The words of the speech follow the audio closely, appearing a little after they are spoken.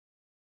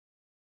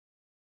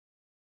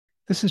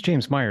This is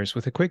James Myers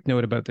with a quick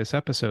note about this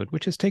episode,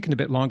 which has taken a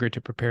bit longer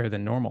to prepare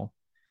than normal.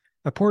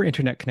 A poor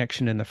internet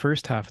connection in the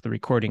first half of the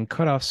recording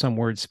cut off some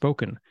words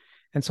spoken,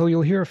 and so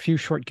you'll hear a few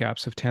short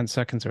gaps of 10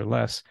 seconds or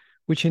less,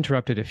 which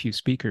interrupted a few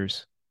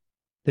speakers.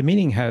 The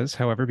meaning has,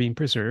 however, been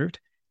preserved,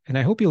 and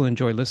I hope you'll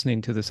enjoy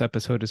listening to this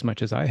episode as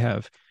much as I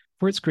have,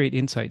 for its great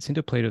insights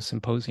into Plato's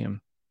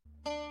Symposium.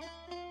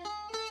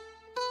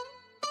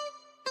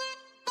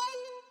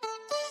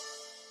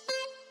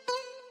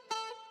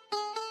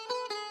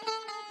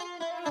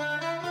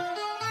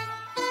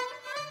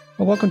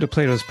 Well, welcome to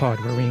Plato's Pod,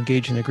 where we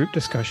engage in a group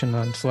discussion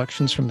on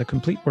selections from the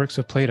complete works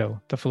of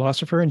Plato, the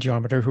philosopher and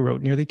geometer who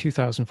wrote nearly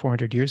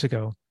 2,400 years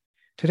ago.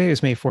 Today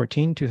is May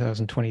 14,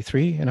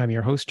 2023, and I'm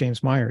your host,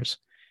 James Myers.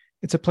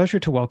 It's a pleasure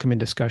to welcome in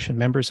discussion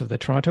members of the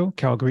Toronto,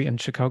 Calgary, and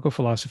Chicago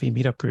Philosophy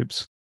Meetup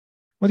groups.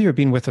 Whether you've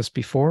been with us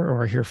before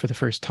or are here for the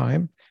first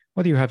time,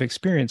 whether you have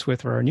experience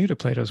with or are new to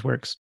Plato's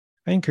works,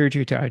 I encourage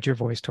you to add your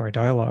voice to our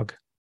dialogue.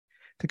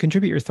 To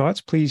contribute your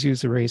thoughts, please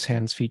use the raise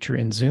hands feature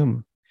in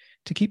Zoom.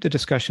 To keep the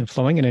discussion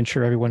flowing and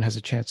ensure everyone has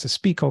a chance to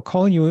speak, I'll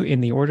call you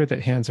in the order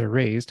that hands are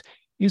raised,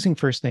 using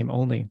first name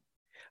only.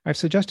 I've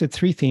suggested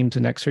 3 themes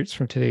and excerpts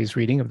from today's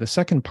reading of the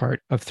second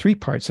part of 3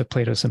 parts of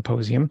Plato's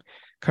Symposium,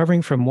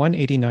 covering from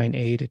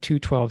 189a to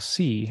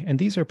 212c, and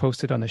these are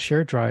posted on the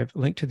shared drive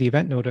linked to the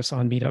event notice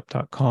on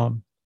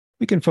meetup.com.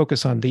 We can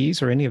focus on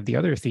these or any of the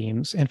other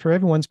themes, and for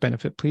everyone's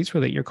benefit, please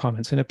relate your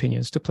comments and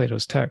opinions to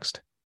Plato's text.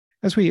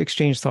 As we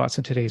exchange thoughts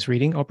in today's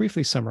reading, I'll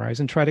briefly summarize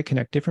and try to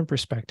connect different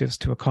perspectives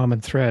to a common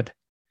thread.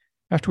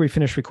 After we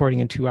finish recording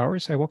in 2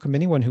 hours, I welcome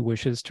anyone who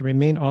wishes to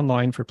remain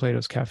online for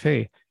Plato's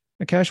Cafe,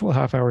 a casual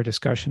half-hour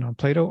discussion on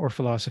Plato or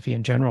philosophy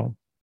in general.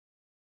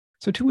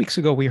 So 2 weeks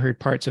ago, we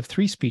heard parts of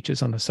 3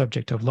 speeches on the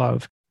subject of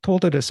love,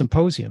 told at a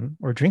symposium,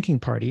 or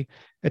drinking party,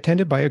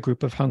 attended by a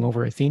group of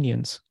hungover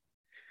Athenians.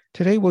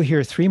 Today, we'll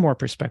hear 3 more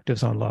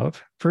perspectives on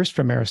love, first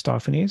from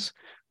Aristophanes,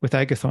 with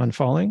Agathon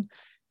falling,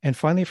 and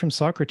finally from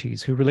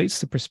Socrates, who relates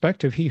the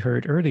perspective he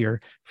heard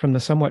earlier from the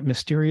somewhat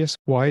mysterious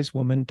wise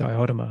woman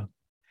Diotima.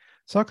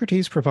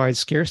 Socrates provides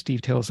scarce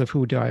details of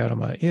who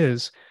Diotima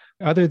is,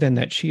 other than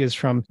that she is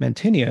from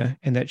Mantinia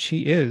and that she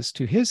is,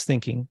 to his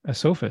thinking, a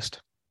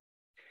sophist.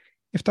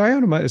 If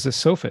Diotima is a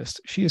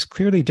sophist, she is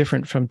clearly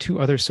different from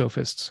 2 other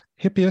sophists,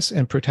 Hippias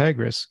and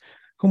Protagoras,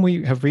 whom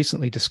we have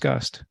recently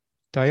discussed.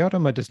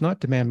 Diotima does not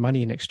demand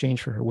money in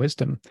exchange for her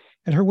wisdom,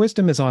 and her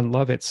wisdom is on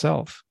love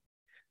itself.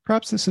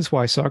 Perhaps this is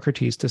why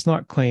Socrates does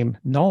not claim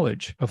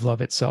knowledge of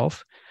love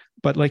itself,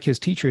 but like his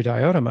teacher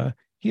Diotima,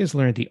 he has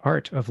learned the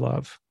art of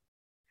love.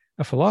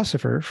 A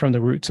philosopher, from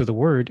the roots of the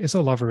word, is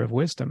a lover of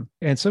wisdom,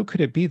 and so could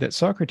it be that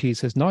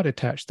Socrates has not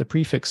attached the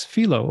prefix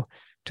philo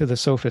to the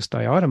sophist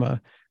Diotima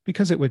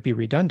because it would be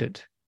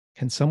redundant.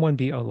 Can someone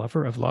be a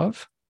lover of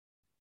love?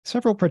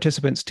 Several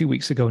participants 2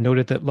 weeks ago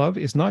noted that love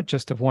is not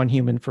just of one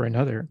human for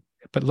another,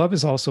 but love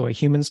is also a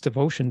human's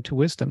devotion to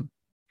wisdom.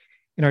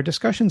 In our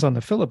discussions on the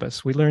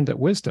Philebus, we learned that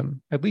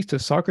wisdom, at least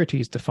as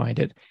Socrates defined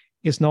it,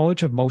 is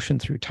knowledge of motion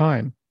through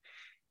time,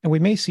 and we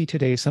may see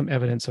today some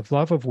evidence of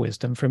love of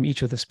wisdom from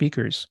each of the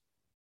speakers.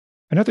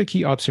 Another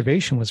key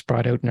observation was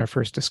brought out in our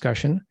first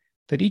discussion,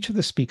 that each of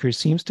the speakers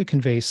seems to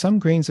convey some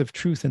grains of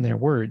truth in their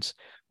words,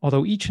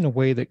 although each in a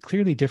way that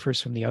clearly differs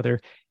from the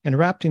other and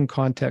wrapped in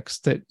contexts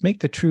that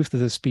make the truth of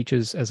the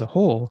speeches as a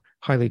whole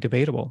highly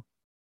debatable.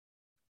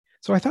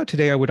 So I thought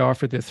today I would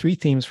offer the 3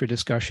 themes for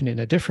discussion in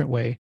a different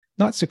way,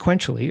 not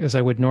sequentially as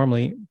I would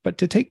normally, but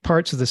to take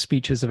parts of the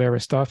speeches of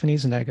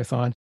Aristophanes and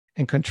Agathon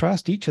and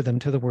contrast each of them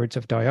to the words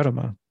of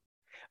Diotima.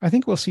 I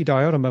think we'll see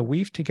Diotima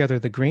weave together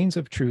the grains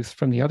of truth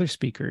from the other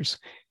speakers,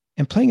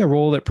 and playing a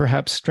role that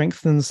perhaps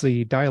strengthens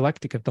the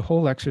dialectic of the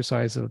whole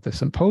exercise of the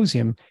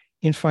symposium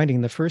in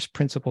finding the first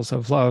principles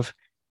of love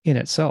in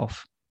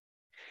itself.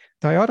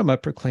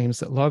 Diotima proclaims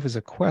that love is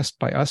a quest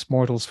by us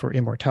mortals for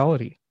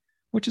immortality,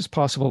 which is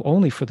possible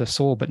only for the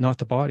soul but not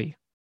the body.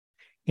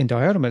 In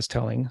Diotima's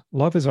telling,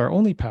 love is our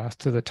only path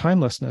to the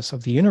timelessness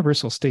of the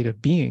universal state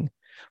of being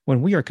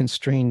when we are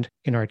constrained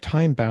in our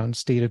time-bound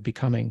state of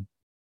becoming.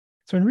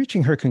 So in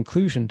reaching her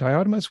conclusion,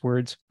 Diotima's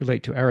words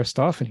relate to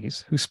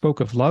Aristophanes, who spoke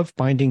of love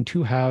binding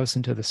 2 halves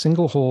into the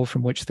single whole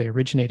from which they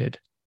originated.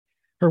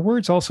 Her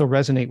words also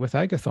resonate with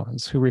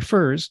Agathon's, who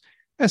refers,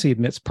 as he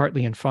admits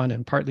partly in fun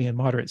and partly in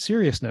moderate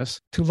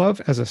seriousness, to love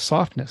as a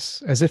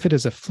softness, as if it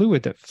is a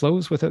fluid that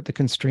flows without the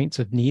constraints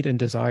of need and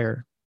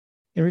desire.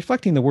 In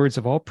reflecting the words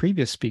of all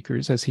previous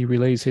speakers as he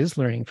relays his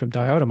learning from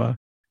Diotima,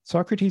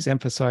 Socrates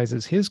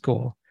emphasizes his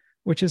goal,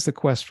 which is the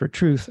quest for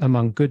truth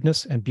among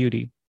goodness and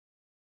beauty.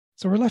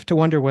 So we're left to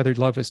wonder whether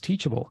love is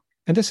teachable,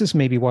 and this is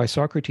maybe why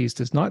Socrates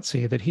does not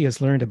say that he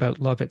has learned about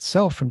love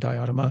itself from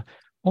Diotima,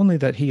 only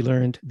that he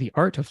learned the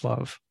art of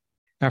love.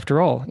 After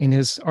all, in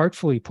his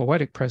artfully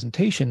poetic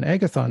presentation,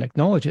 Agathon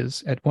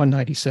acknowledges at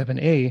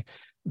 197a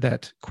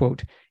that,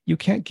 quote, "You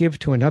can't give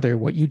to another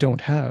what you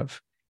don't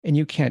have, and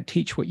you can't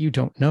teach what you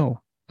don't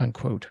know,"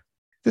 unquote.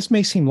 This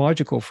may seem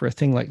logical for a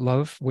thing like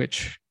love,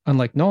 which,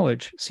 unlike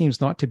knowledge,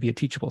 seems not to be a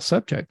teachable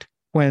subject,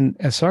 when,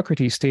 as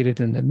Socrates stated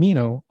in the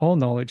Meno, all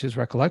knowledge is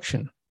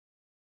recollection.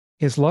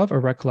 Is love a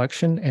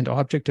recollection and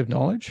object of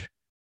knowledge,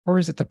 or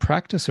is it the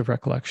practice of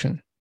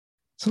recollection?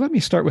 So let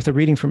me start with a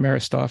reading from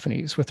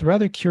Aristophanes, with a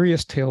rather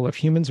curious tale of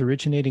humans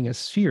originating as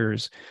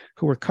spheres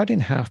who were cut in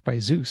half by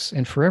Zeus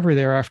and forever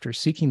thereafter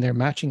seeking their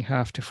matching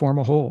half to form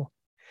a whole.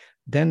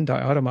 Then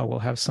Diotima will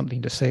have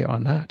something to say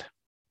on that.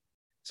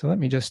 So let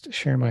me just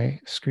share my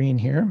screen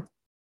here.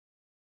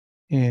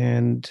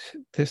 And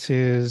this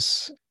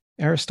is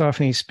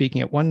Aristophanes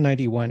speaking at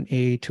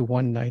 191a to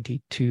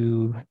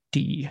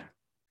 192d.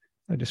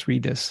 I'll just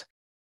read this.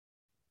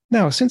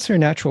 Now, since their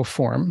natural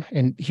form,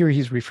 and here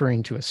he's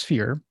referring to a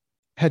sphere,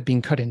 had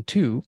been cut in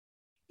two,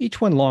 each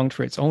one longed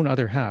for its own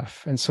other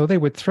half, and so they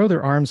would throw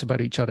their arms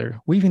about each other,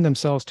 weaving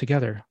themselves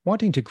together,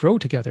 wanting to grow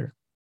together.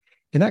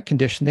 In that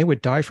condition, they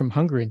would die from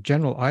hunger and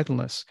general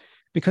idleness,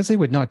 because they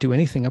would not do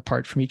anything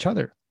apart from each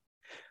other.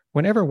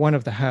 Whenever one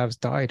of the halves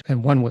died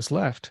and one was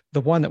left,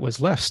 the one that was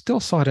left still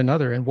sought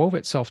another and wove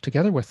itself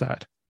together with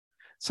that.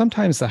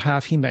 Sometimes the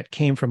half he met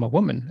came from a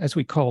woman, as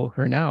we call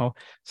her now,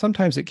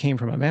 sometimes it came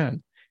from a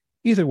man.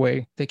 Either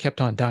way, they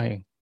kept on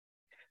dying.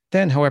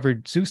 Then,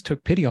 however, Zeus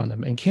took pity on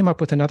them and came up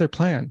with another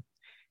plan.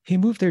 He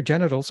moved their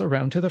genitals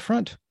around to the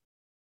front.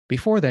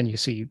 Before then, you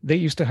see, they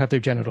used to have their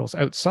genitals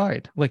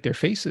outside, like their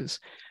faces,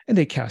 and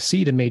they cast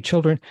seed and made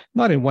children,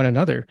 not in one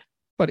another,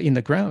 but in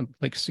the ground,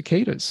 like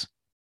cicadas.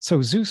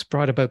 So Zeus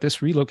brought about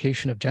this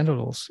relocation of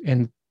genitals,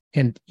 and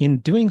in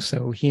doing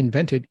so, he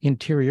invented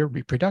interior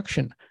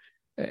reproduction.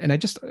 And I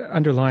just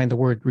underline the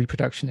word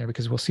reproduction there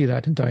because we'll see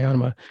that in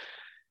Diotima.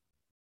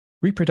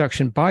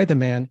 Reproduction by the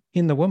man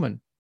in the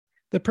woman.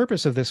 The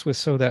purpose of this was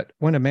so that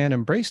when a man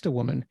embraced a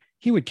woman,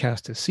 he would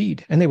cast his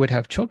seed and they would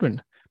have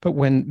children. But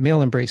when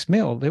male embraced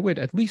male, they would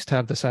at least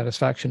have the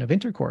satisfaction of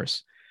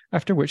intercourse,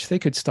 after which they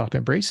could stop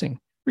embracing,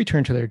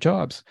 return to their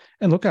jobs,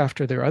 and look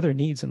after their other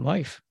needs in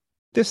life.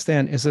 This,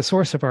 then, is the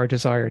source of our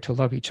desire to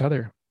love each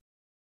other.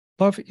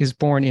 Love is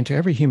born into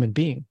every human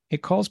being.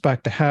 It calls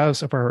back the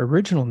halves of our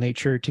original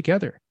nature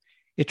together.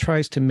 It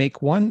tries to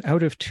make one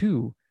out of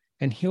two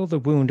and heal the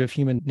wound of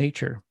human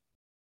nature.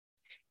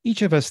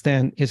 Each of us,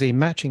 then, is a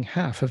matching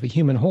half of a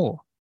human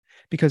whole,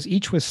 because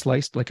each was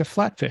sliced like a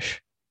flatfish,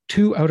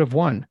 two out of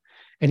one,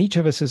 and each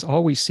of us is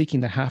always seeking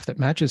the half that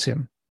matches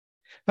him.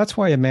 That's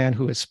why a man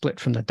who is split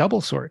from the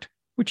double sort,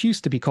 which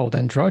used to be called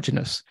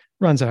androgynous,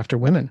 runs after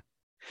women.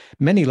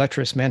 Many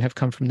lecherous men have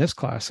come from this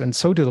class, and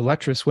so do the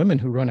lecherous women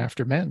who run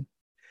after men.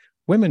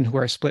 Women who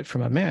are split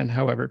from a man,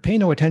 however, pay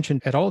no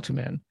attention at all to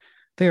men.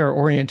 They are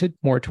oriented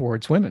more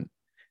towards women.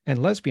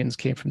 And lesbians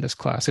came from this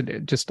class.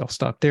 And I'll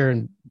stop there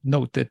and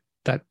note that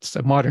that's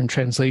a modern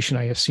translation,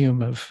 I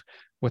assume, of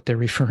what they're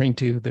referring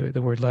to,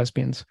 the word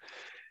lesbians.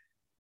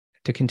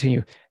 To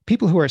continue,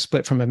 people who are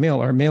split from a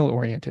male are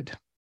male-oriented.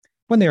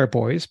 When they are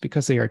boys,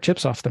 because they are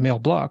chips off the male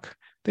block,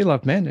 they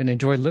love men and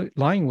enjoy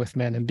lying with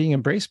men and being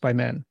embraced by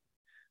men.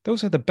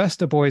 Those are the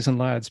best of boys and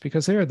lads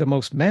because they are the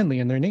most manly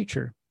in their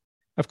nature.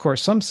 Of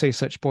course, some say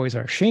such boys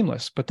are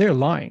shameless, but they're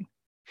lying.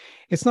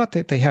 It's not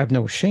that they have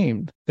no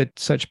shame that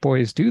such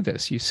boys do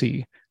this, you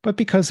see, but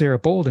because they are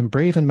bold and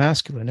brave and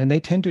masculine, and they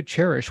tend to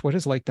cherish what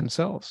is like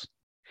themselves.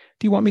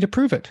 Do you want me to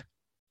prove it?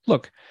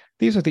 Look,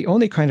 these are the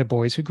only kind of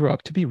boys who grow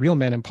up to be real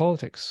men in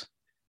politics.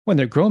 When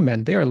they're grown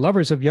men, they are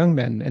lovers of young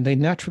men, and they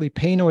naturally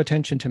pay no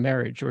attention to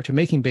marriage or to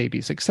making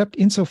babies, except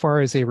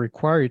insofar as they are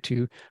required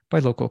to by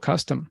local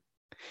custom.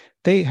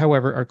 They,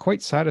 however, are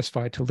quite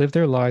satisfied to live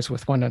their lives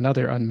with one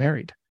another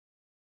unmarried.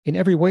 In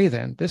every way,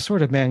 then, this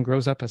sort of man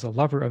grows up as a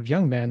lover of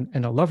young men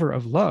and a lover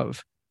of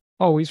love,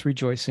 always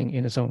rejoicing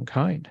in his own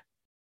kind.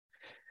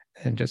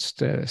 And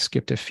just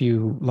skipped a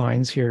few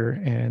lines here,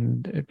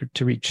 and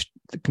to reach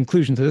the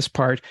conclusion to this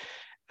part,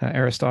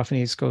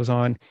 Aristophanes goes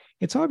on,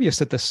 it's obvious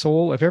that the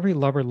soul of every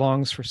lover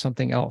longs for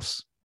something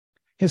else.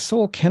 His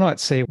soul cannot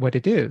say what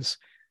it is,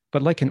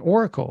 but like an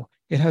oracle,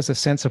 it has a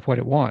sense of what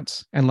it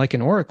wants, and like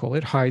an oracle,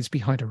 it hides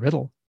behind a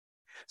riddle.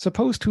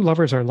 Suppose two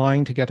lovers are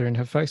lying together and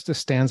Hephaestus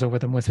stands over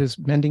them with his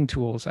mending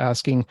tools,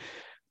 asking,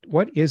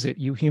 what is it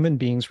you human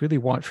beings really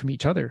want from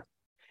each other?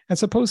 And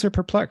suppose they're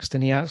perplexed,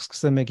 and he asks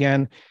them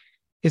again,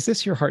 is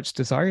this your heart's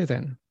desire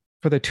then,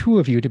 for the two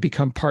of you to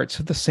become parts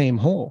of the same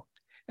whole,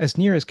 as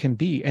near as can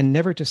be, and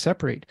never to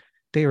separate,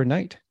 day or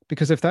night?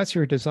 Because if that's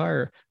your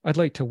desire, I'd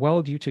like to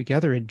weld you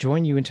together and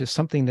join you into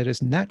something that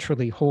is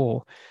naturally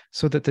whole,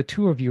 so that the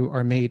two of you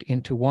are made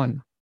into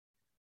one.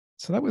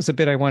 So that was a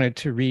bit I wanted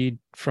to read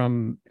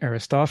from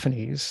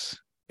Aristophanes.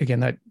 Again,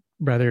 that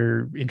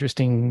rather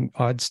interesting,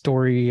 odd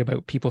story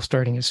about people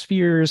starting as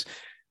spheres,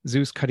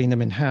 Zeus cutting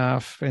them in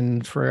half,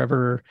 and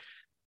forever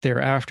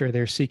thereafter,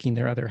 they're seeking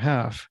their other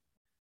half.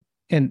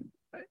 And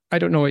I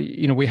don't know,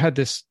 we had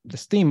this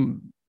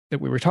theme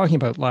that we were talking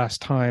about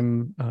last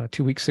time,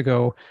 2 weeks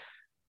ago,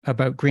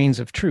 about grains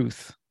of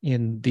truth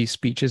in these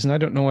speeches. And I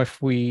don't know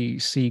if we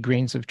see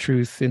grains of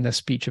truth in the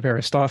speech of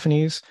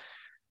Aristophanes.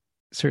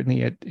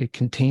 Certainly it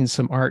contains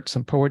some art,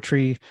 some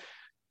poetry,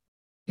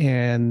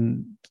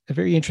 and a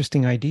very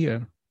interesting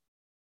idea.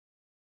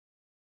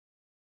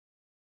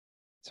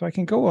 So I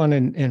can go on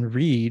and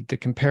read the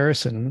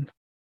comparison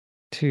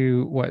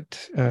to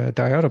what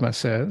Diotima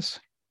says.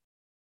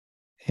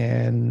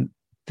 And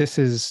this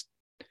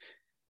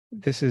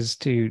is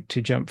to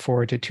jump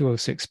forward to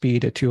 206B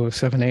to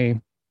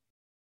 207A.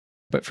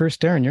 But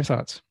first, Darren, your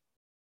thoughts.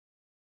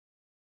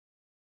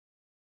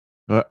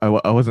 I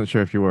wasn't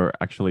sure if you were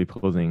actually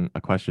posing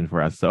a question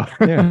for us, so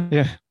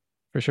Yeah,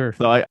 for sure.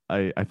 so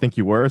I think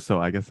you were,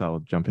 so I guess I'll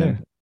jump Yeah,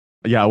 in.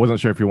 Yeah, I wasn't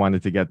sure if you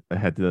wanted to get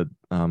ahead to the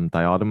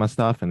Diotima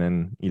stuff and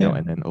then yeah.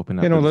 and then open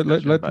You up know, the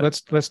discussion.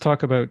 But let's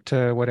talk about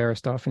what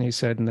Aristophanes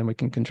said, and then we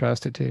can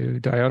contrast it to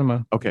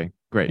Diotima. okay,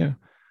 great. Yeah.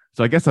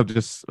 So I guess I'll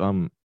just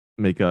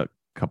make a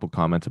couple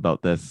comments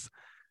about this.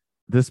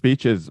 This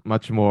speech is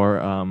much more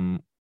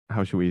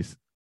how should we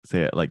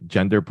say it, like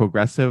gender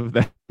progressive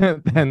than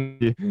than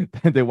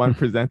the one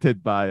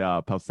presented by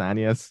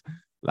Pausanias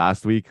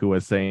last week, who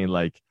was saying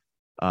like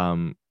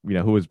who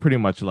was pretty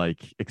much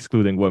like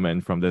excluding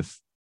women from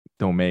this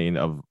domain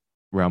of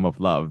realm of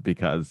love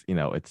because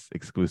it's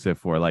exclusive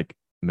for like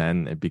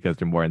men because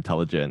they're more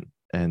intelligent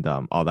and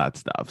all that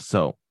stuff.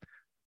 So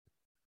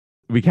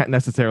we can't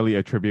necessarily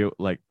attribute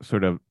like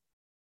sort of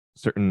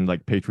certain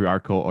like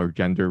patriarchal or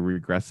gender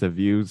regressive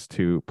views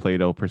to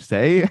Plato per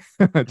se,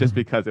 just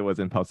because it was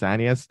in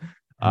Pausanias.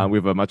 We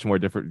have a much more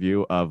different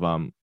view of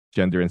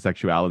gender and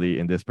sexuality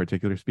in this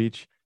particular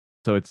speech.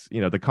 So it's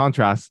the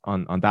contrasts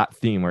on that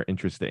theme are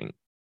interesting.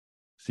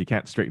 So you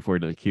can't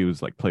straightforwardly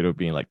accuse like Plato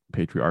being like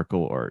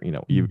patriarchal or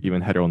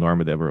even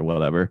heteronormative or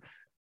whatever.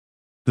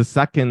 The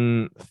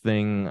second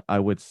thing I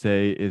would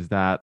say is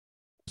that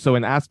so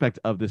an aspect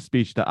of this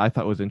speech that I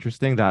thought was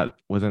interesting that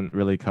wasn't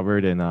really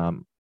covered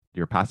in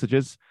your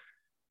passages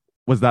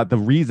was that the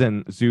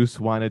reason Zeus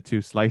wanted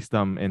to slice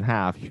them in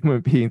half,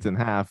 human beings in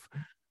half,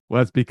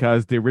 was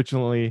because they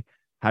originally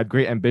had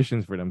great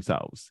ambitions for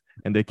themselves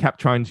and they kept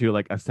trying to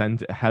like ascend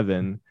to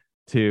heaven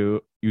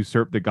to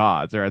usurp the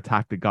gods or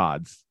attack the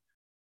gods,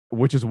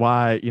 which is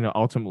why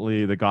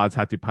ultimately the gods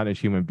had to punish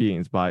human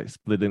beings by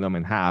splitting them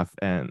in half,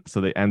 and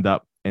so they end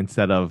up,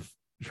 instead of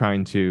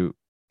trying to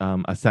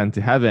ascend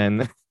to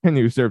heaven and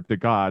usurp the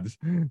gods,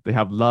 they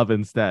have love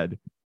instead.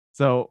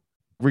 So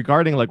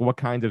regarding like what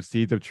kind of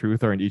seeds of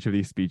truth are in each of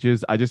these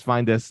speeches, I just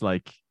find this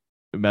like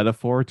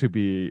metaphor to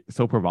be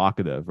so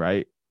provocative,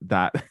 right?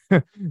 That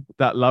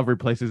that love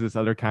replaces this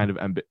other kind of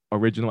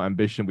original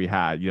ambition we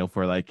had,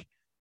 for like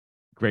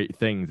great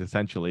things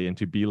essentially, and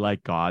to be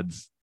like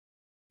gods,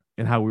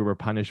 and how we were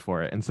punished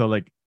for it. And so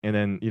like, and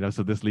then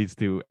so this leads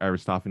to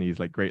Aristophanes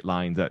like great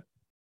lines that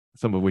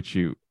some of which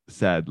you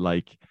said,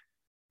 like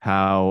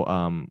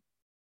how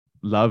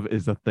love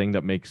is the thing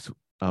that makes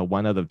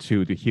one out of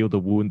two to heal the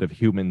wound of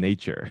human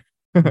nature.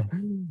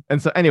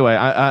 And so anyway,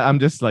 I'm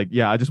just like,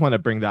 yeah, I just want to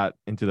bring that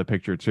into the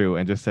picture too,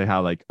 and just say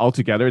how like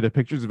altogether the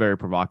picture is very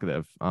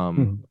provocative.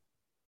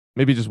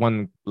 Maybe just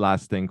one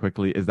last thing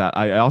quickly is that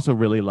I also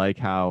really like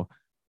how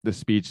the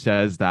speech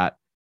says that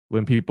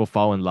when people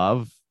fall in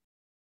love,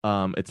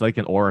 it's like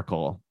an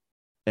oracle,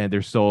 and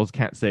their souls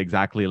can't say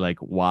exactly like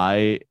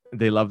why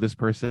they love this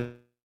person.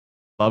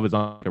 Love is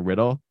like a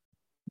riddle.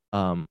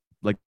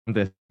 Like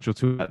the essential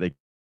to that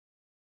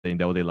they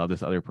know they love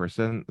this other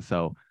person.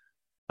 So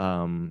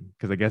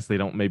because I guess they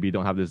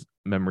don't have this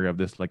memory of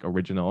this like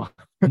original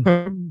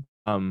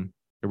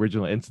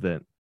original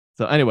incident.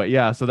 So anyway,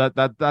 yeah, so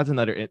that's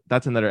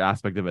another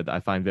aspect of it that I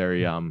find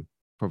very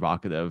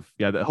provocative.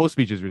 Yeah, the whole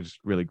speech is just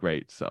really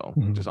great. So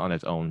just on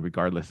its own,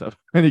 regardless of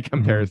any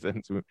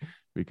comparisons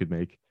we could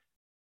make.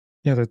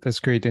 Yeah, that's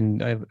great.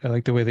 And I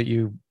like the way that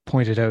you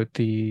pointed out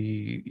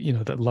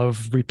that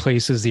love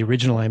replaces the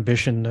original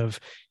ambition of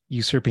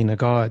usurping the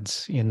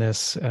gods in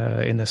this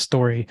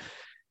story.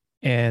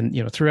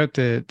 And throughout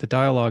the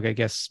dialogue, I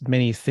guess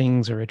many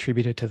things are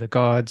attributed to the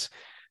gods,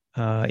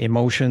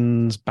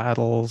 emotions,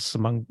 battles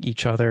among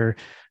each other,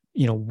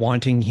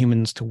 wanting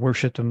humans to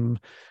worship them.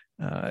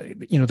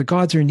 The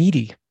gods are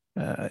needy.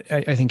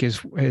 I think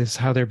is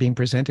how they're being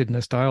presented in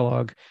this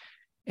dialogue.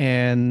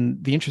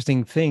 And the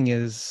interesting thing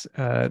is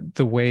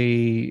the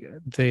way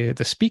the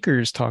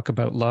speakers talk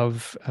about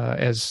love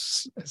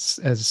as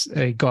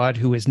a god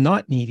who is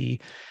not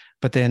needy,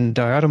 but then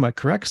Diotima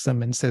corrects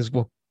them and says,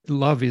 "Well,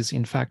 love is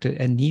in fact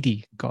a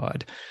needy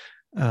god."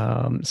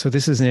 So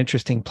this is an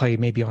interesting play,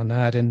 maybe on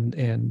that,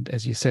 and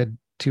as you said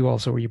too,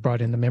 also where you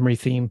brought in the memory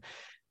theme,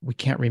 we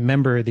can't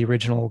remember the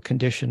original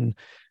condition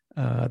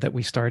that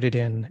we started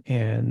in.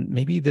 And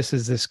maybe this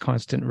is this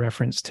constant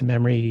reference to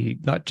memory,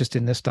 not just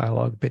in this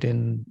dialogue, but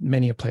in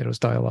many of Plato's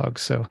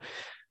dialogues. So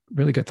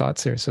really good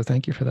thoughts there. So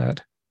thank you for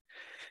that.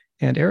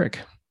 And Eric.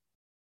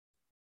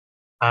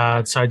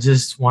 So I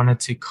just wanted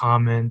to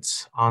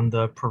comment on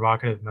the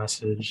provocative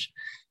message.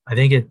 I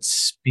think it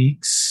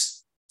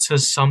speaks to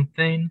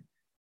something.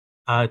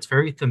 It's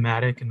very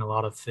thematic in a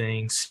lot of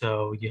things.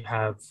 So you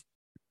have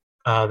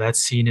that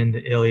scene in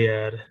the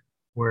Iliad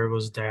where it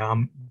was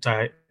Diomedes,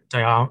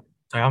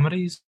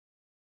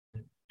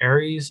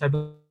 Ares, I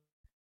believe,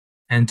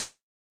 and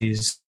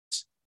he's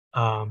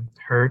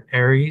hurt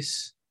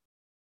Ares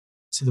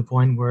to the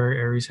point where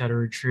Ares had to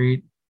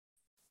retreat.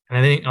 And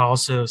I think it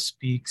also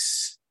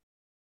speaks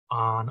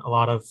on a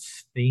lot of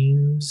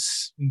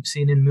themes we've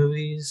seen in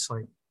movies,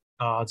 like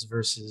gods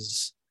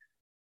versus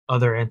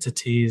other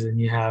entities.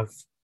 And you have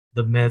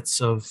the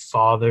myths of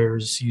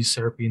fathers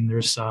usurping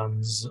their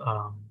sons.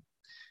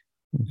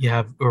 You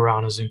have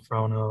Uranus and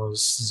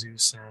Chronos,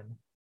 Zeus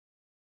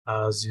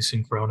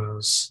and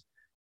Chronos.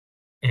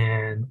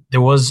 And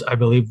there was, I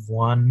believe,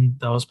 one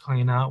that was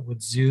playing out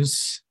with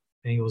Zeus.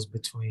 I think it was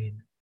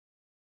between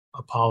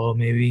Apollo,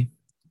 maybe.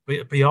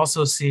 But you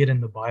also see it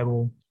in the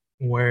Bible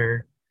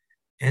where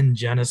in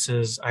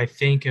Genesis, I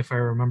think if I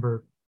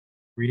remember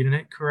reading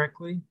it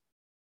correctly,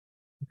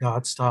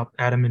 God stopped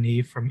Adam and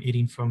Eve from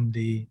eating from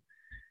the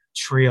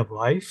tree of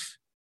life.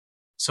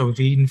 So we've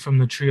eaten from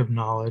the tree of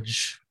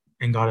knowledge,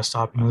 and God is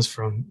stopping us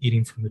from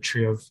eating from the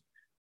tree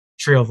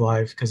of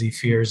life because he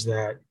fears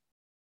that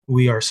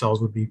we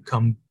ourselves would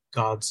become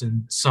gods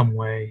in some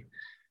way.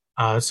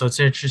 So it's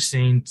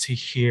interesting to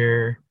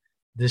hear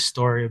this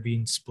story of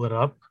being split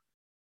up.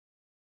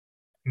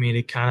 I mean,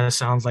 it kind of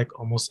sounds like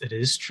almost it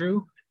is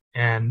true.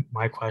 And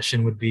my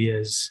question would be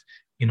is,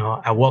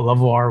 at what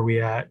level are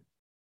we at?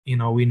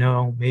 We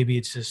know maybe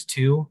it's just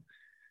two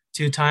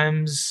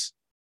times,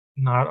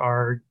 not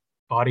our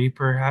body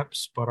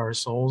perhaps, but our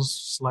souls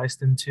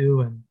sliced in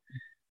two. And,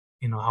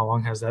 how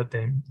long has that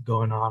been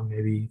going on?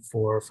 Maybe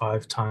 4 or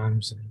 5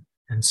 times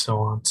and so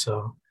on.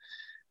 So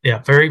yeah,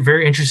 very,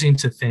 very interesting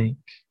to think.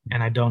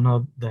 And I don't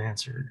know the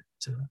answer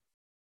to that.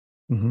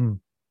 Mm-hmm.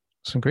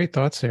 Some great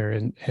thoughts there.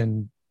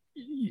 And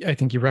I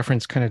think you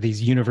referenced kind of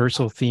these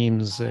universal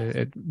themes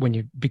when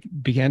you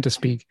began to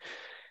speak.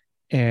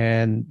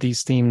 And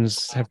these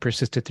themes have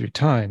persisted through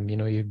time.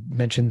 You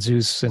mentioned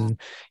Zeus and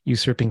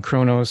usurping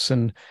Chronos,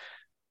 and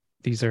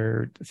these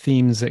are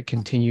themes that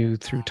continue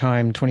through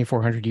time.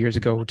 2,400 years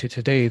ago to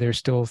today, they're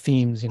still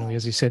themes.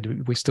 As you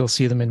said, we still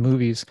see them in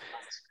movies.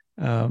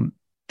 The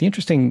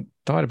interesting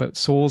thought about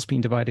souls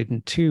being divided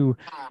in two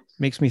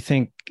makes me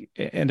think,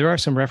 and there are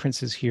some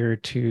references here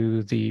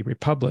to the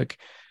Republic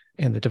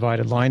and the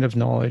divided line of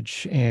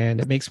knowledge, and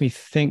it makes me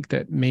think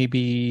that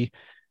maybe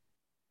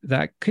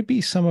that could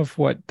be some of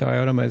what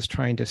Diotima is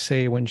trying to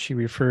say when she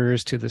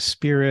refers to the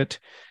spirit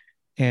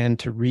and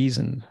to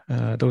reason.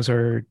 Those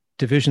are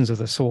divisions of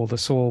the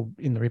soul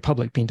in the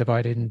Republic being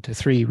divided into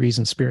three: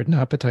 reason, spirit, and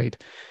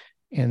appetite.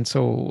 And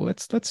so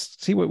let's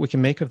see what we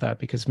can make of that,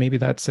 because maybe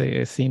that's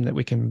a theme that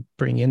we can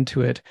bring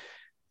into it,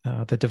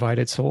 the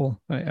divided soul.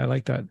 I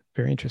like that.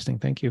 Very interesting.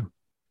 Thank you.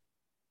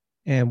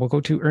 And we'll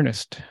go to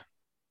Ernest.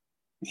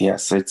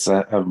 Yes, it's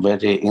a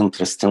very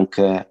interesting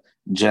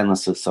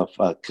genesis of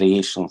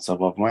creations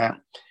of a man.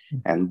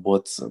 And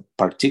what's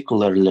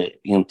particularly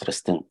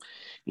interesting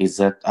is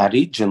that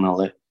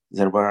originally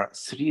there were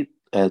three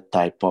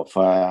type of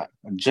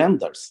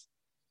genders.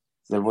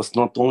 There was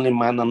not only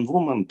man and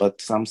woman,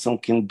 but something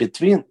in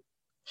between,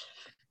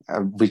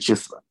 which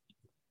is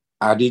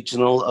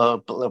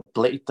original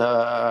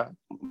Plato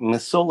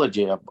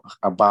mythology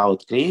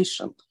about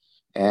creation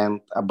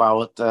and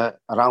about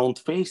round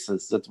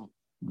faces, that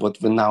what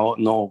we now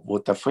know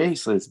what a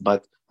face is,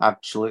 but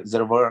actually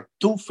there were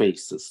two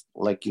faces,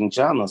 like in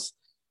Janus,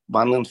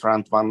 one in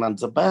front, one at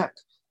the back.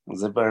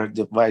 They were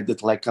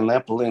divided like an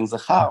apple in the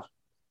half,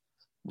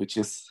 which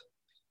is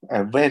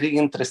a very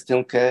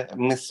interesting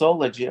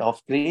mythology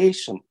of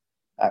creation,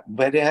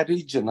 very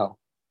original.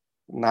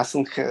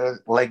 Nothing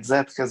like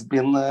that has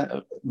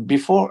been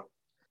before.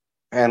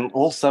 And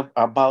also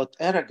about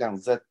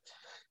arrogance, that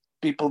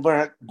people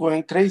were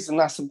going crazy,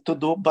 nothing to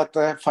do but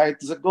fight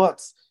the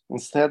gods.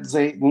 Instead,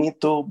 they need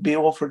to be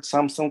offered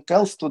something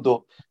else to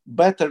do,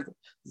 better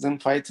than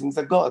fighting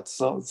the gods.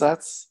 So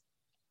that's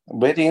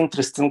very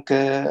interesting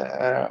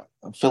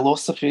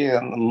philosophy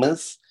and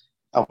myth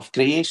of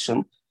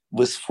creation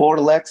with 4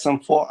 legs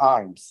and 4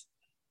 arms.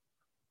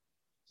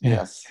 Yeah.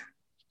 Yes.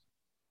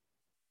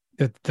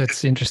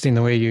 That's interesting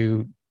the way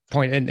you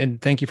point,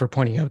 and thank you for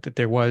pointing out that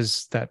there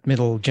was that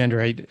middle gender.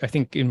 I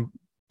think in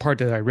part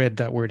that I read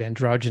that word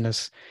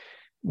androgynous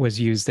was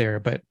used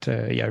there, but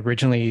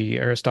originally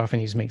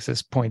Aristophanes makes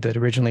this point that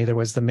originally there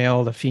was the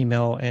male, the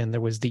female, and there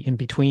was the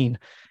in-between.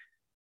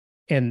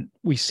 And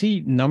we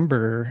see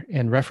number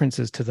and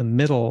references to the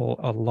middle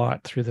a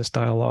lot through this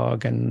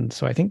dialogue. And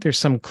so I think there's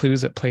some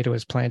clues that Plato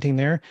is planting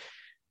there.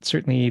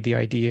 Certainly the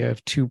idea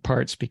of two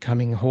parts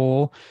becoming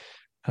whole.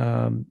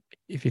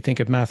 If you think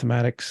of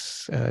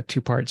mathematics,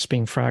 2 parts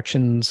being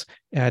fractions,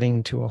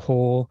 adding to a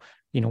whole,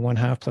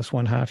 1/2 plus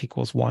 1/2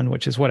 equals 1,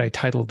 which is what I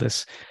titled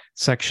this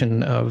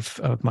section of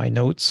my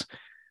notes.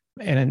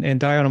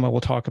 And Diotima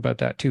will talk about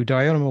that too.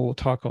 Diotima will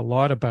talk a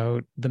lot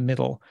about the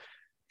middle.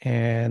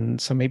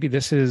 And so maybe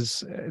this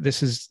is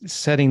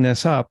setting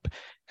this up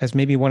as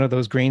maybe one of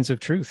those grains of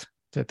truth,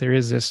 that there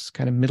is this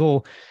kind of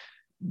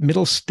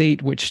middle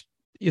state which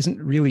isn't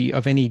really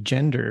of any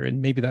gender.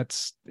 And maybe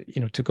that's,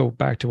 to go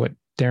back to what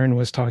Darren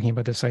was talking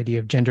about, this idea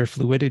of gender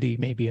fluidity,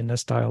 maybe in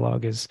this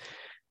dialogue is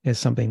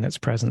something that's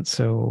present.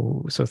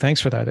 So thanks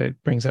for that.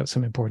 It brings out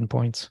some important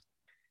points.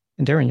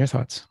 And Darren, your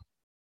thoughts?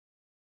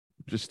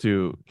 Just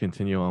to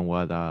continue on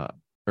what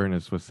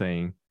Ernest was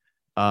saying.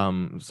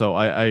 So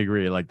I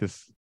agree, like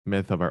this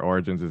myth of our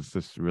origins is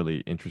just really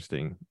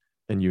interesting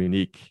and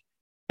unique.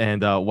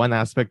 And one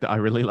aspect that I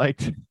really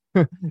liked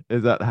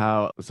is that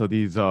how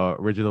these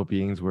original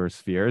beings were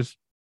spheres.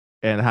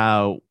 and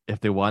how if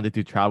they wanted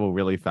to travel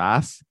really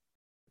fast,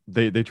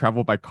 they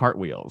travel by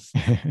cartwheels.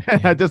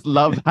 And I just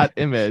love that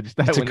image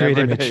that It's a great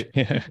whenever image.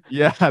 Yeah.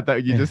 yeah,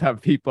 that you Yeah. just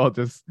have people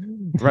just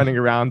running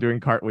around doing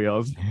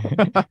cartwheels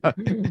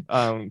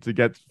to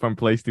get from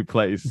place to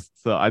place.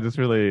 So I just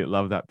really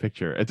love that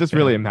picture. It's just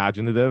really Yeah.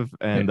 imaginative.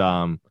 And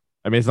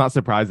I mean, it's not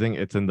surprising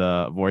it's in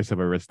the voice of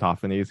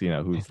Aristophanes,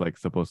 who's like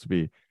supposed to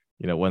be,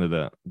 one of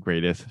the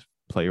greatest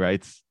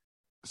playwrights.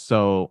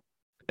 So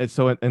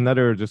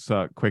another just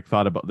quick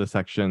thought about this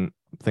section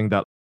thing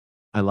that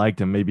I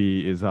liked and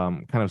maybe is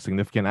kind of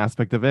significant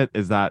aspect of it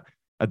is that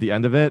at the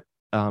end of it,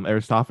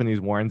 Aristophanes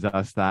warns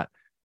us that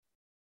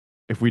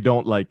if we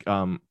don't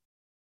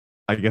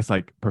I guess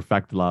like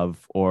perfect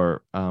love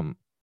or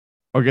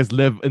I guess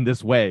live in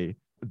this way,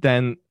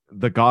 then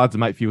the gods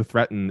might feel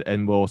threatened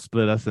and will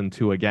split us in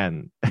two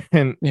again.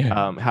 And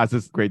Yeah. has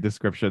this great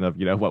description of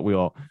what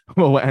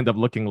we'll end up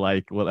looking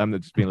like. We'll end up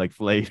just being like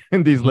flayed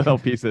in these little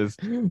pieces.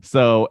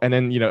 So and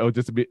then it'll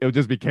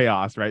just be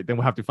chaos, right? Then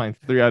we'll have to find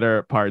three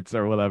other parts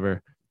or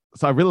whatever.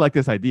 So I really like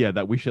this idea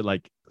that we should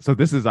so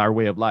this is our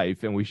way of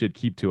life and we should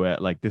keep to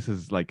it. Like this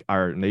is like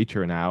our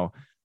nature now.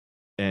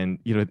 And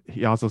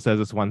he also says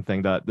this one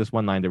line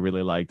that I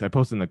really liked. I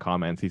posted in the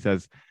comments. He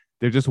says,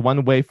 "There's just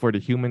one way for the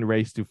human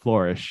race to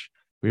flourish.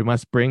 We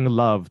must bring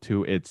love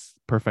to its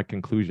perfect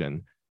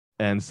conclusion."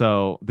 And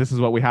so this is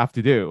what we have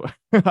to do.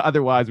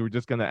 Otherwise, we're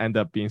just going to end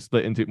up being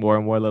split into more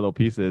and more little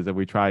pieces if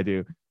we try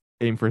to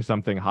aim for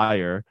something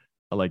higher,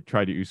 like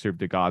try to usurp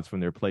the gods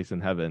from their place in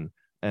heaven.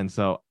 And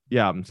so,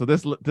 yeah, so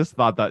this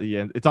thought that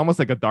it's almost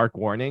like a dark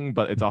warning,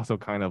 but it's also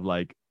kind of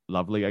like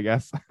lovely, I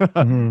guess.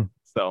 Mhm.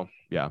 So,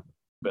 yeah,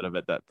 bit of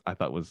it that I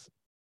thought was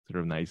sort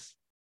of nice.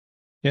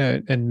 Yeah,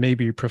 and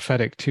maybe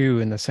prophetic too,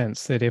 in the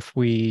sense that if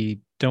we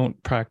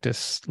don't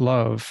practice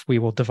love, we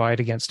will divide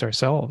against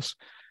ourselves,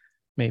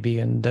 maybe,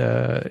 and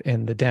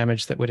the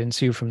damage that would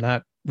ensue from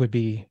that would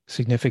be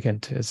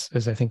significant,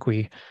 as I think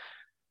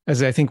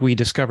we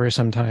discover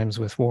sometimes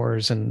with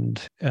wars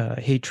and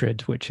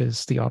hatred, which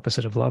is the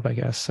opposite of love, I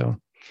guess. So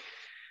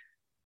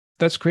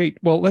that's great.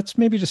 Well, let's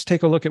maybe just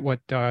take a look at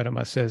what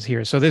Diotima says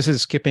here. So this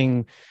is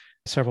skipping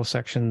several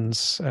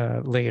sections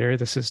later.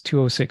 This is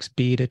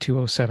 206b to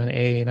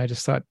 207a. And I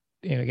just thought,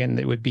 again,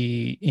 it would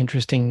be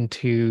interesting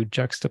to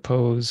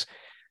juxtapose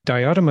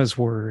Diotima's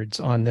words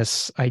on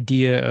this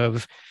idea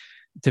of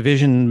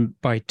division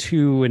by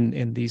two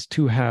and these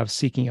two halves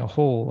seeking a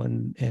whole.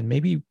 And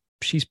maybe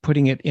she's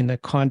putting it in a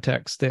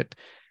context that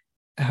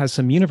has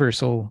some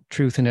universal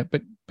truth in it,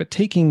 but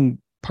taking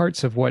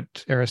parts of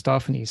what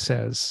Aristophanes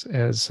says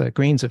as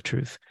grains of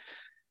truth.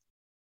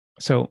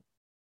 So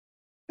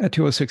at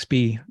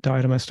 206b,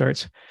 Diotima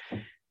starts,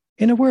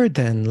 "In a word,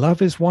 then,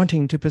 love is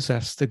wanting to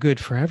possess the good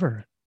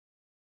forever."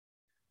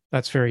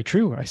 "That's very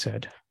true," I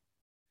said.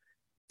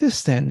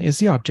 "This, then, is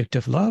the object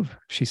of love,"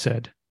 she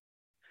said.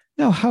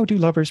 "Now, how do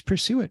lovers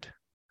pursue it?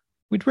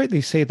 We'd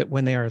rightly say that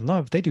when they are in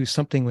love, they do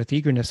something with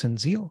eagerness and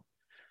zeal.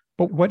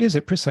 But what is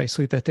it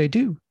precisely that they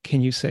do?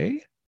 Can you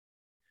say?"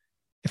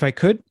 "If I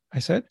could," I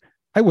said,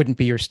 "I wouldn't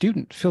be your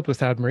student, filled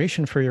with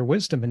admiration for your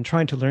wisdom and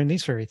trying to learn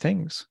these very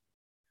things."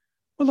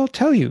 "Well, I'll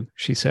tell you,"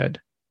 she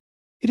said.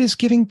 "It is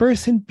giving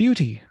birth in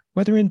beauty,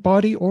 whether in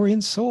body or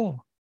in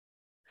soul."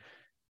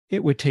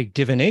 "It would take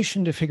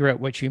divination to figure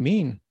out what you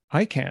mean.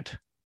 I can't."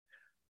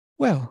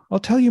 "Well, I'll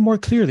tell you more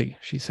clearly,"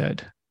 she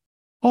said.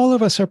 "All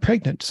of us are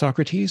pregnant,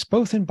 Socrates,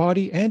 both in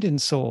body and in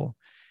soul.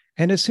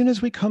 And as soon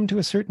as we come to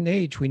a certain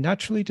age, we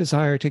naturally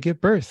desire to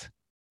give birth.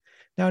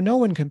 Now, no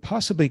one can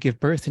possibly give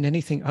birth in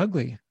anything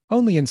ugly,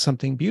 only in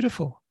something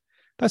beautiful.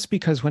 That's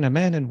because when a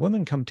man and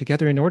woman come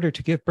together in order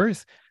to give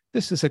birth,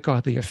 this is a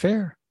godly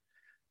affair.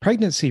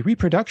 Pregnancy,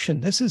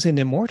 reproduction, this is an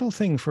immortal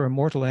thing for a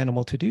mortal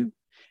animal to do,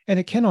 and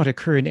it cannot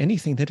occur in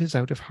anything that is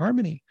out of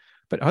harmony.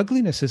 But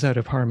ugliness is out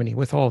of harmony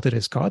with all that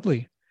is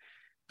godly.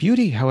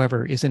 Beauty,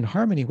 however, is in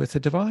harmony with the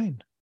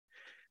divine.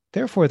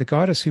 Therefore, the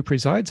goddess who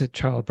presides at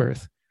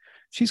childbirth,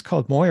 she's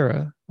called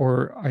Moira,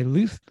 or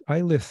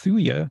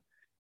Eilithuia,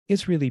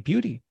 is really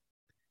beauty.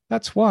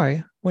 That's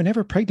why,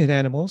 whenever pregnant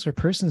animals or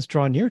persons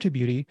draw near to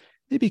beauty,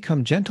 they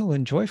become gentle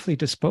and joyfully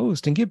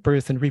disposed and give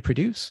birth and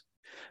reproduce.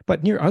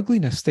 But near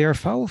ugliness, they are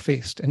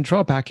foul-faced and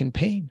draw back in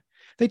pain.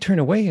 They turn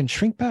away and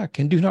shrink back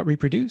and do not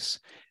reproduce.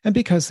 And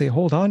because they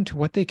hold on to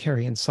what they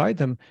carry inside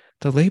them,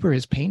 the labor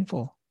is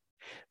painful.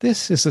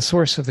 This is the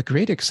source of the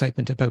great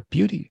excitement about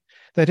beauty,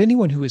 that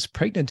anyone who is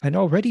pregnant and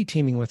already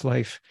teeming with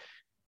life,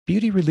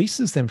 beauty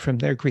releases them from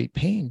their great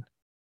pain.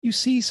 You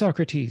see,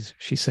 Socrates,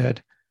 she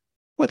said,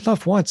 what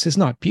love wants is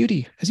not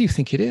beauty, as you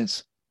think it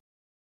is.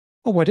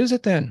 Well, what is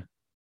it then?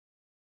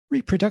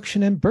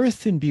 Reproduction and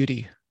birth in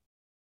beauty.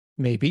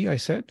 Maybe, I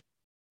said.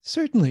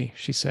 Certainly,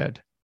 she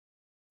said.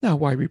 Now,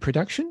 why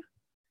reproduction?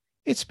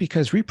 It's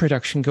because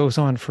reproduction goes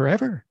on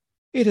forever.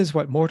 It is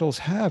what mortals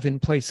have in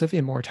place of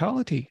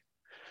immortality.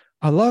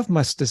 A love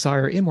must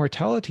desire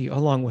immortality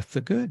along with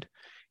the good.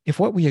 If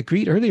what we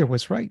agreed earlier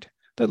was right,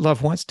 that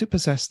love wants to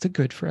possess the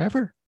good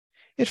forever,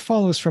 it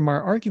follows from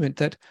our argument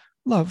that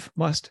love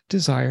must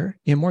desire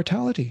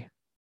immortality.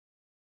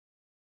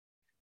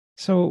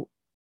 So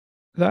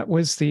That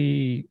was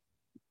the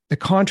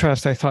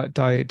contrast I thought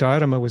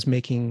Diotima was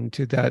making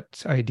to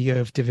that idea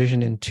of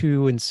division in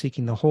two and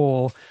seeking the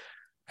whole.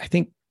 I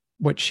think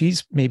what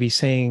she's maybe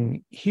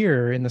saying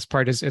here in this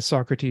part, as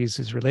Socrates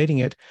is relating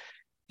it,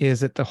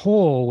 is that the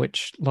whole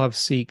which love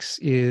seeks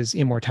is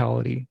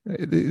immortality,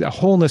 a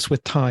wholeness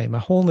with time, a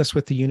wholeness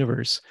with the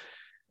universe.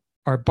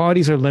 Our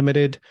bodies are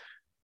limited.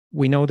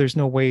 We know there's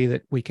no way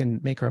that we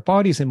can make our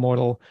bodies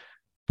immortal,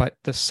 but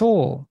the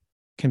soul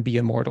can be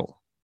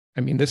immortal.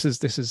 I mean, this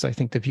is, I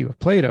think, the view of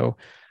Plato.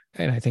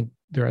 And I think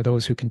there are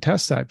those who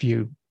contest that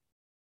view.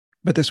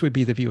 But this would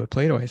be the view of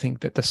Plato, I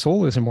think, that the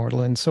soul is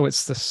immortal. And so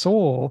it's the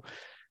soul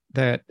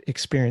that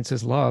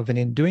experiences love. And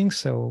in doing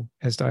so,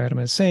 as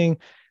Diotima is saying,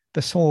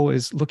 the soul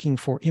is looking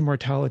for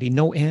immortality,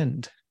 no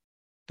end,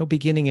 no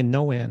beginning and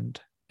no end.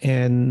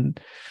 And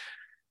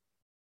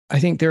I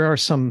think there are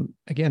some,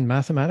 again,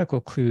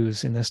 mathematical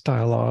clues in this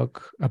dialogue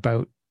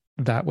about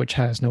that which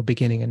has no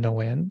beginning and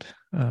no end,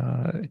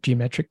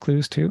 geometric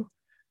clues too.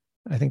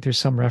 I think there's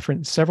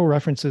several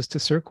references to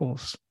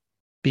circles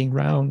being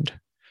round.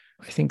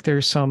 I think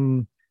there's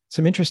some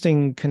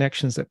interesting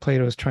connections that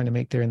Plato is trying to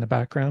make there in the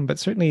background, but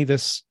certainly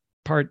this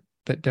part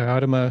that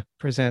Diotima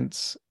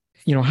presents,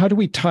 how do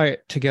we tie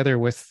it together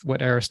with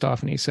what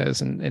Aristophanes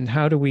says, and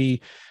how do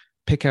we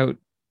pick out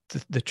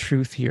the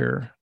truth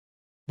here?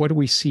 What do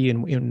we see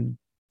in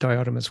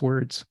Diotima's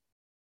words?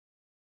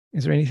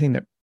 Is there anything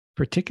that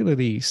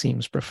particularly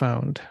seems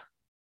profound?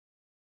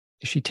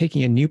 Is she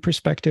taking a new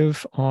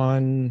perspective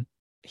on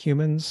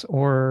humans,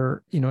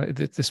 or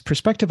this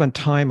perspective on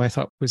time I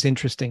thought was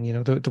interesting,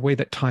 the way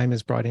that time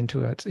is brought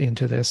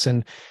into this,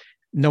 and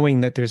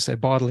knowing that there's a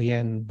bodily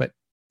end, but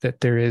that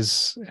there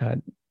is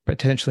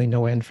potentially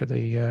no end for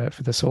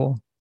the soul.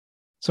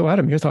 So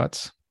Adam, your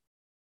thoughts?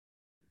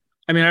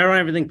 I mean, I don't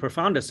have anything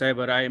profound to say,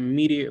 but I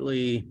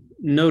immediately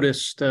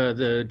noticed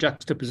the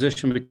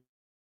juxtaposition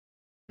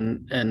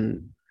between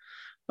and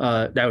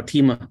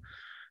Diotima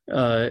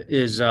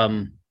is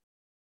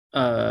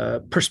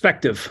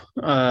perspective.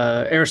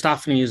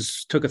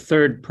 Aristophanes took a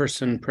third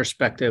person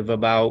perspective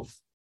about,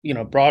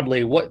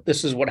 broadly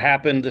this is what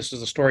happened. This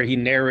is the story he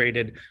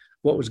narrated,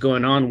 what was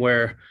going on,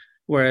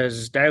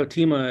 whereas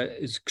Diotima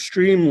is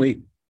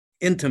extremely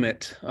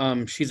intimate.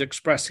 She's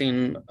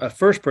expressing a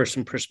first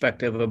person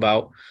perspective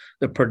about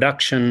the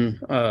production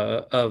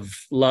of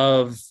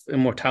love,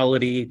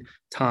 immortality,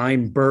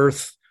 time,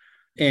 birth.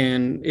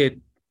 And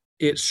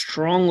it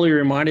strongly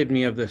reminded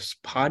me of this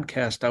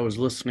podcast I was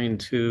listening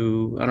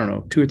to, I don't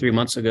know, 2 or 3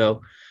 months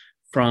ago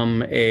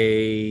from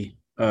a,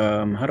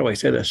 how do I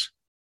say this?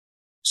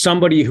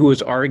 Somebody who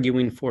was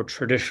arguing for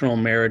traditional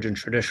marriage and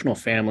traditional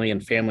family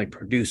and family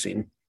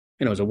producing,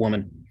 as a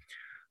woman.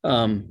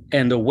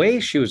 And the way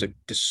she was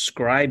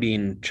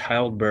describing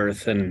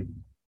childbirth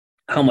and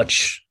how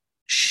much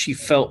she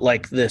felt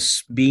like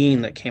this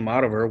being that came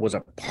out of her was a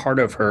part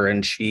of her,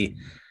 and she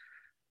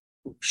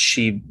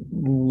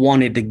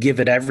wanted to give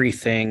it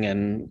everything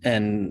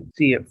and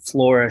see it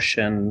flourish,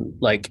 and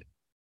like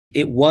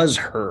it was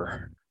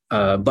her,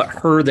 but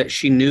her that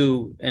she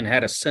knew and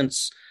had a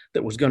sense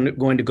that was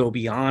going to go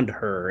beyond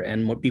her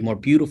and would be more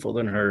beautiful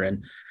than her.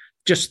 And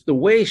just the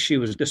way she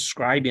was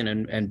describing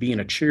and being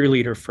a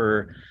cheerleader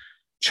for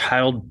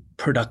child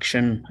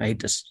production. I hate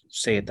to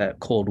say it that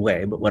cold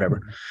way, but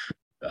whatever.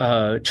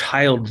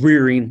 Child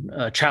rearing,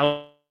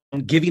 child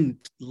giving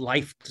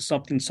life to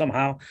something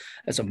somehow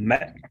as a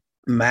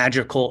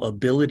magical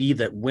ability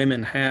that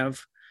women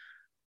have.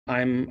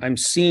 I'm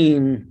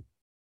seeing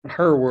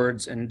her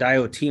words and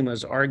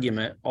Diotima's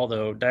argument,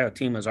 although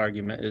Diotima's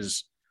argument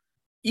is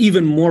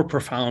even more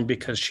profound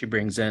because she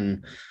brings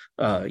in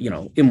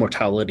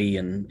immortality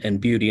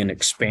and beauty and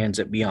expands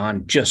it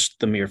beyond just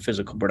the mere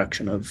physical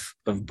production of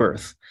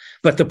birth.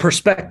 But the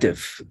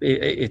perspective,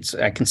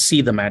 I can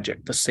see the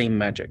magic, the same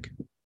magic.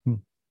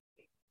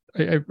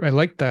 I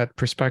like that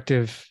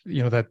perspective,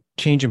 that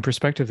change in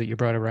perspective that you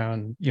brought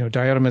around.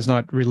 Diotima is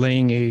not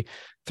relaying a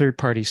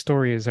third-party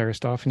story as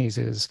Aristophanes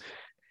is.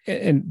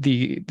 And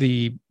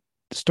the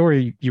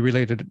story you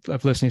related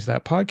of listening to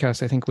that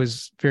podcast, I think,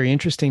 was very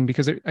interesting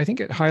because I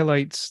think it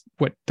highlights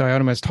what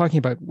Diotima is talking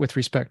about with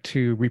respect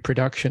to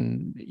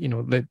reproduction.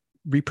 That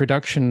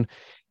reproduction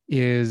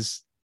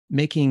is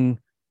making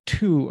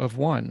two of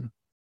one,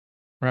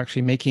 or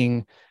actually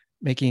making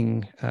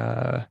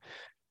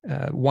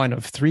one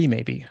of three,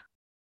 maybe,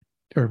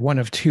 or one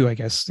of two, I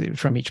guess,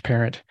 from each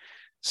parent.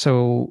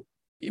 So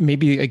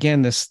maybe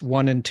again, this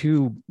 1 and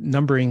 2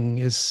 numbering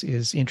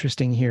is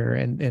interesting here,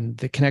 and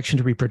the connection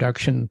to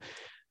reproduction,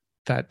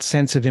 that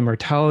sense of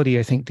immortality,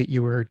 I think, that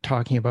you were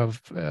talking about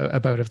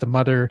of the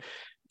mother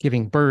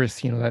giving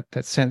birth,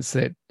 that sense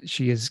that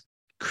she is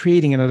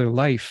creating another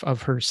life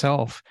of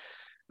herself,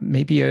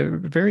 maybe a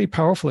very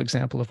powerful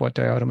example of what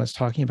Diotima is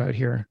talking about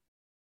here.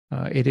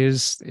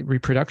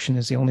 Reproduction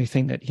is the only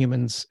thing that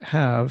humans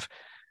have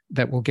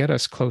that will get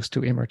us close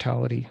to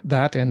immortality.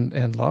 That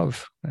and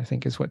love, I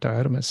think, is what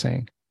Diotima is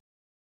saying.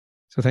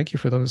 So thank you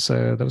for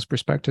those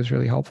perspectives.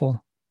 Really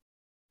helpful.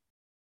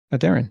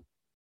 Darren.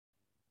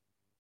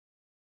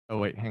 Oh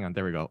wait, hang on.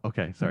 There we go.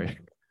 Okay, sorry.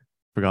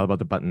 Forgot about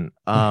the button.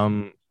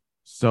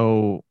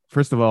 So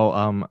first of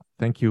all,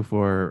 thank you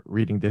for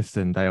reading this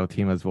in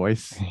Diotima's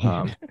voice.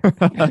 Well,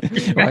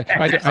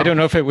 I don't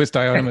know if it was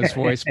Diotima's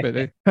voice,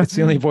 but it's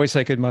the only voice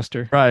I could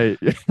muster. Right.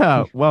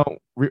 Yeah. Well,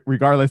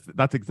 regardless,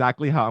 that's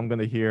exactly how I'm going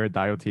to hear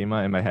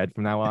Diotima in my head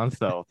from now on.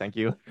 So thank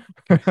you.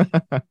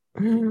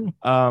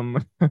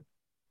 um,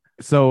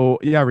 so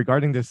yeah,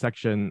 regarding this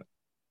section,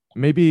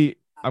 maybe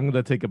I'm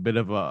going to take a bit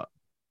of a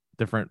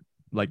different,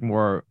 like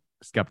more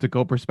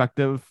skeptical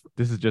perspective.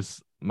 This is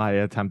just my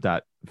attempt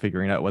at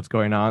figuring out what's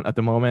going on at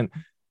the moment.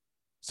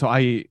 So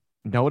I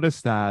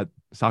noticed that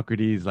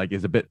Socrates like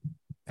is a bit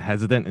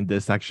hesitant in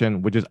this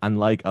section, which is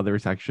unlike other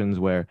sections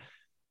where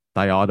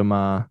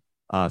Diotima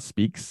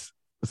speaks.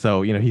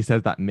 So, he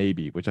says that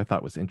maybe, which I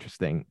thought was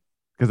interesting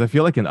because I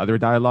feel like in other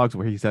dialogues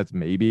where he says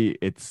maybe,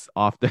 it's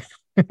often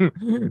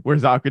where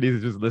Socrates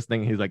is just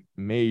listening. He's like,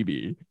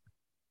 maybe.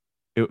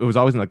 It was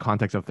always in the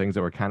context of things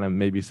that were kind of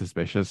maybe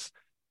suspicious,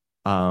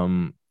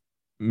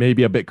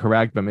 maybe a bit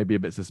correct, but maybe a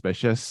bit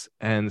suspicious.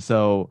 And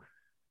so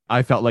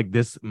I felt like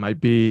this might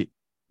be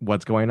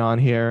what's going on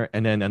here.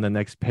 And then on the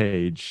next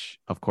page,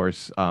 of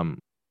course,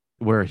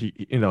 where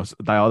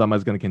Diotima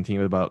is going to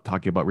continue about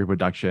talking about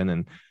reproduction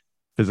and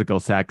physical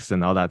sex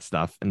and all that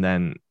stuff. And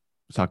then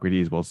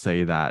Socrates will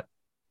say that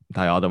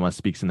Diotima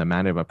speaks in the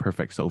manner of a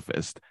perfect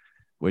sophist,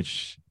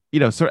 which,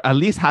 at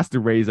least has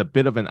to raise a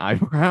bit of an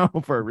eyebrow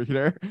for a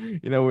reader. I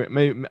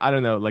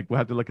don't know, like we'll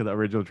have to look at the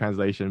original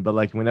translation, but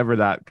like whenever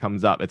that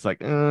comes up, it's like,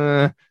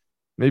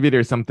 maybe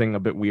there's something a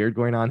bit weird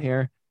going on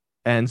here.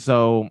 And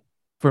so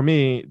for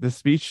me, the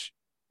speech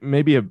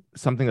maybe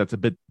something that's a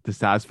bit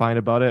dissatisfying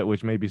about it,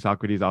 which maybe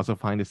Socrates also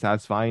find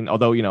dissatisfying.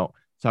 Although,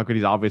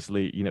 Socrates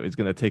obviously, is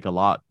going to take a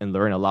lot and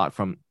learn a lot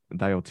from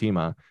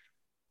Diotima.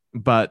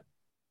 But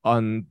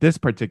on this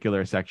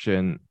particular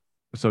section,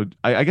 so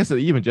I guess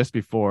even just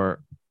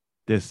before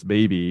this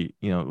baby,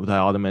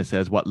 Diotima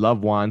says, what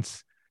love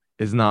wants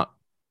is not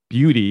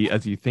beauty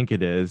as you think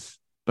it is,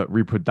 but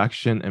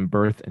reproduction and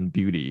birth and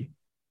beauty.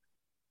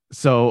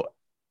 So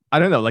I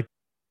don't know, like,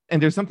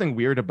 and there's something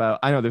weird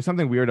about,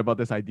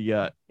 this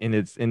idea in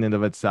and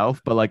of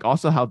itself, but like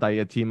also how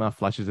Diotima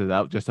fleshes it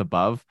out just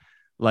above,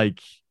 like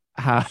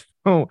how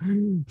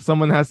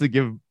someone has to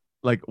give,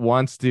 like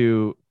wants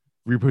to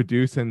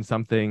reproduce in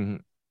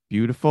something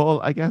beautiful,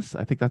 I guess.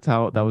 I think that's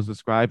how that was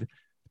described.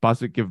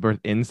 Possibly give birth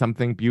in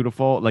something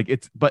beautiful.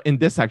 But in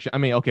this section, I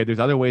mean, okay, there's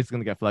other ways it's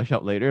going to get fleshed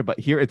out later, but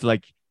here it's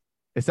like,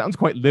 it sounds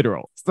quite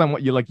literal.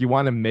 Somewhat you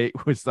want to mate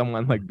with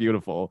someone like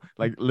beautiful,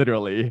 like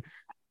literally.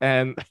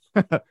 And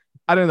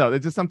I don't know.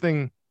 There's just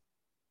something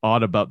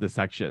odd about this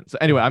section. So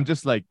anyway, I'm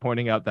just like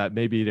pointing out that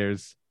maybe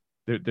there's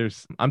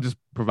I'm just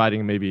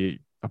providing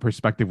maybe a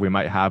perspective we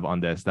might have on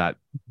this, that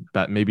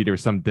maybe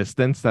there's some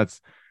distance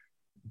that's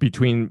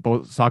between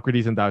both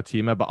Socrates and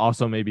Diotima, but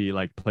also maybe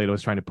like Plato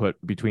is trying to put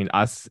between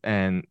us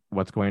and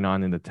what's going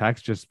on in the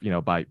text, just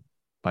by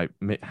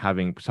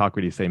having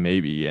Socrates say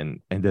maybe,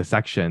 and in this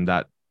section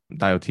that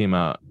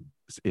Diotima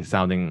is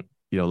sounding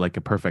like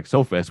a perfect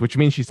sophist, which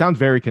means she sounds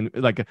very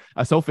like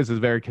a sophist is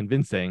very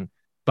convincing.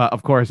 But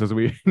of course, as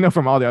we know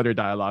from all the other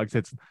dialogues,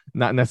 it's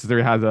not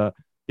necessarily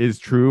is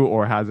true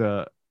or has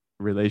a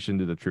relation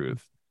to the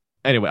truth.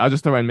 Anyway, I'll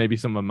just throw in maybe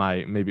some of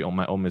my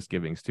own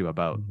misgivings too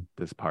about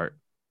this part.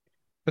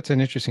 That's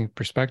an interesting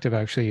perspective,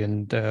 actually.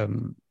 And,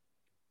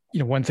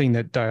 one thing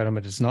that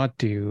Diotima does not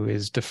do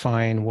is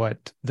define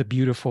what the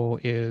beautiful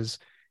is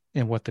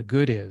and what the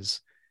good is.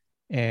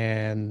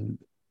 And,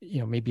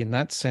 maybe in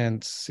that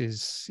sense,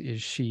 is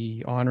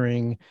she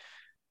honoring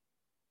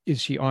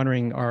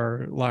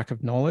our lack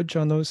of knowledge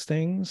on those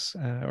things?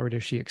 Or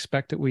does she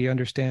expect that we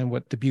understand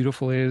what the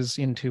beautiful is,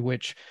 into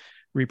which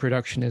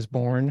reproduction is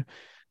born?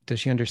 Does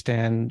she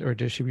understand, or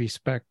does she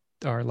respect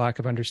our lack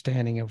of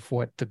understanding of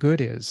what the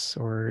good is?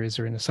 Or is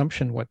there an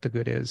assumption what the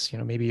good is?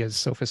 Maybe as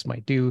sophists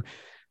might do,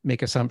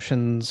 make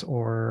assumptions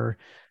or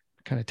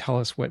kind of tell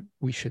us what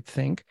we should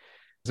think.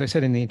 As I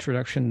said in the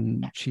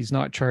introduction, she's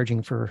not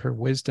charging for her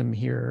wisdom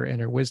here, and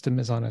her wisdom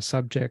is on a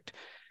subject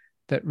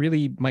that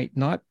really might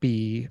not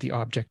be the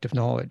object of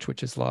knowledge,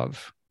 which is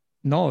love.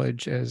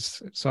 Knowledge,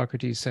 as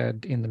Socrates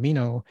said in the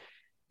Meno,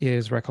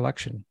 is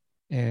recollection.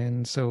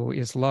 And so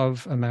is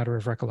love a matter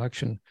of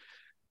recollection?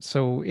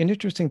 So an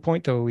interesting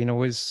point, though,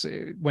 is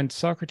when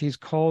Socrates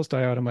calls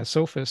Diotima a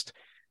sophist,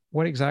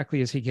 what exactly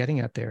is he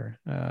getting at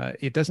there?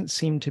 It doesn't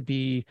seem to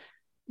be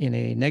in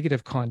a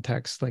negative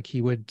context like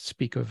he would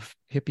speak of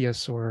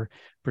Hippias or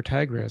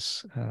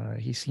Protagoras.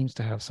 He seems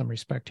to have some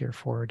respect here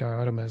for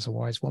Diotima as a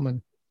wise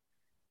woman.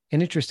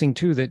 And interesting,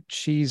 too, that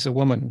she's a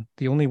woman,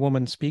 the only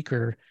woman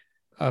speaker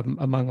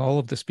among all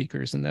of the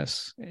speakers in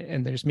this.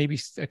 And there's maybe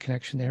a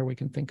connection there we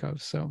can think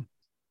of. So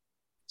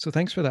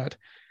thanks for that.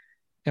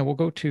 And we'll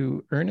go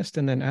to Ernest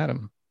and then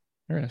Adam.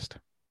 Ernest.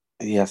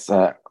 Yes,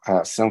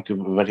 thank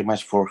you very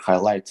much for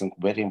highlighting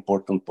very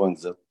important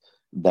points that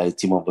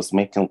Diotima was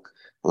making.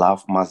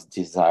 Love must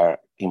desire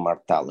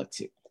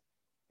immortality.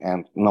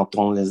 And not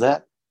only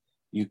that,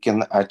 you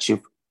can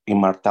achieve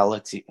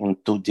immortality in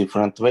two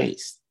different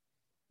ways.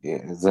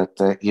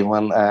 That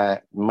even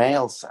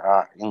males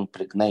are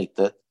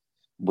impregnated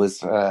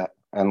with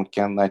and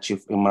can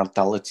achieve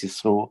immortality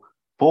through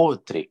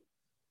poetry.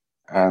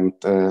 And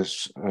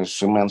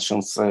she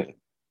mentions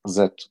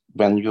that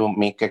when you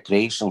make a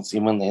creations,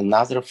 even in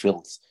other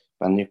fields,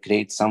 when you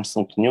create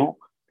something new,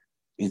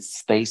 it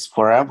stays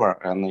forever,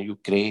 and you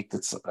create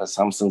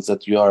something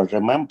that you are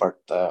remembered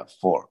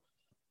for.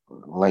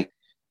 Like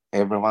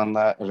everyone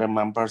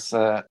remembers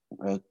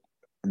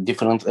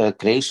different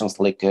creations,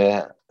 like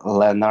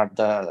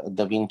Leonardo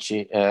da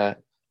Vinci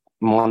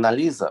Mona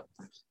Lisa.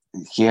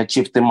 He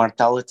achieved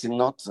immortality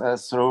not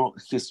through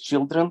his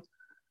children,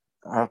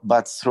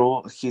 but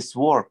through his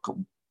work.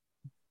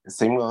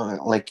 Same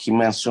like he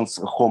mentions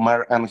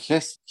Homer and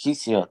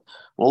Hesiod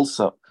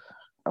also,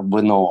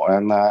 we know,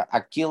 and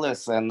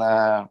Achilles and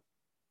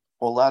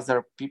all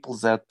other people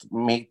that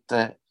made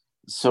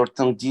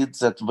certain deeds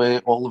that we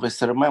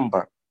always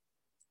remember,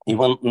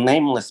 even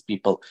nameless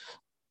people.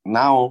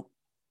 Now,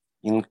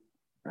 in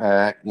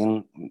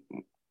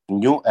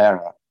new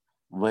era,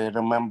 we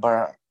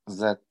remember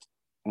that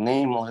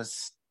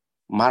nameless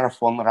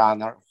marathon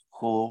runner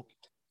who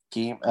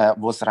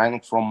was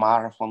running from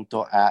Marathon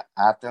to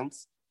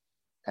Athens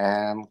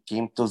and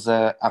came to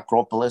the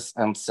Acropolis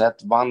and said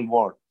one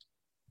word,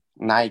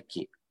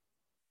 Nike,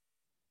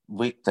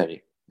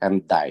 victory,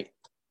 and died.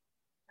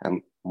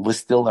 And we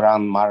still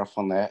run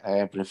marathon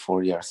every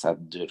 4 years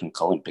during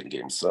Olympic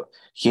Games. So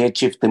he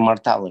achieved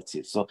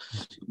immortality. So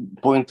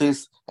point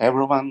is,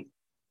 everyone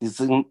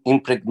is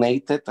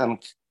impregnated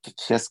and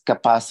has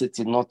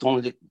capacity not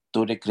only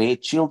to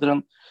recreate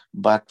children,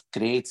 but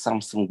create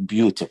something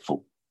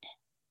beautiful,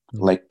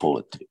 like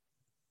poetry.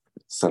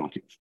 Thank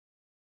you.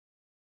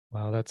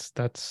 Wow,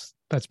 that's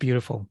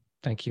beautiful.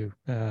 Thank you.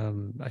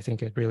 I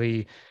think it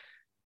really,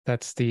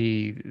 that's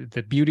the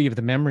beauty of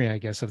the memory, I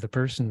guess, of the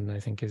person, I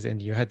think, is,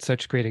 and you had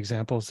such great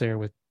examples there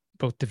with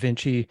both Da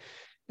Vinci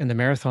and the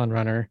marathon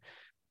runner.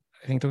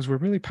 I think those were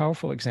really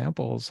powerful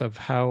examples of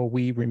how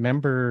we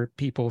remember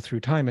people through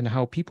time, and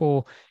how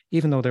people,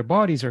 even though their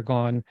bodies are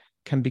gone,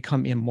 can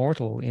become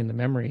immortal in the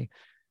memory.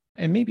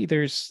 And maybe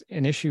there's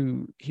an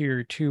issue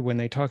here too when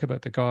they talk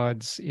about the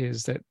gods,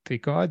 is that the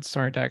gods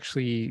aren't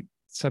actually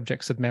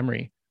subjects of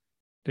memory.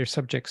 They're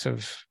subjects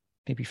of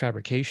maybe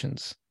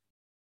fabrications.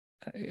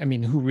 I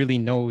mean, who really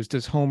knows?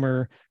 Does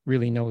Homer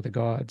really know the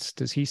gods?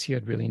 Does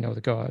Hesiod really know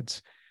the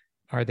gods?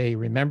 Are they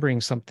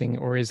remembering something,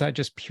 or is that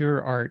just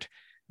pure art,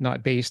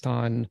 not based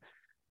on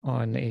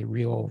a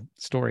real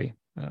story?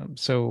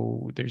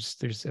 So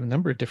there's a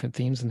number of different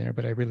themes in there,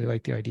 but I really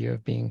like the idea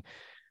of being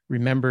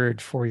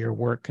remembered for your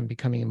work and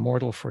becoming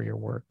immortal for your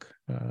work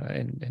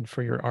and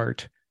for your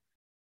art.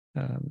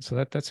 So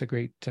that's a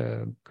great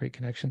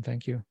connection.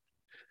 Thank you.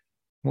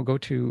 We'll go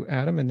to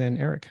Adam and then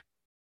Eric.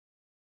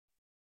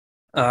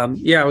 I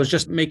was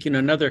just making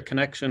another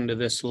connection to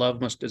this love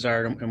must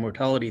desire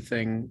immortality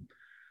thing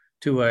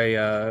to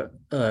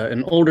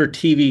an older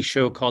TV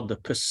show called The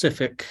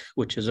Pacific,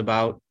 which is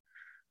about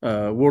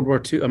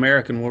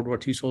American World War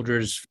II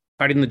soldiers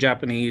fighting the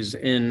Japanese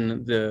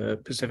in the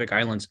Pacific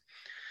Islands.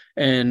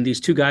 And these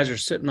two guys are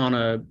sitting on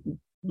a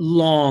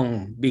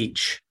long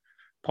beach,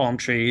 palm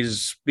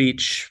trees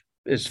beach,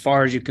 as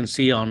far as you can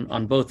see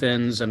on both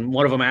ends. And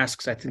one of them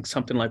asks, I think,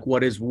 something like,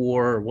 "What is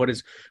war? Or what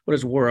is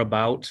war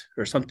about?"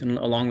 or something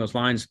along those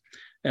lines.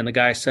 And the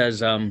guy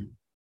says,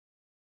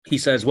 he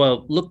says,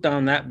 "Well, look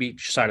down that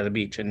beach side of the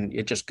beach, and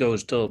it just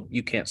goes till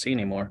you can't see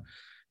anymore."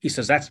 He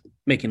says, "That's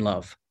making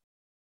love."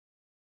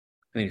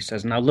 And he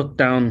says, "Now look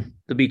down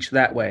the beach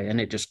that way, and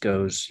it just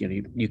goes,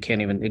 you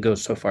can't even, it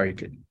goes so far you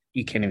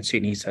can't even see it."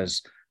 And he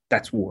says,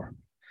 "That's war."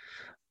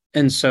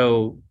 And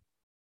so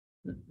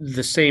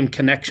the same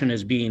connection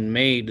is being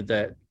made,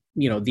 that,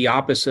 the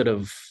opposite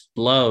of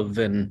love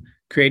and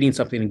creating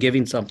something and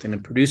giving something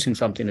and producing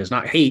something is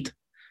not hate,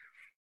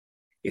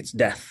 it's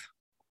death.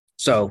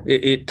 So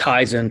it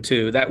ties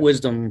into that,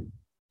 wisdom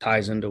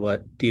ties into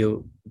what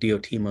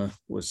Diotima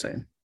was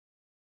saying.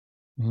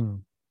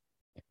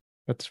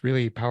 That's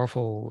really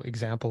powerful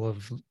example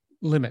of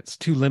limits,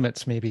 two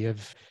limits maybe,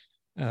 of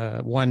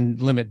one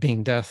limit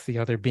being death, the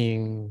other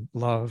being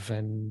love,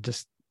 and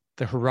just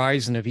the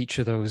horizon of each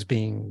of those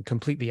being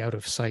completely out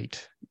of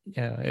sight.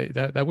 Yeah,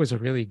 that was a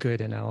really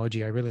good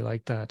analogy. I really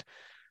like that.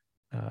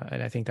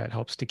 And I think that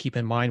helps to keep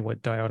in mind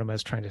what Diotima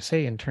is trying to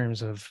say in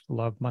terms of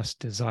love must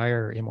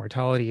desire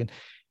immortality. And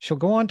she'll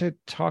go on to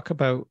talk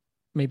about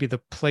maybe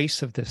the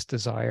place of this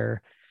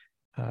desire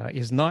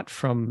is not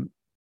from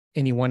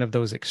any one of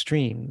those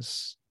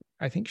extremes.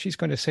 I think she's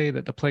going to say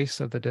that the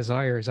place of the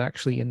desire is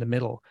actually in the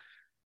middle.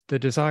 The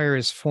desire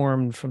is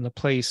formed from the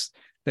place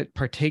that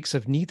partakes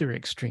of neither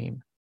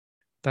extreme.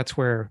 That's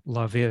where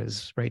love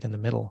is, right in the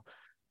middle.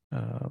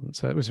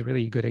 So that was a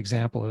really good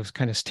example of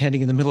kind of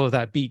standing in the middle of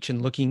that beach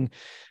and looking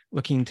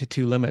to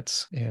two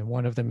limits, and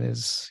one of them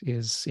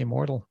is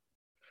immortal.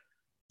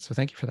 So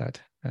thank you for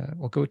that.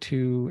 We'll go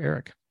to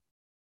Eric.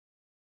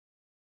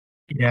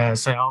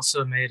 Yes, I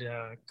also made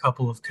a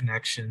couple of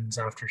connections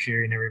after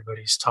hearing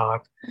everybody's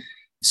talk.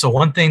 So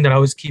one thing that I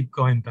always keep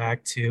going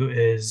back to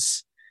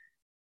is,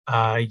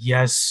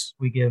 yes,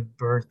 we give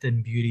birth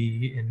and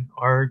beauty in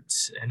art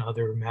and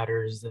other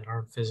matters that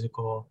aren't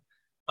physical.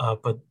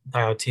 but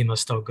Diotima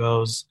still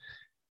goes.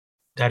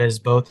 That is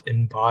both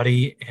in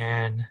body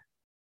and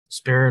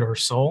spirit or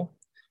soul.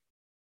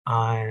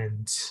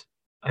 And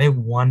I think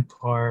one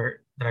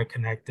part that I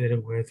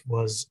connected with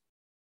was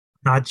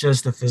not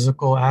just the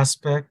physical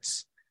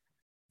aspects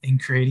in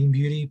creating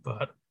beauty,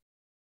 but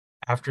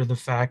after the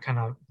fact, kind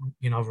of,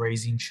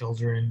 raising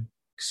children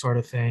sort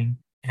of thing,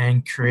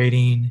 and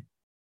creating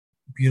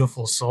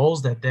beautiful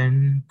souls that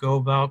then go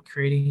about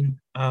creating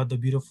the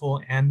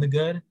beautiful and the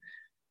good.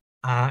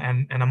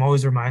 And I'm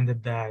always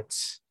reminded that,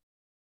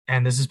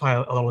 and this is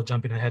probably a little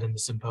jumping ahead in the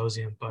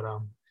symposium, but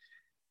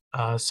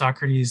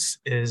Socrates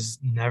is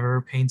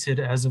never painted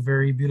as a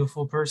very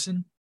beautiful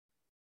person.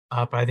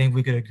 But I think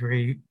we could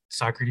agree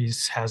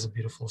Socrates has a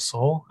beautiful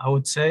soul, I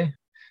would say.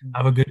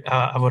 I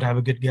would have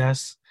a good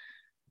guess.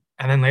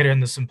 And then later in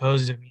the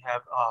symposium, we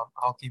have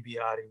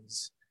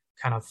Alcibiades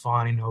kind of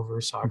fawning over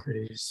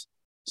Socrates.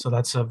 So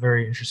that's a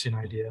very interesting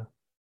idea.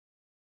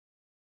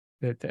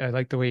 I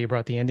like the way you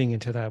brought the ending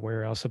into that,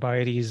 where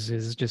Alcibiades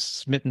is just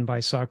smitten by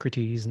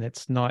Socrates, and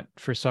it's not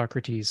for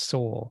Socrates'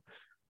 soul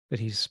that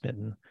he's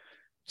smitten.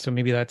 So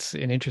maybe that's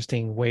an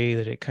interesting way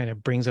that it kind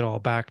of brings it all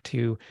back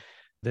to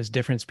this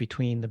difference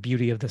between the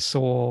beauty of the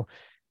soul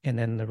and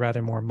then the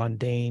rather more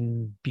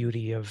mundane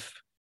beauty of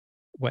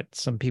what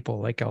some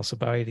people like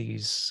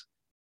Alcibiades,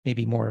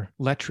 maybe more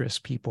lecherous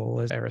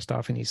people, as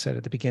Aristophanes said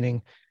at the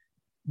beginning,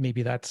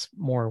 maybe that's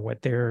more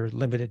what they're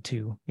limited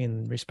to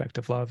in respect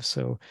of love.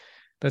 So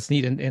that's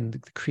neat. And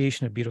the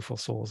creation of beautiful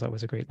souls, that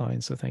was a great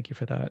line. So thank you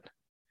for that.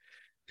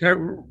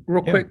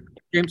 Real quick,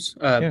 James,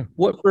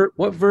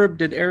 what verb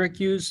did Eric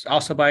use?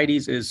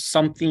 Alcibiades is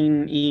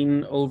something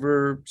in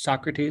over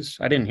Socrates.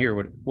 I didn't hear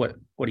what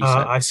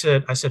he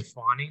said. I said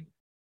fawning.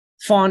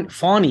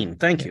 Fawning.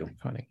 Thank you.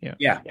 Fawning. Yeah.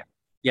 Yes.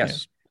 Yeah.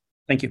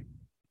 Thank you.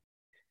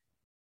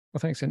 Well,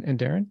 thanks. And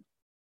Darren?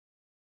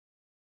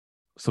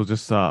 So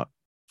just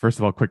first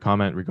of all, quick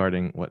comment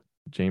regarding what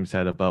James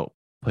said about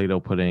Plato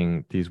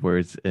putting these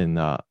words in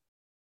the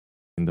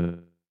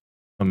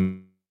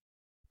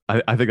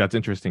I think that's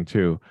interesting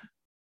too.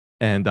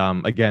 And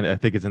again, I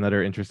think it's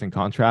another interesting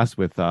contrast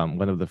with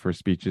one of the first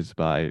speeches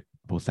by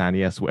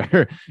Pausanias,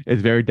 where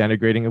it's very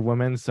denigrating of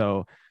women.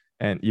 So,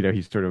 and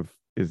he sort of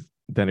is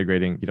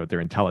denigrating their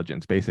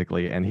intelligence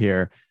basically. And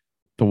here,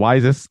 the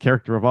wisest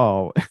character of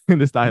all in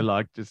this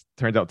dialogue just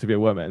turns out to be a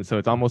woman. So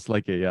it's almost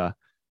like there's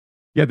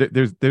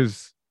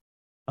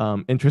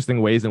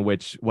interesting ways in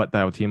which what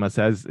Diotima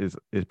says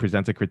is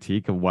presents a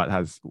critique of what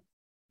has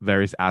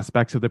various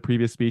aspects of the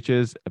previous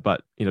speeches,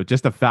 but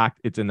just the fact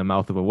it's in the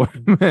mouth of a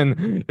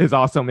woman is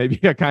also maybe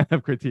a kind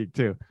of critique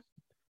too.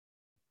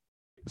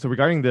 So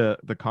regarding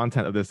the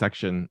content of this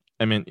section,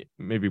 I mean,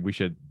 maybe we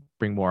should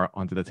bring more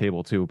onto the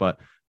table too, but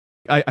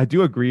I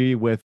do agree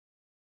with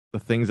the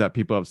things that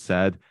people have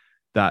said,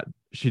 that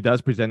she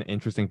does present an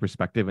interesting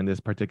perspective in this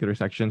particular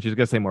section. She's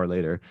gonna say more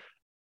later.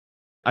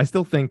 I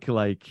still think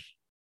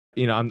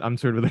I'm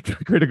sort of the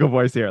critical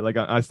voice here. Like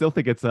I still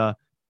think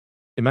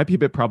it might be a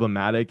bit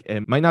problematic.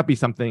 It might not be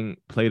something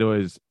Plato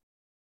is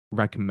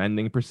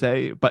recommending per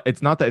se, but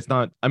it's not.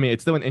 I mean,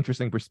 it's still an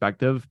interesting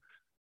perspective,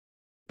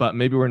 but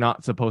maybe we're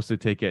not supposed to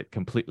take it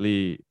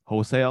completely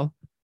wholesale.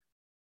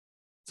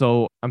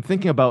 So I'm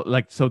thinking about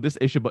so this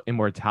issue about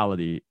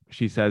immortality.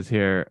 She says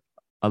here,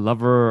 a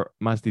lover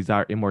must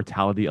desire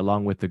immortality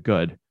along with the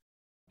good.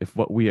 If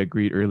what we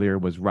agreed earlier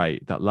was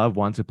right, that love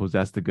wants to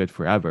possess the good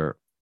forever.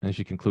 And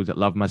she concludes that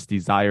love must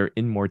desire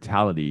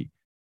immortality.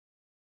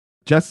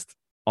 Just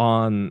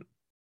on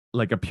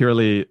a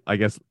purely, I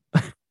guess,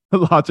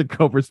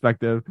 logical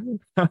perspective,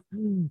 I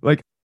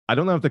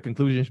don't know if the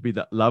conclusion should be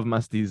that love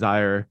must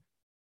desire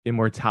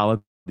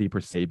immortality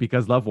per se,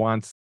 because love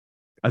wants,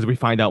 as we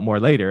find out more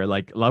later,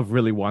 love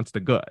really wants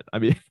the good. I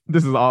mean,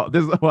 this is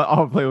what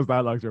all Plato's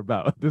dialogues are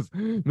about, this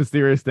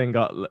mysterious thing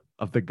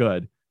of the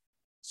good.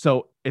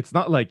 So it's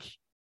not like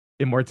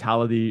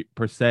immortality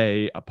per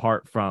se,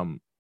 apart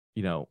from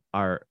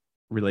our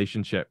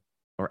relationship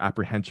or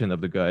apprehension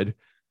of the good.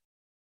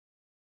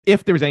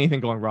 If there's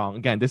anything going wrong,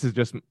 again, this is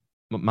just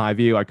my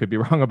view, I could be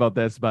wrong about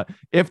this, but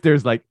if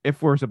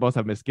we're supposed to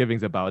have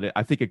misgivings about it,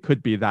 I think it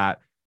could be that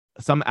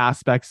some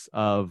aspects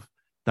of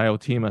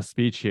Diotima's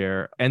speech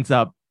here ends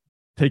up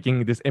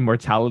taking this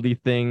immortality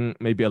thing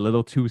maybe a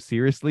little too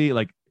seriously.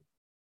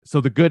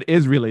 So the good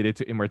is related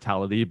to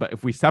immortality, but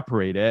if we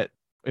separate it,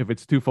 if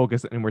it's too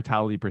focused on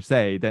immortality per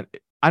se, then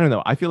I don't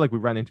know. I feel like we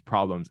run into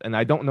problems, and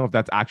I don't know if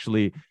that's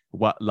actually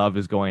what love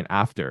is going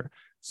after.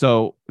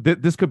 So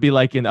this could be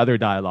like in other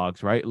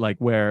dialogues, right?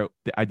 Where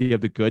the idea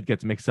of the good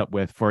gets mixed up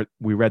with,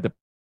 we read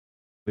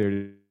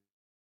the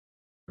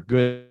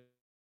good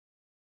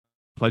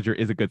pleasure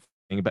is a good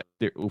thing, but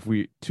if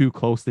we too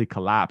closely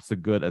collapse the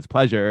good as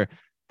pleasure,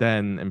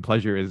 and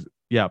pleasure is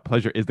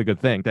the good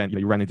thing, then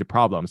you run into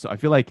problems. So I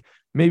feel like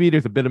maybe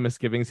there's a bit of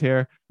misgivings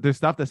here. There's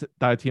stuff that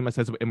Diotima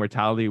says about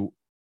immortality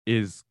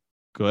is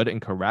good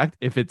and correct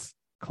if it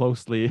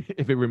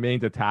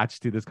remains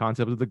attached to this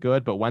concept of the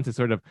good, but once it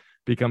sort of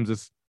becomes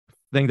this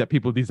thing that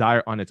people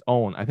desire on its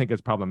own, I think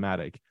it's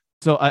problematic.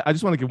 So I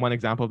just want to give one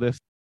example of this,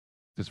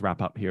 just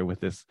wrap up here with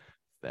this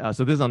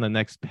So this is on the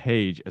next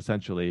page,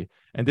 essentially.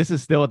 And this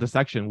is still at the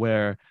section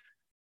where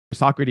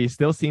Socrates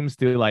still seems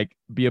to like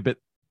be a bit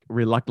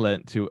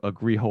reluctant to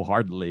agree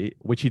wholeheartedly,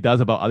 which he does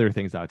about other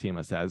things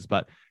Diotima says.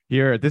 But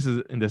here, this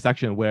is in the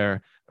section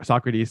where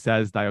Socrates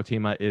says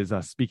Diotima is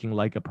speaking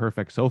like a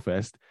perfect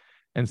sophist.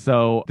 And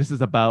so this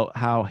is about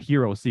how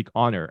heroes seek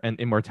honor and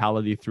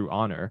immortality through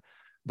honor.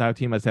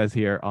 Diotima says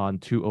here on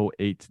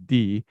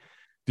 208D,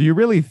 do you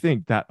really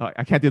think that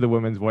I can't do the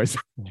woman's voice?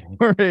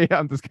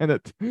 I'm just gonna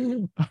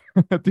do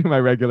my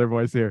regular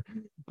voice here.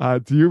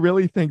 Do you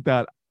really think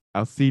that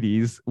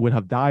Alcides would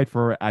have died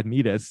for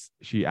Admetus,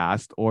 she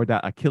asked, or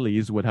that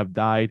Achilles would have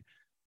died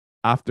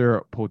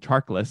after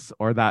Patroclus,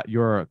 or that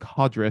your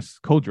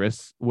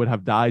Codrus would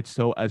have died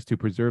so as to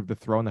preserve the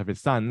throne of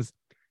his sons,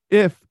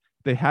 if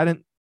they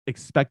hadn't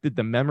expected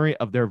the memory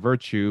of their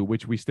virtue,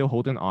 which we still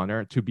hold in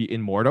honor, to be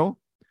immortal?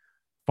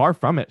 Far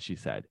from it, she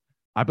said.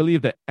 I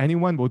believe that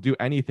anyone will do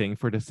anything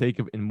for the sake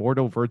of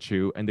immortal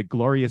virtue and the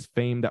glorious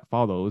fame that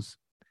follows.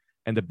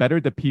 And the better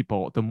the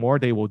people, the more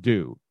they will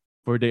do,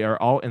 for they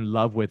are all in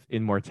love with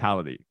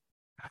immortality.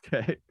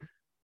 Okay.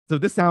 So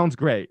this sounds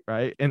great,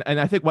 right? And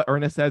I think what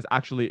Ernest says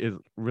actually is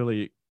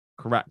really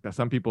correct, that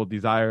some people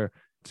desire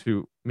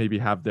to maybe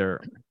have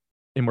their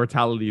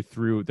immortality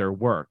through their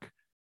work.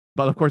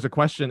 But of course, the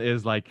question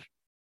is like,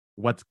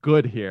 what's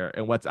good here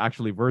and what's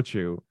actually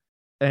virtue?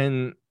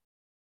 And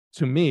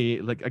to me,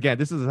 like, again,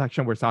 this is a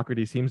section where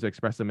Socrates seems to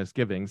express some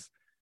misgivings.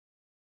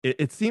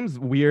 It seems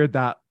weird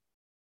that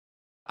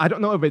I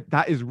don't know if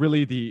that is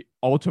really the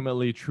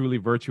ultimately truly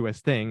virtuous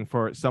thing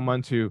for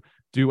someone to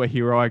do a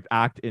heroic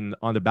act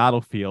on the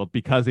battlefield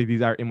because they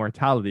desire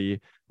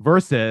immortality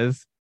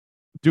versus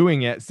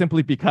doing it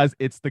simply because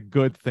it's the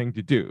good thing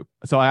to do.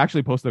 So I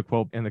actually posted a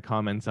quote in the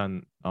comments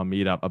on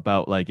Meetup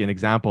about like an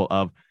example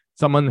of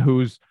someone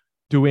who's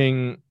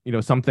doing,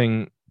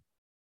 something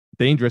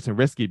dangerous and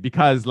risky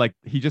because like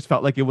he just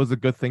felt like it was a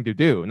good thing to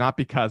do, not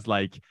because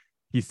like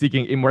he's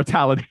seeking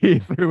immortality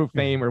through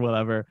fame or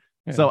whatever.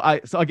 Yeah. So I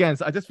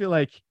just feel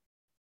like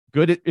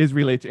good is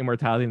related to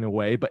immortality in a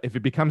way, but if it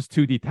becomes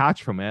too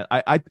detached from it,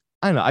 I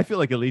don't know, I feel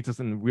like it leads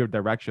us in weird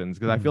directions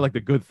because I feel like the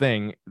good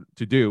thing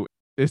to do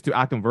is to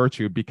act on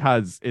virtue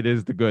because it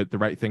is the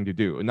right thing to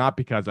do, not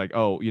because like,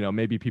 oh,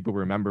 maybe people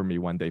remember me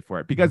one day for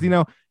it, because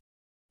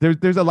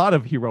there's a lot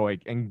of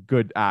heroic and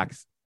good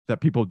acts that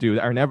people do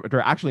that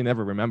they're actually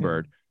never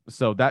remembered.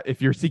 So that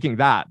if you're seeking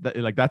that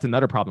like that's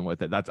another problem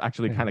with it. That's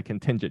actually kind of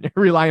contingent.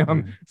 You're relying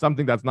on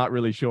something that's not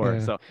really sure.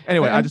 So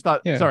anyway, I just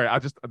thought, sorry,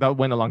 that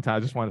went a long time. I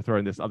just want to throw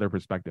in this other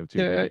perspective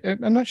too. Yeah,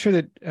 I'm not sure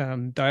that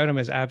Diotima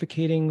is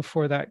advocating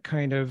for that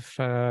kind of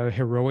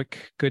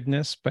heroic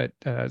goodness, but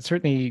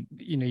certainly,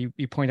 you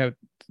point out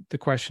the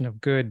question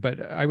of good,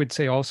 but I would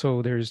say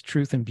also there's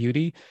truth and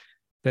beauty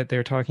that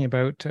they're talking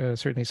about.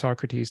 Certainly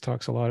Socrates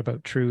talks a lot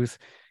about truth,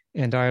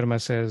 and Diotima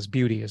says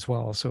beauty as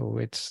well. So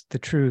it's the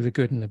true, the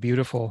good, and the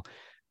beautiful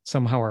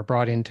somehow are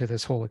brought into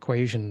this whole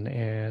equation.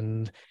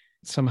 And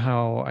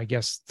somehow, I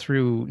guess,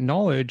 through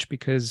knowledge,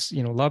 because,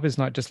 love is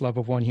not just love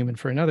of one human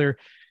for another,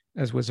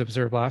 as was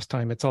observed last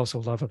time. It's also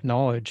love of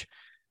knowledge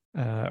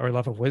or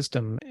love of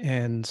wisdom.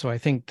 And so I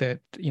think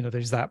that,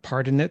 there's that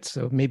part in it.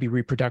 So maybe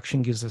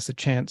reproduction gives us a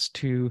chance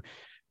to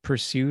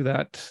pursue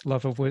that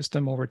love of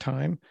wisdom over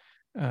time.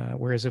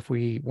 Whereas if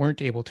we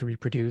weren't able to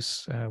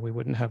reproduce, we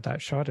wouldn't have that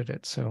shot at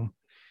it. So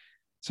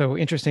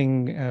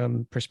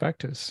interesting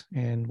perspectives.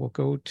 And we'll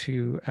go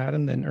to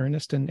Adam, then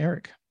Ernest, and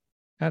Eric.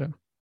 Adam.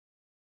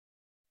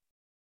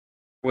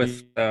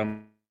 With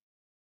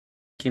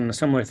making a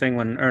similar thing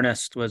when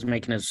Ernest was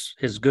making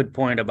his good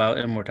point about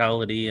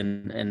immortality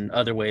and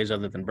other ways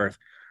other than birth,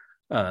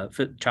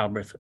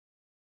 childbirth.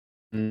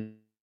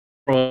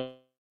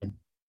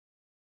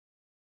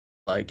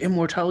 Like,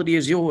 immortality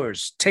is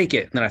yours, take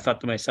it. And then I thought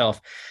to myself,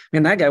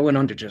 man, that guy went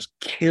on to just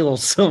kill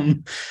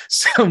some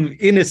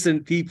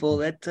innocent people.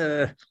 That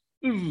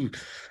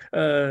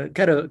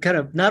kind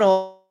of not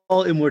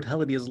all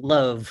immortality is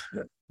love.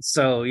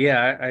 So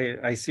yeah,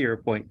 I see your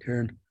point,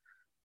 Karen.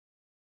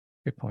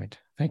 Good point.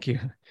 Thank you.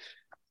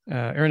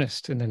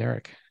 Ernest and then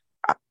Eric.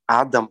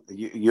 Adam,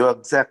 you're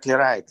exactly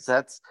right.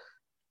 This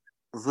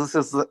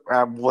is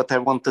what I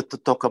wanted to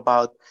talk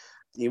about.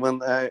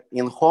 Even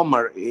in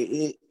Homer,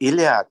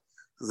 Iliad,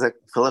 the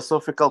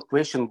philosophical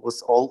question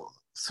was all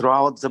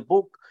throughout the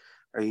book.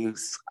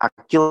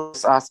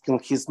 Achilles asking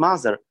his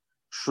mother,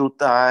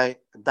 should I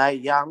die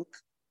young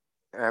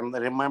and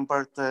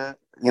remembered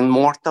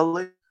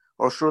immortally,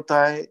 or should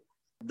I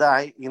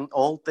die in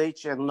old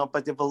age and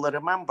nobody will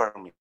remember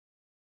me?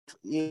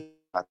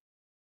 At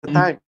the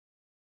time,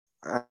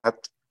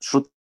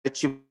 should I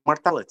achieve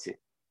mortality?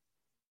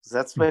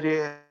 That's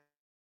very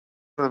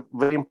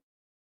important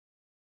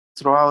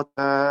throughout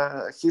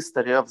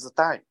history of the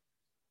time.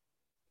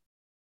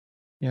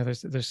 Yeah,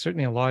 there's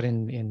certainly a lot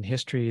in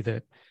history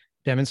that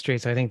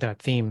demonstrates, I think, that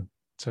theme.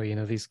 So,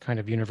 these kind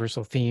of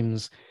universal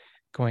themes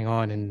going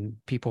on and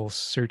people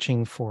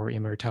searching for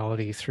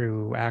immortality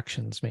through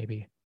actions,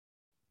 maybe.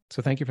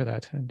 So thank you for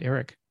that. And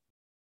Eric.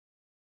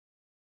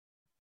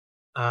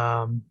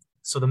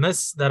 So the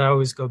myths that I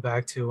always go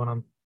back to when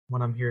I'm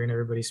when I'm hearing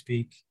everybody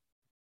speak.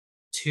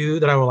 Two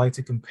that I would like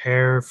to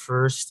compare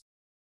first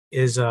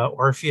is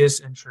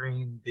Orpheus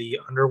entering the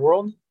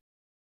underworld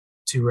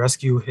to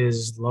rescue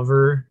his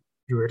lover,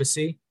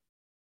 Eurydice.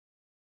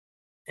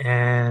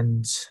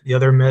 And the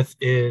other myth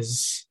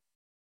is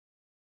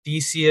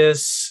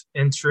Theseus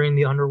entering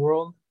the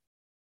underworld.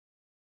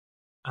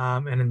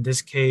 And in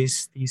this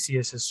case,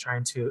 Theseus is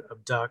trying to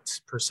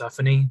abduct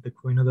Persephone, the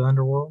queen of the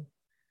underworld.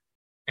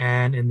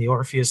 And in the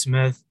Orpheus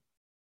myth,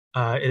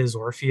 it is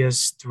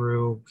Orpheus,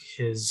 through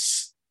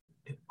his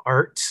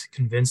art,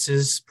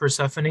 convinces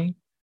Persephone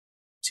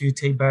to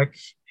take back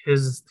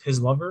his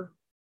lover.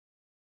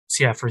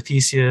 So yeah, for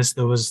Theseus,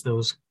 there was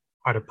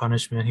quite a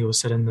punishment. He was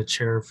set in the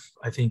chair of,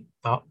 I think,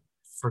 thought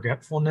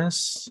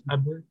forgetfulness, I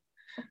believe.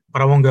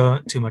 But I won't go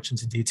too much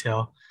into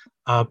detail.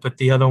 But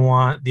the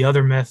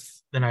other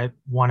myth that I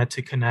wanted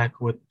to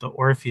connect with the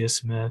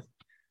Orpheus myth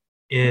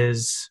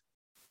is,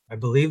 I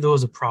believe there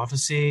was a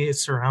prophecy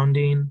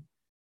surrounding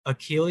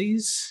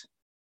Achilles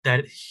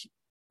that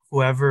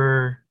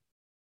whoever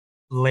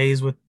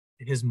lays with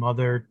his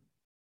mother,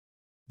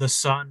 the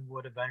son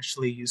would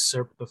eventually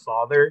usurp the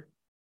father.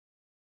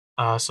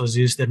 So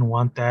Zeus didn't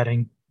want that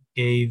and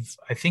gave,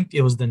 I think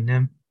it was the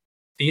nymph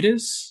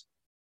Thetis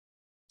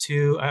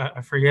to,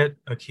 I forget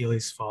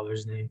Achilles'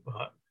 father's name,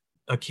 but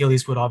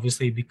Achilles would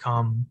obviously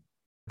become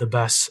the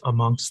best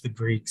amongst the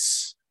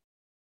Greeks.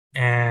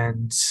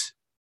 And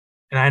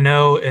I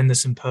know in the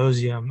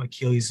Symposium,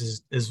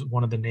 Achilles is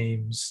one of the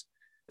names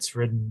it's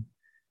written.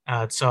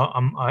 So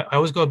I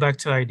always go back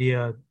to the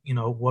idea,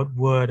 what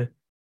would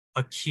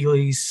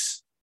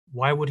Achilles,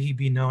 why would he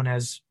be known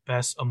as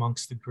best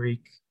amongst the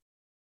Greek?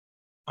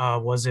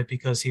 Was it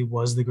because he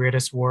was the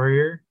greatest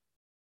warrior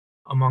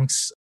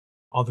amongst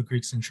all the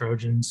Greeks and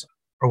Trojans?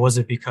 Or was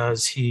it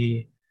because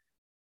he,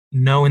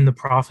 knowing the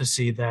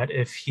prophecy that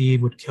if he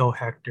would kill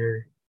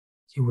Hector,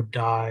 he would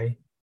die?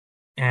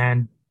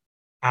 And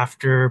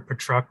after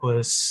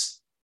Patroclus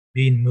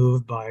being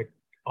moved by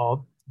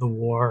all the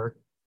war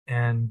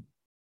and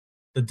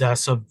the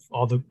deaths of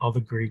all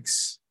the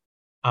Greeks,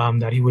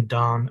 that he would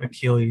don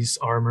Achilles'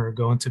 armor,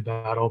 go into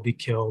battle, be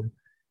killed,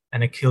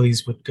 and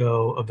Achilles would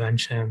go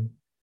avenge him.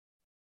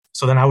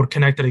 So then I would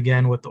connect it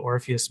again with the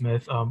Orpheus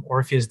myth.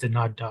 Orpheus did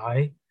not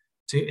die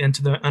to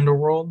enter the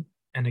underworld,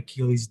 and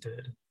Achilles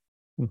did.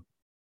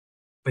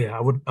 But yeah,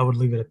 I would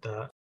leave it at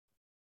that.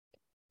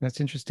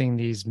 That's interesting.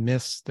 These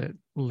myths that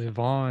live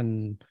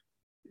on,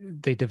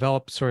 they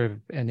develop sort of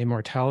an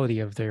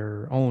immortality of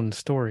their own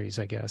stories,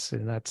 I guess,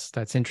 and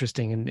that's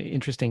interesting. And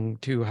interesting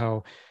too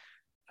how,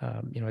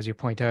 as you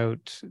point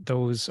out,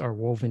 those are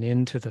woven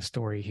into the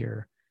story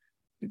here.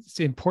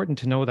 It's important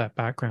to know that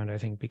background, I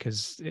think,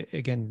 because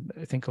again,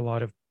 I think a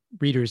lot of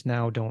readers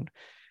now don't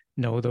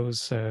know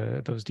those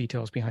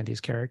details behind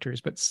these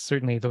characters, but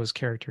certainly those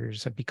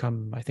characters have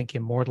become, I think,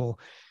 immortal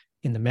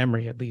in the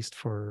memory, at least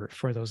for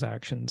those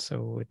actions.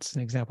 So it's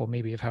an example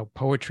maybe of how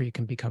poetry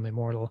can become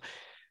immortal,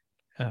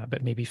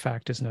 but maybe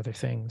fact is another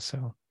thing.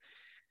 So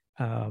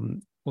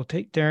we'll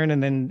take Darren,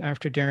 and then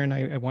after Darren,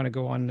 I want to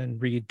go on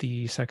and read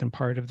the second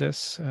part of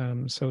this.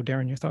 So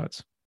Darren, your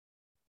thoughts?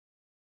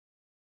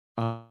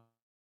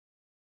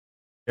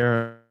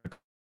 The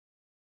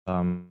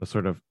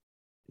sort of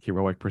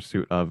heroic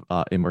pursuit of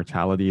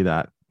immortality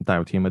that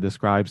Diotima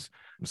describes.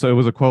 So it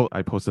was a quote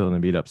I posted on the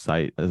Meetup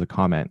site as a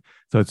comment.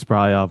 So it's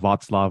by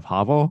Václav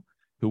Havel,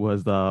 who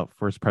was the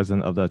first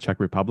president of the Czech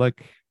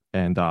Republic,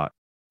 and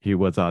he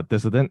was a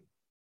dissident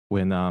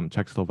when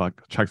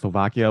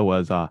Czechoslovakia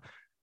was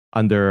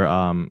under,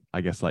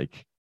 I guess,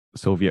 like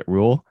Soviet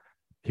rule.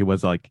 He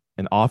was like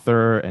an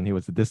author, and he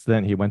was a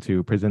dissident. He went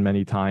to prison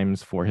many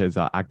times for his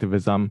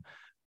activism.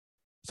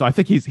 So I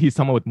think he's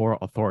someone with moral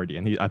authority,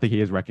 and I think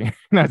he is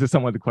recognized as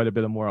someone with quite a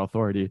bit of moral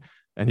authority.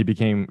 And he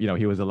became,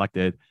 he was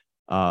elected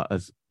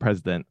as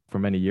president for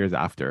many years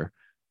after.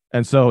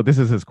 And so this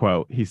is his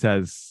quote. He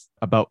says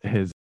about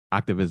his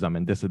activism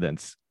and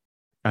dissidence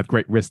at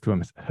great risk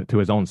to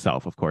his own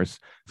self, of course.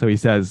 So he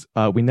says,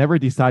 "We never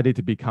decided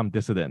to become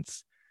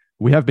dissidents.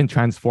 We have been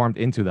transformed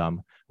into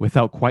them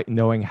without quite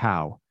knowing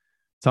how.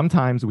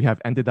 Sometimes we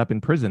have ended up in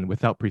prison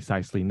without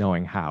precisely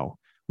knowing how.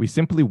 We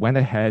simply went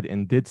ahead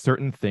and did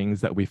certain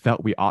things that we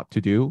felt we ought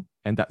to do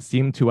and that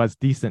seemed to us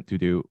decent to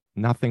do,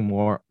 nothing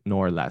more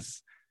nor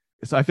less."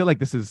 So I feel like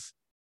this is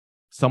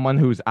someone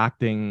who's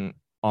acting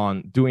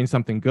on doing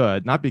something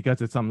good, not because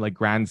it's some like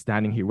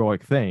grandstanding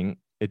heroic thing.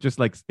 It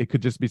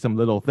could just be some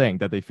little thing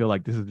that they feel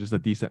like this is just a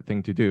decent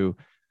thing to do.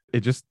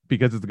 It just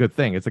because it's a good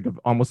thing. It's like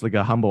almost like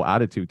a humble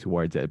attitude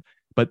towards it.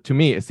 But to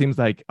me, it seems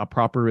like a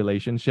proper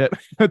relationship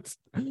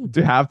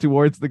to have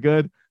towards the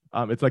good.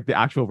 It's like the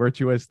actual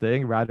virtuous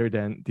thing rather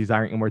than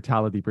desiring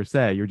immortality per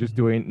se. You're just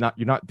you're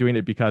not doing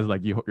it because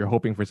like you're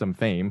hoping for some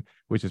fame,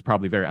 which is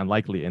probably very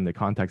unlikely in the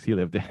context he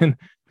lived in,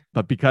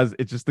 but because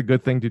it's just a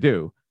good thing to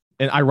do.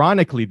 And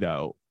ironically,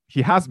 though,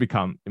 he has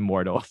become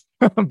immortal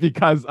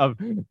because of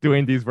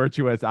doing these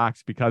virtuous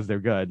acts, because they're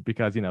good,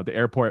 because,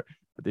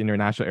 the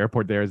international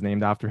airport there is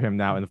named after him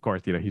now. And of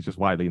course, he's just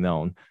widely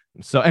known.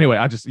 So anyway,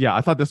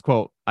 I thought this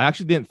quote, I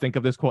actually didn't think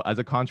of this quote as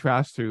a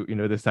contrast to,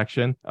 this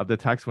section of the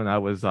text when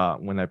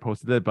I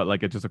posted it, but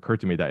like it just occurred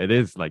to me that it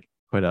is like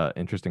quite an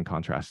interesting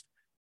contrast.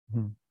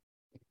 Mm-hmm.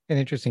 And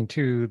interesting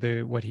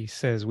too, what he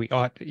says we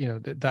ought,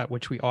 that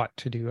which we ought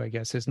to do, I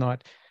guess, is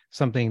not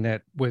something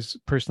that was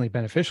personally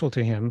beneficial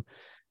to him.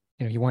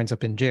 He winds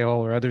up in jail,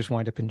 or others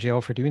wind up in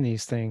jail for doing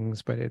these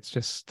things, but it's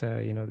just,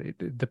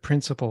 the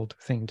principled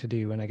thing to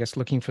do. And I guess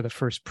looking for the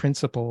first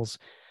principles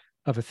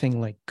of a thing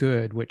like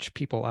good, which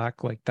people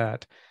act like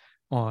that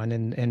on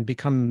and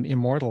become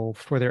immortal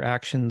for their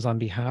actions on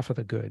behalf of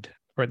the good,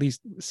 or at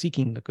least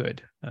seeking the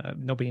good.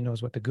 Nobody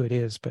knows what the good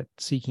is, but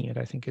seeking it,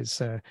 I think,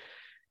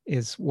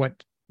 is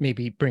what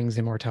maybe brings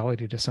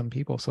immortality to some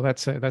people. So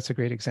that's a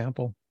great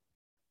example.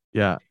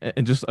 Yeah, and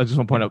I just want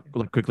to point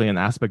out quickly an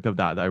aspect of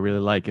that I really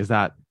like is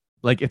that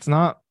like it's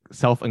not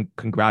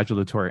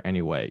self-congratulatory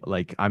anyway.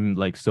 Like I'm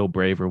like so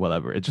brave or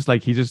whatever. It's just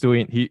like he's just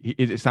doing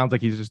it sounds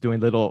like he's just doing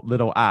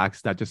little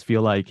acts that just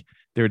feel like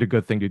they're the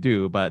good thing to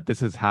do. But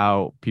this is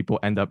how people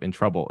end up in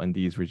trouble in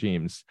these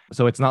regimes.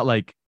 So it's not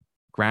like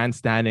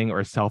grandstanding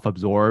or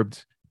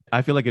self-absorbed.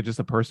 I feel like it's just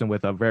a person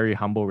with a very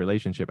humble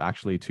relationship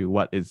actually to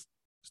what is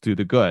to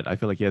the good. I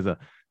feel like he has a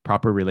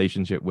proper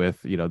relationship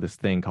with this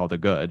thing called the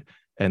good,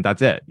 and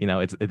that's it.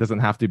 It doesn't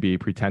have to be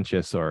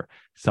pretentious or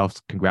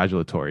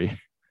self-congratulatory.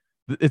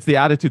 It's the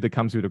attitude that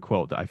comes through the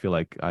quote that I feel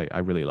like I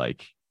really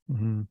like.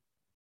 Mm-hmm.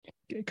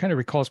 It kind of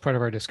recalls part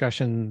of our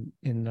discussion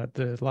in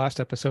the last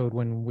episode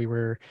when we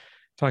were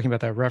talking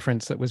about that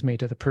reference that was made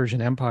to the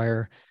Persian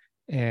Empire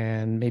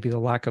and maybe the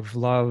lack of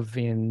love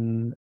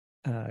in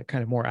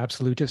kind of more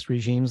absolutist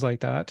regimes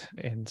like that.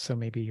 And so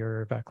maybe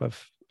your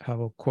Vaclav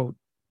Havel quote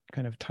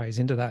kind of ties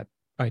into that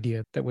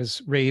idea that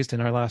was raised in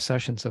our last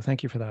session. So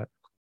thank you for that.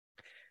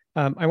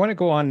 I want to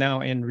go on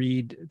now and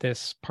read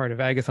this part of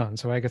Agathon.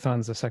 So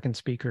Agathon's the second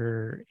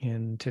speaker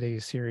in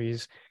today's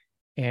series.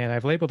 And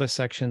I've labeled this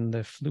section,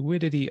 the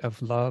fluidity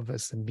of love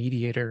as the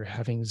mediator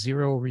having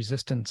zero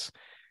resistance,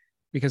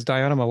 because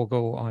Diotima will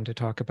go on to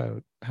talk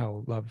about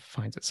how love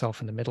finds itself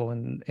in the middle.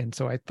 And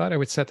so I thought I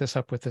would set this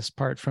up with this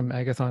part from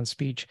Agathon's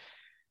speech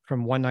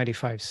from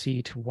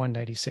 195c to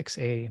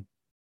 196a.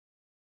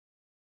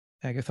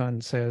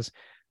 Agathon says,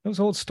 those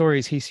old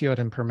stories Hesiod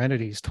and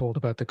Parmenides told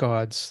about the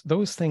gods,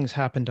 those things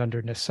happened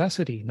under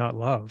necessity, not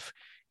love,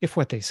 if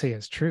what they say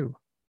is true.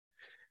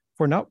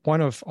 For not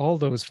one of all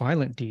those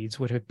violent deeds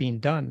would have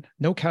been done,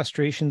 no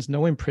castrations,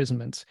 no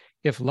imprisonments,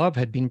 if love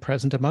had been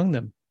present among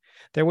them.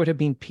 There would have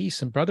been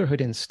peace and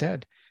brotherhood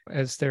instead,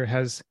 as there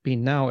has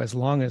been now as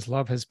long as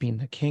love has been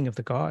the king of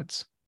the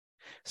gods.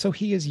 So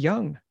he is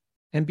young,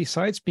 and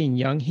besides being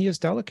young, he is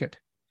delicate.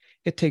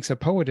 It takes a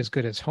poet as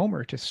good as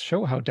Homer to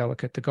show how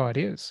delicate the god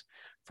is.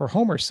 For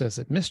Homer says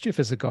that mischief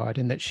is a god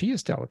and that she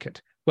is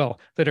delicate. Well,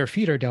 that her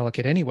feet are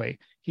delicate anyway.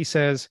 He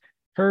says,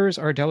 hers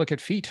are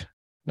delicate feet.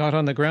 Not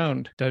on the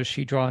ground does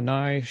she draw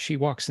nigh. She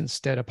walks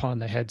instead upon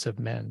the heads of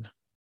men.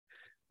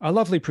 A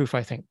lovely proof,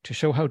 I think, to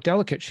show how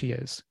delicate she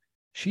is.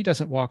 She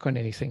doesn't walk on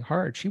anything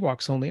hard. She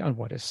walks only on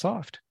what is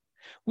soft.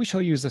 We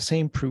shall use the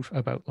same proof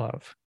about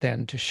love,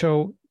 then, to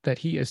show that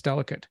he is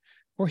delicate.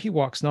 For he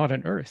walks not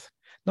on earth,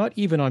 not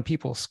even on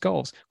people's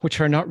skulls,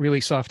 which are not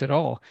really soft at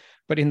all,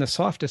 but in the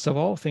softest of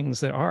all things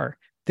that are.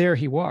 There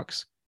he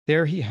walks,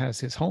 there he has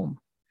his home.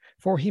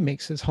 For he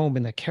makes his home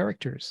in the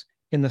characters,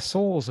 in the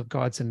souls of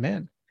gods and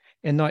men,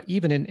 and not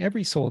even in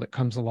every soul that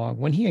comes along.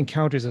 When he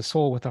encounters a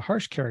soul with a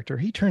harsh character,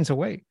 he turns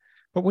away.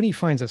 But when he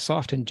finds a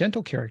soft and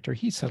gentle character,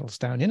 he settles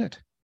down in it.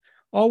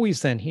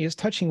 Always then he is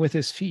touching with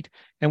his feet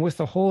and with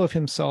the whole of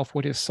himself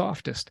what is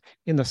softest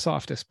in the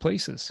softest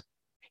places.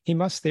 He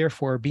must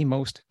therefore be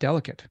most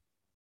delicate.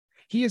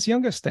 He is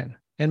youngest then,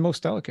 and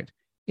most delicate.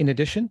 In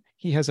addition,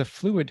 he has a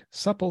fluid,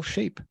 supple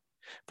shape.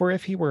 For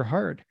if he were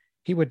hard,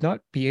 he would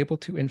not be able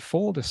to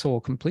enfold a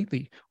soul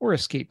completely or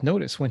escape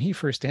notice when he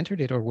first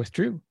entered it or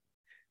withdrew.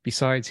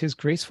 Besides, his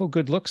graceful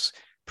good looks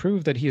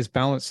prove that he is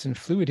balanced and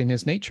fluid in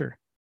his nature.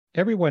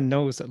 Everyone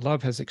knows that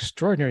love has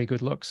extraordinary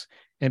good looks,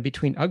 and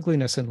between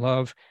ugliness and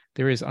love,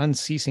 there is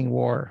unceasing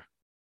war.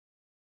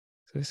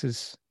 So this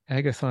is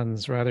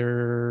Agathon's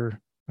rather,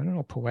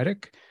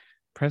 poetic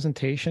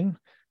presentation.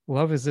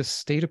 Love is this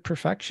state of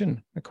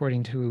perfection,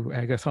 according to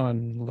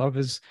Agathon. Love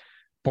is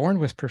born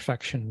with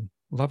perfection.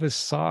 Love is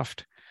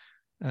soft,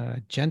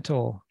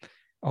 gentle,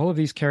 all of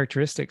these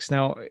characteristics.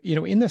 Now,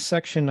 in this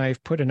section,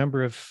 I've put a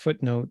number of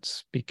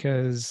footnotes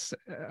because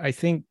I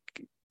think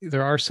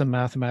there are some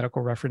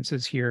mathematical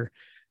references here,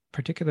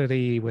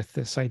 particularly with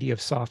this idea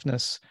of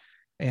softness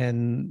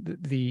and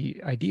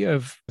the idea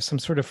of some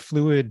sort of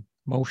fluid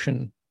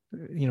motion,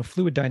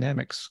 fluid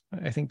dynamics.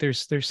 I think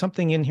there's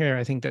something in here,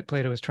 I think, that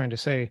Plato is trying to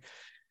say.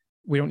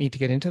 We don't need to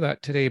get into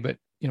that today, but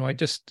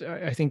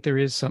I think there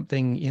is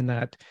something in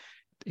that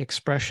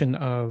expression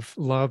of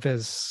love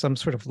as some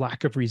sort of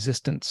lack of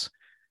resistance.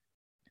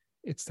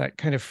 It's that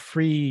kind of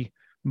free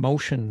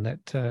motion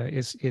that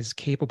is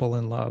capable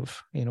in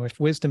love. If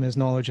wisdom is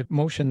knowledge of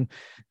motion,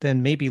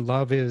 then maybe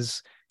love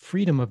is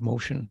freedom of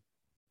motion.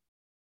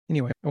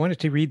 Anyway, I wanted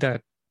to read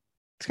that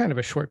it's kind of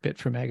a short bit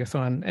from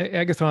Agathon.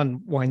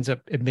 Agathon winds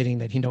up admitting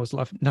that he knows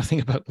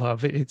nothing about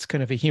love. It's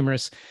kind of a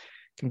humorous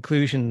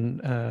conclusion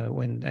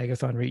when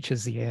Agathon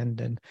reaches the end,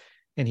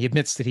 and he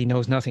admits that he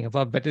knows nothing of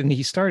love. But then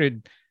he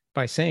started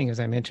by saying, as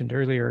I mentioned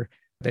earlier,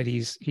 that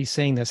he's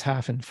saying this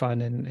half in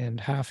fun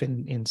and half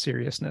in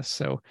seriousness.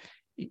 So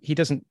he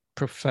doesn't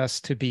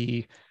profess to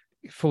be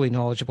fully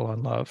knowledgeable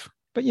on love.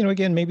 But,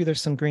 again, maybe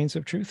there's some grains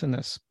of truth in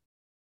this.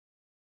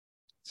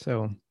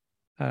 So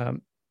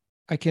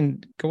I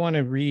can go on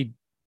and read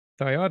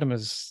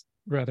Diotima's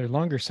rather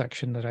longer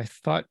section that I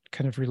thought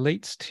kind of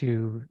relates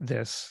to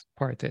this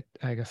part that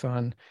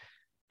Agathon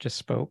just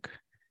spoke.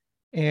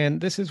 And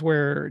this is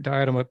where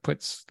Diotima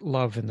puts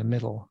love in the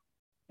middle.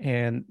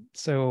 And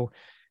so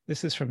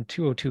this is from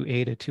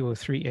 202a to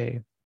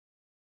 203a.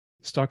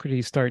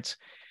 Socrates starts,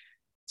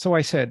 "So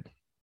I said,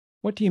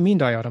 'What do you mean,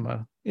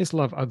 Diotima? Is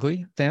love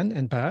ugly, then,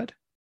 and bad?'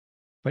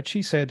 But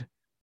she said,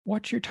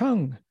 'Watch your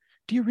tongue.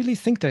 Do you really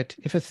think that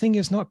if a thing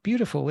is not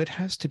beautiful, it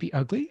has to be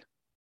ugly?'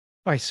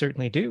 I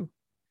certainly do.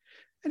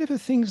 And if a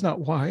thing's not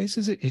wise,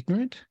 is it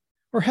ignorant?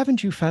 Or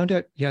haven't you found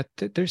out yet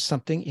that there's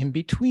something in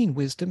between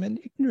wisdom and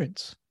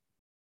ignorance?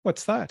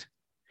 What's that?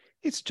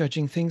 It's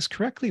judging things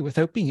correctly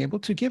without being able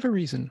to give a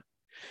reason.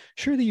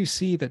 Surely you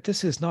see that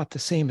this is not the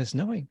same as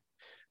knowing.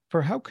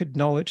 For how could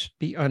knowledge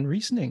be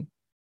unreasoning?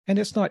 And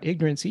it's not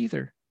ignorance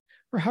either.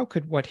 For how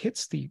could what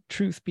hits the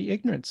truth be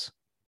ignorance?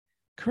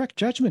 Correct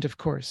judgment, of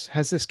course,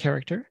 has this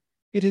character.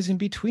 It is in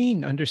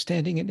between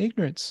understanding and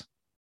ignorance."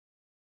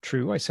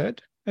 "True," I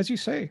said, "as you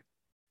say.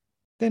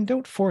 Then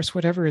don't force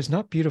whatever is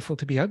not beautiful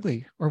to be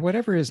ugly, or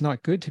whatever is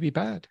not good to be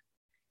bad.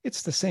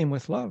 It's the same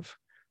with love.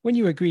 When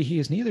you agree he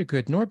is neither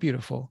good nor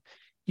beautiful,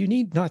 you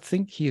need not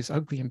think he is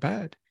ugly and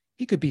bad.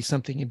 He could be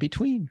something in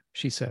between,"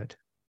 she said.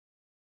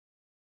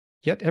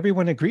 "Yet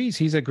everyone agrees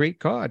he's a great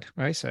god,"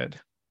 I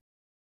said.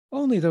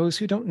 "Only those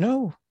who don't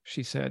know,"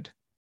 she said.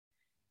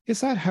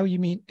 "Is that how you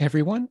mean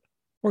everyone?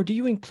 Or do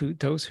you include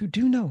those who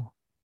do know?"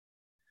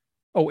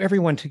 "Oh,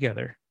 everyone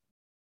together."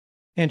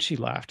 And she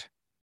laughed.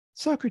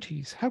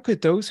 "Socrates, how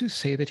could those who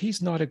say that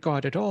he's not a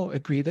god at all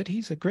agree that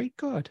he's a great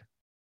god?"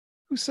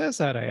 "Who says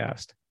that?" I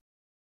asked.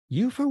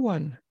 "You for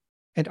one,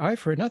 and I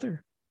for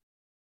another."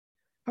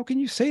 "How can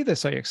you say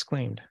this?" I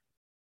exclaimed.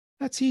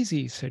 "That's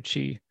easy," said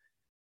she.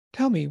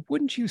 "Tell me,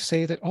 wouldn't you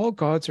say that all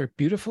gods are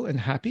beautiful and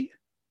happy?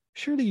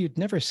 Surely you'd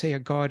never say a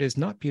god is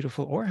not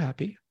beautiful or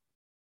happy."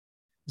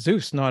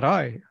 "Zeus, not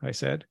I," I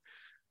said.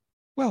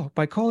 "Well,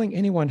 by calling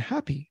anyone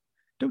happy,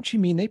 don't you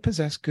mean they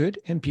possess good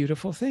and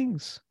beautiful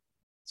things?"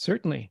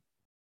 "Certainly."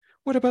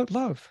 "What about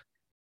love?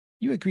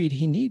 You agreed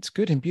he needs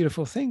good and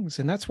beautiful things,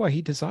 and that's why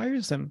he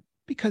desires them,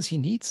 because he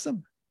needs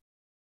them."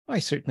 "I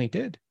certainly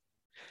did."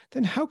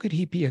 "Then how could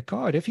he be a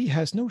god if he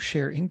has no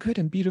share in good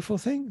and beautiful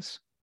things?"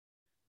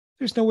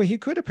 "There's no way he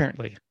could,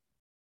 apparently."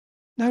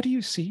 "Now do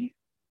you see?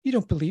 You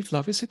don't believe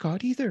love is a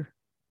god either."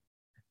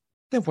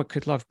 "Then what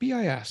could love be?"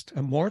 I asked.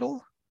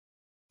 "Immortal?"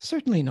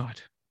 "Certainly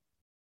not."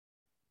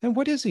 "Then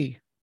what is he?"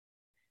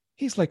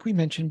 "He's like we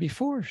mentioned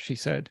before," she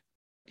said.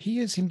 "He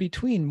is in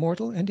between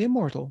mortal and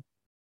immortal."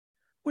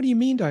 "What do you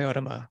mean,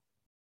 Diotima?"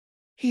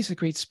 "He's a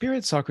great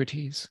spirit,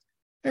 Socrates.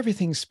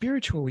 Everything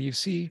spiritual, you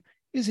see,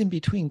 is in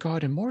between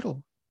God and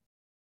mortal."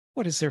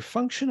 "What is their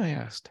function?" I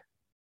asked.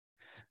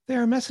 "They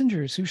are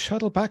messengers who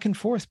shuttle back and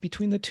forth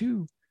between the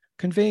two,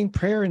 conveying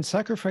prayer and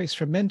sacrifice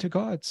from men to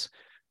gods,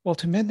 while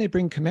to men they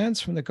bring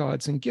commands from the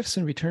gods and gifts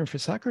in return for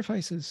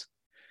sacrifices.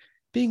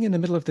 Being in the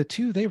middle of the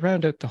two, they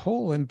round out the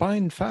whole and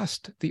bind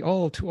fast the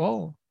all to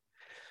all.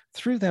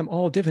 Through them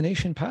all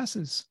divination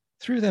passes.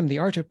 Through them the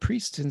art of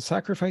priests in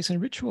sacrifice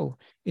and ritual,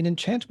 in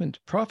enchantment,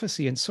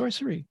 prophecy, and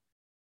sorcery.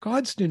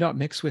 Gods do not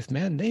mix with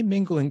men. They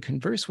mingle and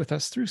converse with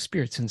us through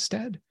spirits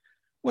instead,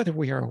 whether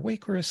we are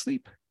awake or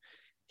asleep.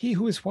 He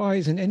who is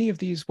wise in any of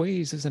these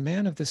ways is a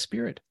man of the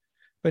spirit,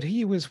 but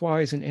he who is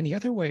wise in any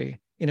other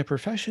way, in a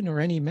profession or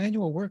any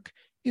manual work,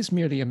 is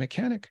merely a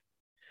mechanic.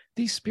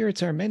 These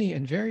spirits are many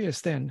and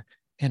various then,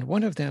 and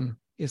one of them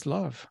is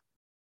love."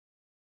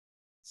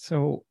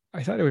 So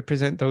I thought I would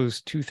present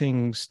those two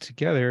things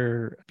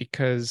together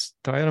because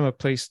Diotima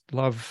placed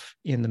love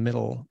in the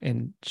middle,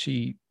 and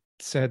she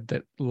said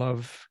that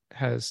love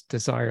has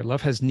desire,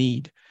 love has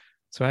need.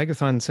 So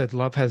Agathon said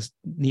love has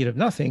need of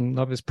nothing,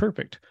 love is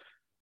perfect.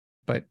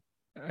 But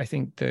I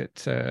think that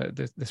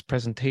this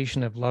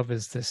presentation of love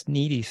as this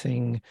needy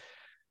thing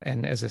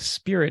and as a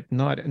spirit,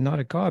 not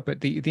a god. But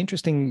the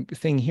interesting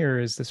thing here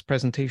is this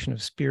presentation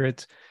of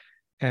spirit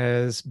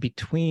as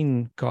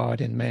between God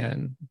and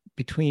man,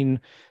 between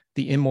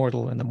the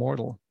immortal and the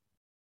mortal.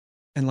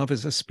 And love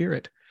is a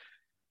spirit.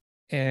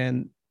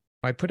 And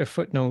I put a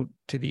footnote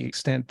to the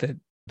extent that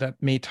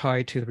that may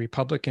tie to the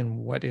Republic and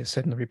what is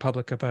said in the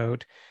Republic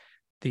about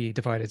the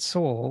divided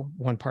soul,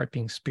 one part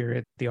being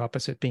spirit, the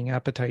opposite being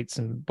appetites,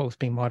 and both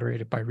being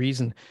moderated by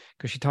reason,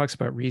 because she talks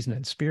about reason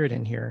and spirit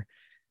in here.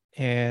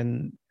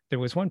 And there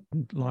was one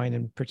line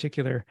in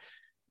particular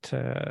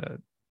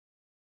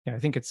I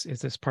think it's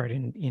this part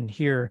in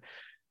here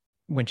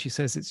when she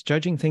says it's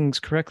judging things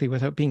correctly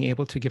without being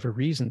able to give a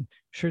reason.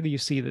 Surely you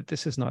see that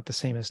this is not the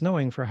same as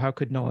knowing, for how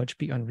could knowledge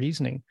be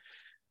unreasoning?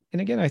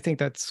 And again, I think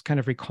that's kind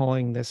of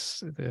recalling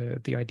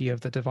the idea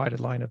of the divided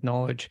line of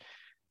knowledge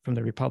from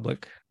the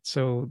Republic.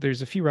 So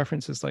there's a few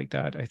references like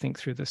that, I think,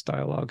 through this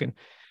dialogue. And,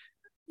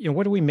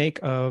 what do we make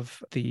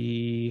of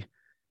the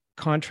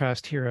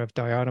contrast here of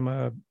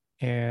Diotima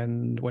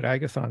and what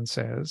Agathon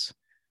says?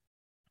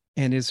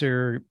 And is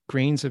there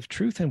grains of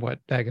truth in what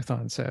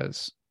Agathon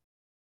says?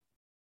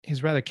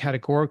 His rather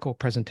categorical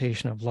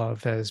presentation of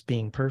love as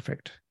being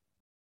perfect.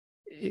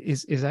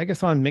 Is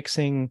Agathon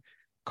mixing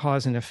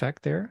cause and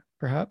effect there,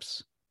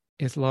 perhaps?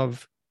 Is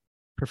love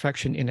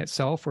perfection in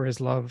itself, or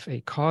is love a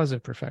cause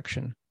of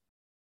perfection?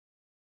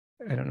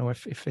 I don't know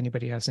if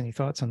anybody has any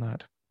thoughts on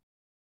that.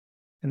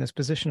 And this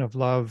position of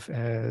love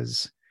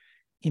as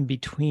in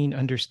between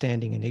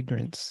understanding and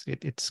ignorance,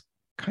 it's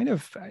kind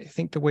of, I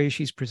think, the way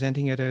she's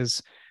presenting it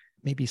as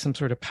maybe some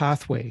sort of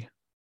pathway,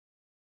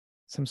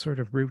 some sort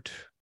of route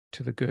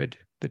to the good,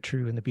 the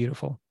true, and the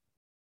beautiful.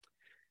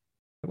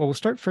 Well, we'll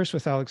start first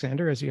with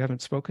Alexander, as you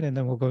haven't spoken, and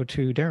then we'll go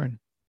to Darren.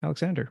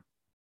 Alexander.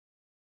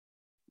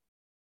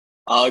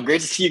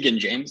 Great to see you again,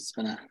 James. It's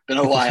been a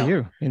Good while. to see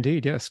you.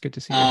 Indeed, yes. Good to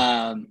see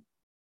you.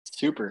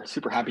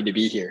 Super happy to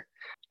be here.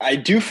 I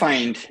do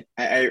find,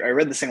 I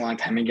read this thing a long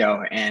time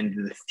ago,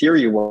 and the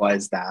theory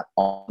was that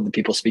all the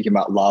people speaking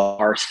about love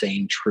are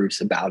saying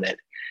truths about it.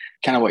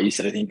 Kind of what you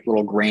said, I think,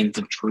 little grains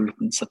of truth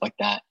and stuff like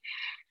that.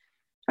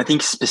 I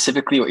think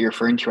specifically what you're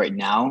referring to right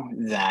now,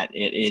 that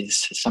it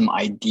is some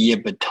idea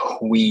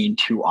between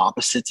two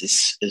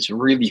opposites, is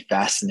really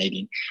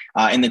fascinating.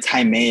 In the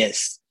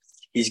Timaeus,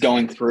 he's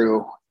going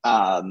through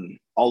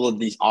all of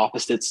these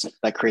opposites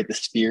that create the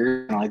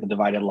sphere, like the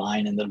divided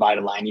line, and the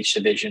divided line, each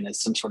division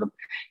is some sort of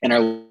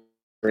inner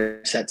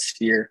set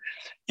sphere.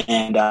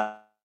 And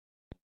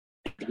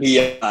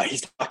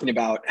he's talking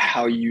about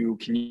how you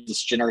can use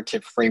this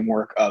generative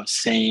framework of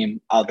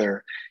same,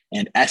 other,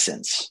 and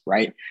essence,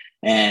 right?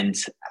 And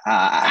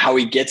how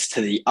he gets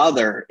to the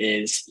other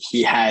is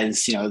he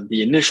has,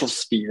 the initial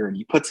sphere, and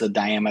he puts a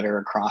diameter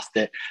across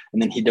it,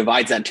 and then he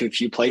divides that into a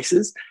few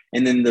places.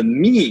 And then the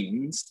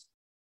means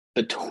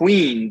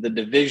between the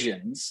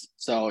divisions,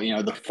 so,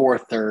 the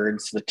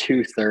 4/3, the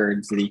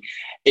 2/3, the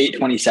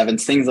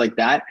 8/27, things like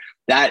that,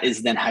 that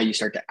is then how you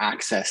start to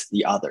access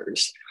the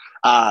others.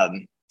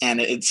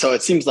 So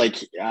it seems like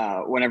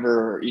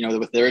whenever,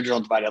 with the original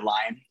divided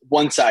line,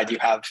 one side you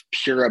have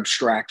pure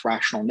abstract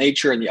rational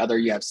nature, and the other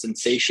you have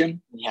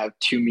sensation, and you have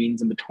two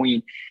means in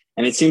between.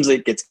 And it seems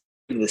like it's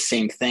the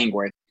same thing,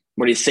 where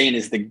what he's saying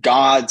is the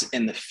gods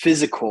and the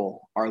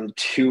physical are the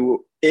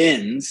two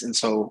ends. And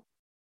so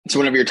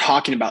whenever you're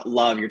talking about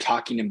love, you're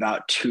talking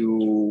about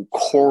to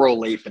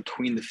correlate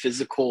between the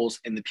physicals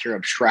and the pure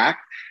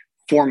abstract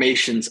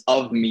formations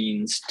of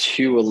means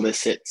to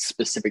elicit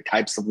specific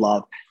types of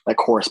love that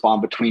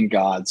correspond between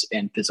gods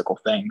and physical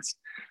things.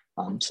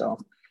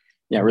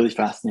 Really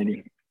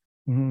fascinating.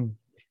 Mm-hmm.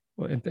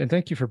 Well, and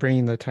thank you for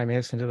bringing the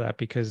Timaeus into that,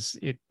 because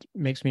it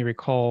makes me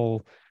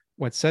recall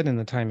what's said in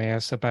the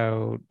Timaeus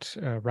about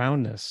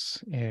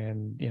roundness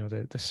and,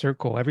 the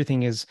circle.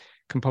 Everything is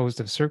composed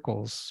of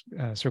circles,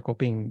 circle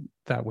being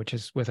that which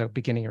is without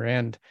beginning or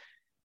end.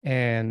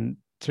 And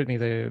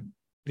certainly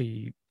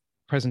the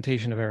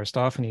presentation of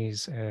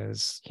Aristophanes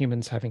as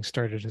humans having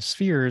started as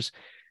spheres,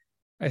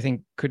 I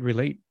think could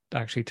relate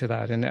actually to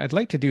that. And I'd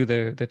like to do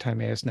the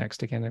Timaeus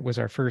next. Again, it was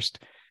our first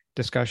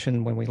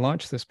discussion when we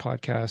launched this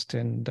podcast,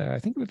 and I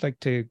think we'd like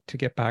to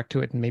get back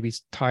to it and maybe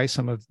tie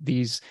some of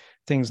these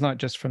things, not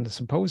just from the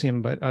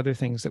symposium, but other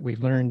things that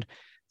we've learned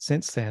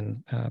since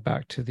then,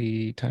 back to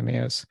the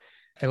Timaeus.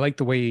 I like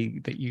the way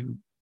that you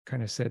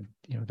kind of said,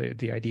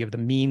 the idea of the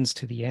means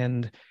to the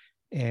end,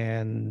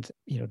 and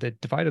the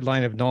divided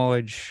line of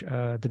knowledge,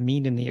 the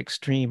mean and the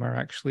extreme are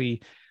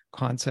actually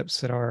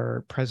concepts that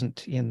are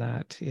present in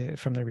that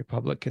from the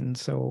Republic. And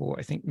so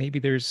I think maybe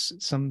there's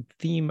some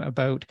theme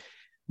about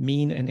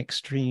mean and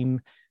extreme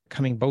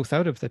coming both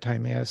out of the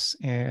Timaeus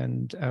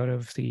and out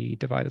of the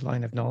divided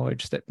line of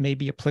knowledge that may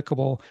be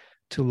applicable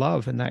to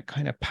love, and that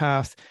kind of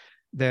path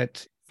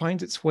that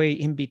finds its way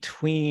in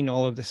between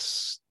all of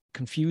this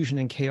confusion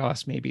and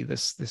chaos, maybe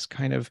this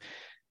kind of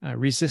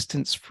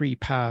resistance-free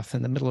path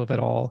in the middle of it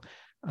all,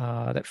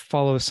 that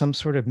follows some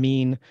sort of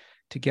mean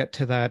to get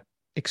to that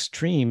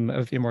extreme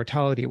of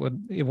immortality.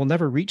 It will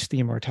never reach the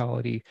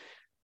immortality,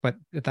 but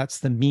that's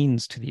the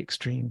means to the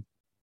extreme.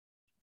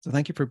 So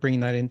thank you for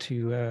bringing that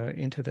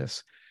into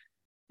this,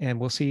 and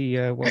we'll see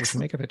what we can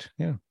make of it.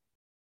 Yeah.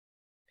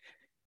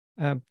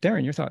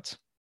 Darren, your thoughts?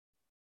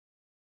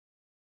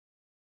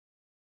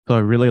 So I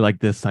really like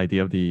this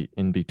idea of the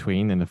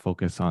in-between and the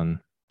focus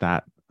on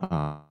that.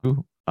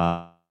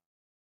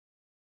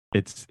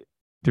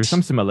 There's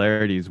some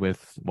similarities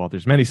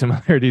there's many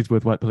similarities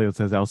with what Plato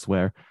says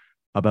elsewhere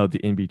about the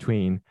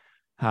in-between,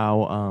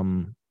 how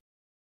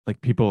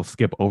people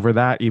skip over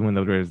that, even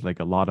though there's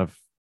a lot of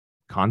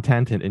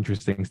content and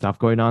interesting stuff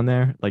going on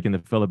there. Like in the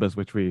Philebus,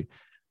 which we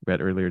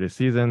read earlier this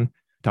season,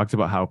 talks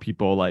about how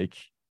people like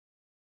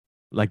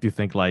to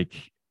think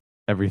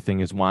everything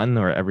is one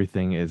or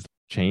everything is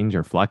change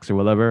or flux or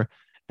whatever,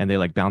 and they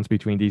like bounce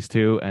between these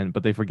two,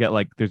 but they forget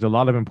like there's a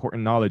lot of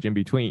important knowledge in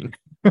between.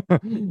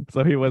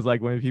 So he was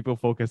like, when people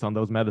focus on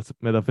those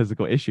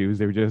metaphysical issues,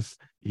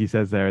 he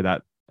says there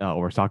that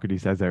or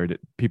Socrates says there that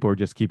people are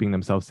just keeping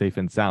themselves safe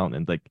and sound,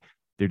 and like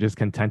they're just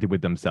contented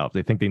with themselves.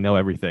 They think they know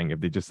everything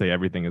if they just say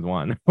everything is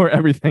one or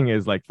everything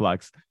is like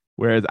flux,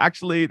 whereas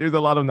actually there's a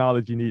lot of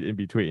knowledge you need in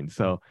between.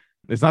 So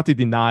it's not to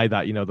deny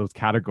that, those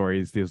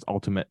categories, those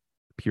ultimate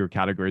pure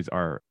categories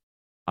are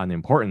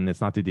unimportant.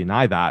 It's not to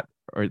deny that,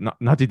 or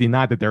not to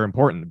deny that they're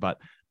important, but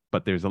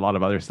there's a lot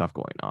of other stuff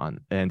going on.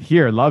 And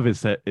here love is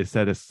said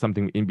as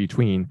something in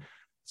between.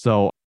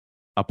 So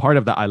a part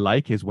of that I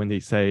like is when they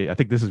say, I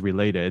think this is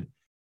related,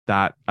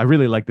 that I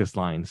really like this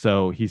line.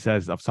 So he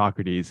says of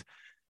Socrates,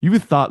 you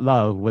thought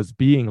love was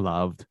being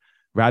loved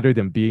rather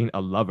than being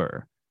a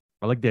lover.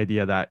 I like the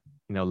idea that,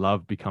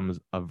 love becomes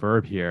a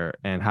verb here,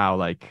 and how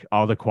like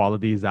all the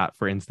qualities that,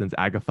 for instance,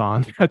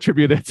 Agathon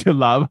attributed to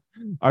love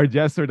are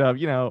just sort of,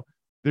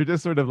 they're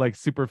just sort of like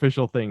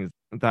superficial things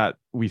that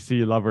we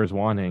see lovers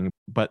wanting,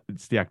 but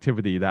it's the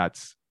activity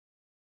that's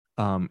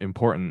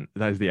important.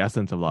 That is the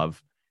essence of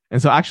love.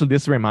 And so actually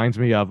this reminds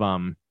me of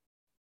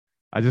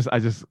I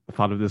just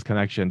thought of this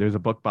connection. There's a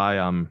book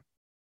by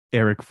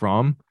Eric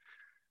Fromm,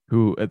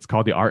 who it's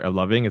called The Art of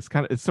Loving. It's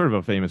sort of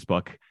a famous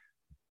book.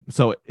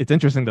 So it's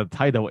interesting. The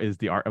title is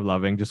The Art of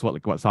Loving, just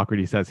what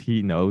Socrates says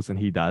he knows and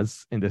he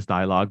does in this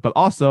dialogue. But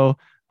also,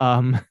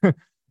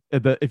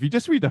 if you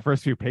just read the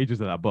first few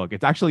pages of that book,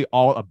 it's actually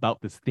all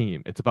about this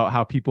theme. It's about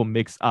how people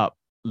mix up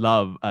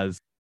love as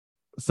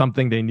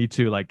something they need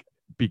to like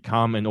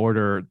become in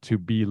order to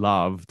be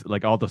loved.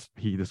 Like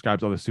he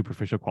describes all the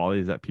superficial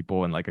qualities that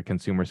people in like a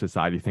consumer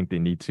society think they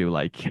need to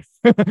like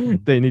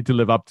they need to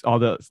live up to all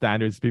the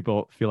standards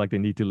people feel like they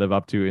need to live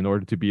up to in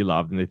order to be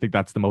loved, and they think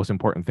that's the most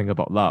important thing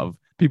about love.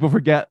 People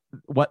forget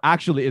what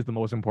actually is the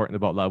most important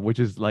about love, which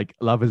is like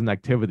love is an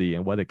activity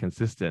and what it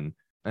consists in.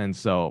 And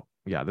so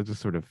yeah, that's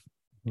just sort of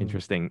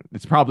interesting.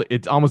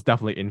 It's almost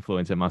definitely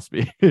influence, it must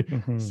be.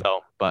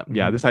 So but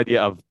yeah, this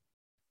idea of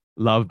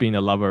love being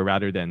a lover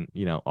rather than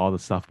all the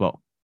stuff about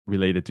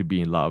related to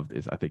being loved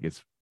I think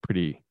it's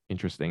pretty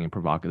interesting and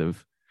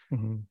provocative.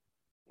 And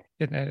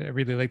I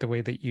really like the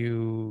way that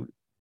you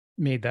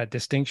made that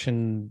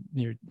distinction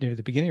near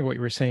the beginning of what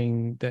you were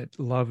saying, that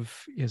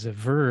love is a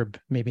verb,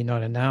 maybe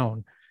not a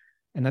noun.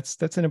 And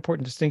that's an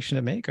important distinction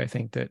to make. I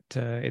think that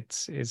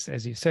it's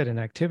as you said, an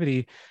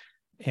activity.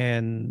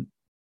 And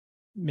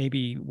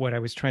maybe what I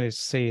was trying to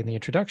say in the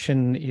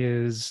introduction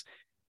is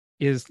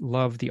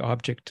love the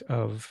object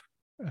of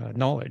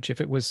knowledge? If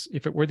it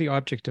were the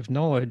object of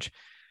knowledge,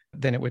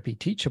 then it would be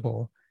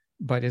teachable.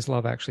 But is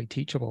love actually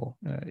teachable,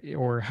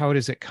 or how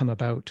does it come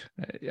about?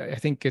 I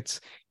think it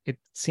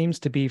seems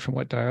to be, from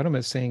what Diotima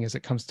is saying, is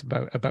it comes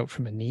about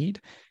from a need.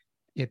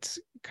 It's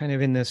kind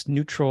of in this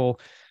neutral,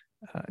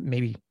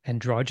 maybe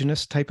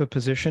androgynous type of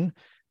position,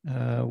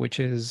 which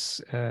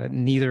is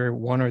neither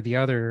one or the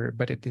other,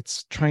 but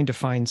it's trying to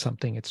find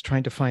something. It's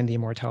trying to find the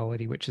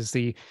immortality, which is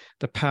the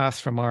path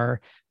from our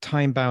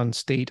time-bound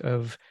state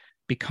of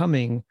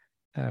becoming,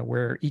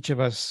 where each of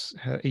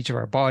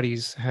our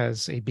bodies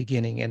has a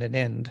beginning and an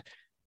end,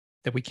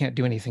 that we can't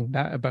do anything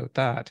about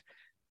that.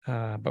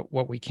 But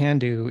what we can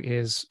do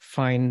is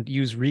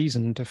use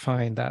reason to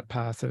find that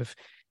path of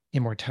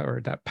immortality,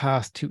 or that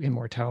path to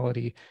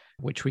immortality,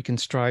 which we can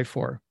strive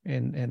for.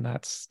 And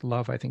that's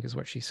love, I think, is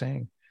what she's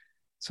saying.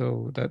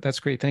 So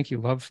that's great. Thank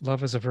you.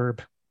 Love as a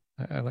verb.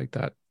 I like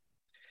that.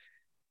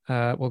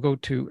 We'll go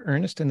to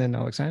Ernest and then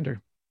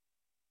Alexander.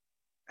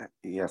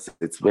 Yes,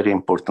 it's very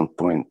important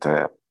point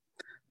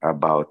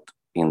about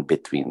in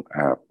between,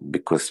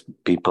 because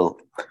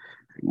people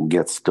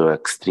gets to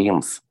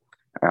extremes,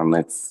 and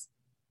it's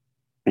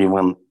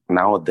even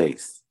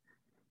nowadays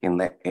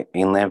in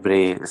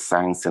every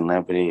science, in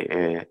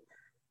every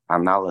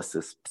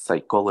analysis,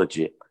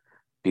 psychology,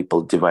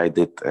 people divide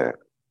it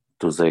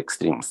to the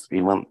extremes.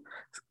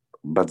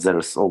 But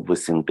there's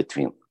always in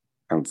between,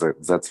 and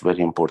that's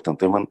very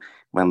important. Even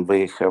when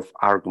we have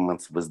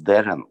arguments with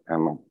Darren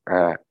and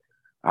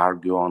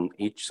argue on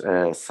each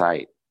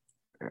side.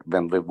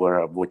 When we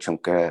were watching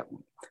a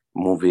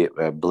movie,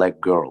 Black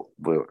Girl,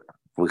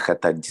 we had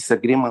a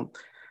disagreement,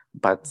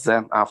 but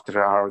then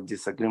after our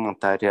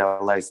disagreement, I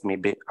realized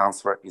maybe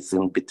answer is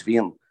in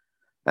between,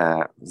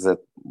 that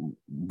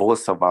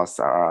both of us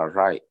are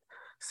right.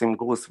 Same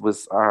goes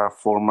with our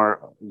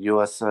former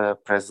US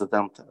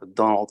President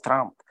Donald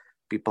Trump.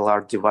 People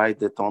are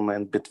divided on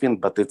in between,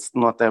 but it's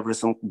not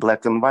everything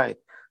black and white.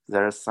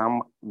 There are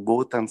some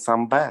good and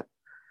some bad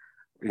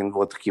in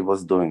what he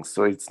was doing.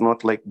 So it's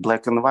not like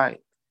black and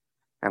white.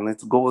 And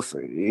it goes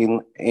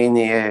in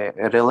any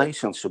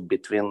relationship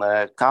between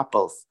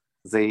couples.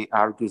 They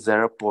argue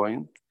their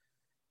point,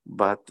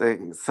 but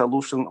the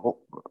solution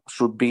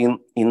should be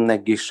in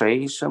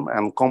negotiation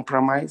and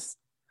compromise.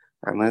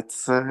 And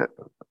it's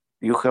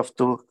you have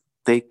to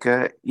take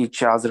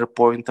each other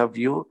point of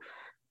view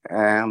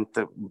and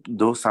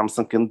do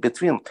something in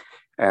between.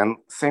 And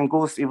same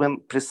goes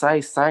even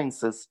precise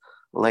sciences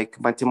like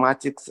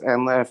mathematics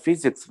and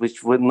physics,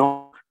 which we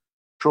know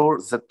sure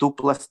that 2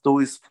 plus 2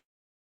 is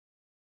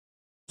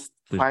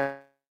 5.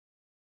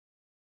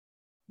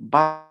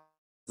 But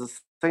at the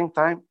same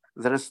time,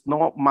 there is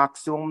no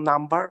maximum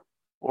number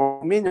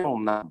or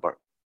minimum number.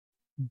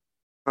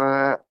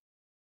 Plus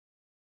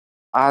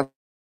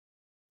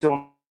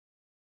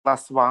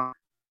 1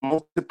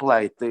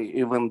 multiplied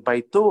even by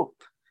 2.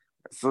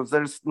 So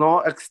there's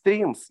no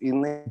extremes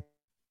in it.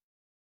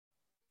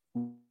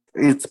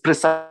 It's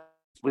precise.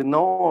 We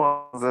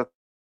know that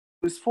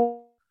it's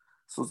 4.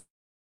 So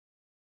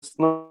it's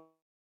not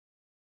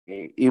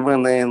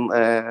even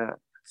in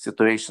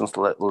situations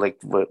like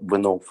we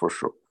know for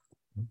sure.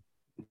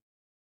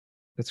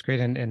 That's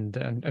great. And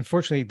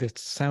unfortunately, the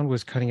sound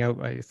was cutting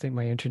out. I think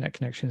my internet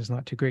connection is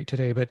not too great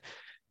today, but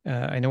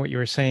I know what you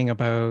were saying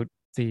about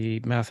the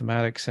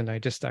mathematics, and I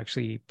just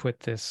actually put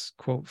this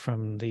quote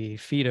from the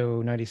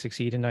Phaedo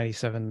 96E to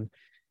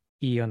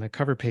 97E on the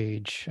cover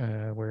page,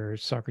 where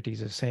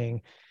Socrates is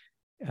saying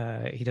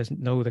he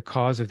doesn't know the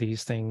cause of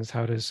these things.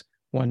 How does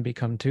one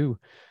become two?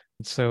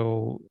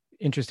 So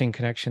interesting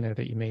connection there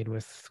that you made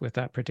with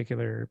that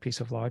particular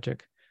piece of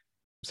logic.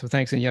 So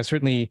thanks. And yeah,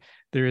 certainly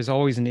there is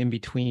always an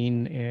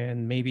in-between,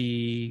 and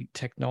maybe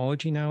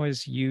technology now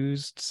is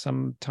used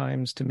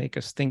sometimes to make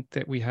us think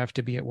that we have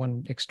to be at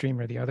one extreme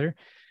or the other,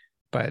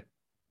 but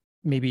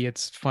maybe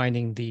it's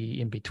finding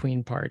the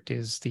in-between part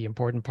is the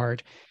important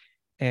part.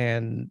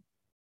 And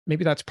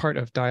maybe that's part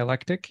of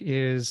dialectic,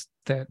 is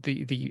that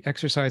the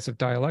exercise of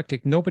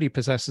dialectic, nobody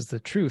possesses the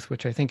truth,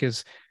 which I think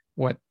is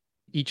what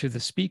each of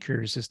the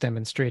speakers is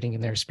demonstrating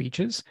in their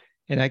speeches.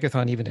 And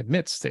Agathon even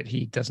admits that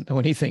he doesn't know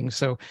anything.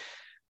 So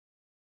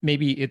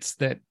maybe it's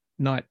that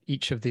not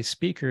each of the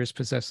speakers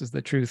possesses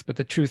the truth, but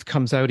the truth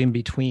comes out in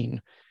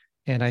between.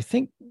 And I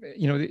think,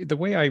 the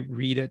way I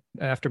read it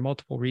after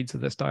multiple reads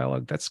of this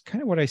dialogue, that's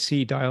kind of what I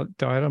see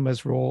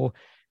Diotima's role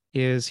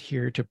is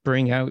here, to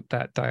bring out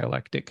that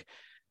dialectic,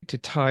 to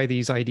tie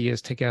these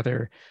ideas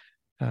together,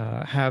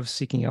 have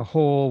seeking a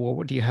whole. Well,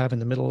 what do you have in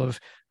the middle of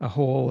a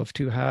whole of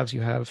two halves?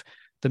 You have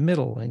the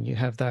middle, and you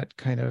have that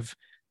kind of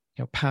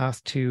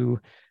path to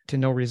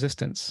no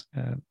resistance.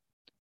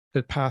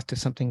 The path to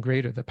something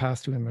greater, the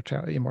path to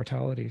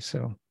immortality.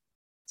 So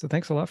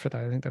thanks a lot for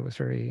that. I think that was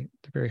very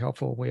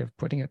helpful way of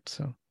putting it.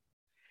 So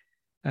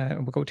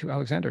we'll go to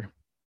Alexander.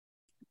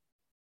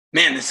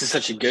 Man, this is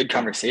such a good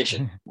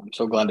conversation. I'm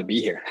so glad to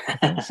be here.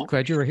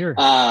 Glad you were here.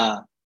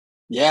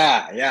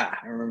 Yeah.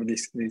 I remember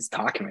these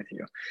talking with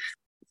you.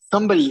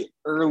 Somebody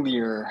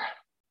earlier,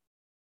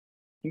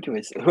 I think it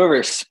was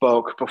whoever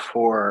spoke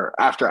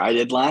after I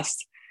did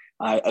last.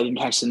 I didn't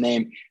catch the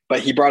name, but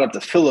he brought up the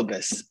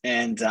syllabus,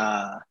 and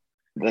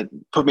that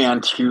put me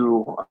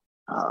onto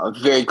a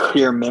very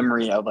clear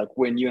memory of like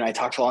when you and I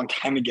talked a long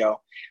time ago,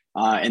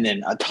 and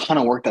then a ton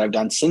of work that I've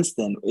done since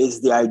then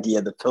is the idea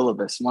of the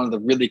syllabus. One of the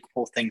really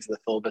cool things of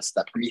the syllabus is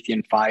that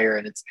Promethean fire,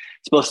 and it's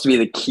supposed to be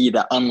the key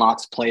that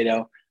unlocks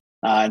Plato.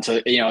 And so,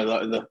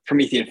 the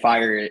Promethean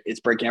fire is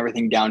breaking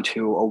everything down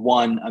to a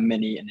one, a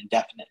many, an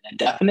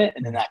indefinite,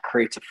 and then that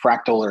creates a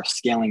fractal or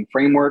scaling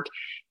framework,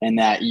 and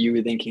that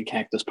you then can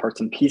connect those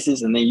parts and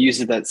pieces. And they use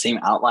that same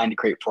outline to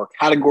create 4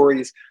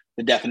 categories: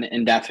 the definite,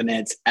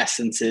 indefinites,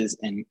 essences,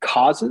 and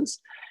causes.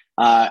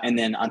 And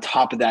then on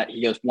top of that,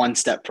 he goes one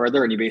step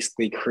further, and he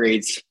basically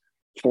creates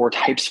 4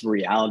 types of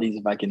realities,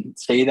 if I can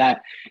say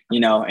that,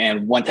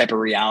 and one type of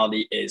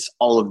reality is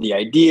all of the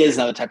ideas.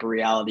 Another type of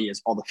reality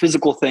is all the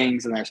physical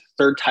things. And there's a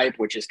third type,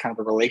 which is kind of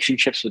the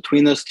relationships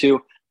between those two.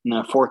 And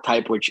then a fourth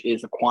type, which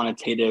is a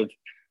quantitative,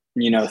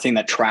 thing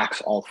that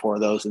tracks all 4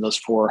 of those. And those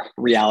 4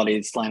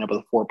 realities line up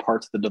with the 4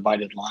 parts of the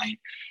divided line.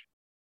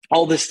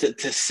 All this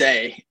to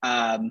say,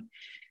 I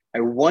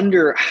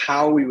wonder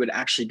how we would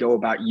actually go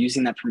about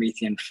using that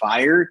Promethean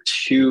fire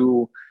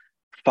to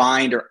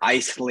find or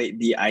isolate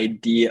the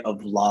idea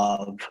of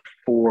love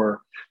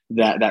for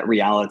that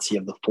reality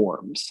of the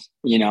forms.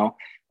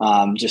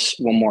 Just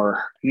one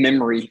more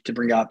memory to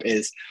bring up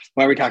is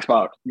when we talked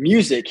about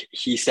music,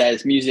 he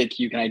says music,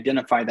 you can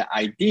identify the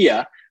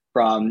idea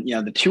from,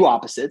 the 2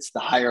 opposites, the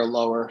higher,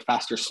 lower,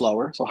 faster,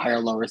 slower. So higher,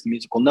 lower is the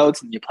musical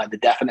notes, and you apply the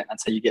definite.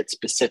 That's how you get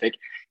specific,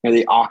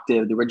 the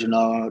octave, the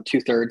original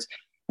 2/3,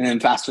 and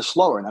then faster,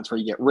 slower. And that's where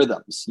you get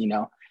rhythms,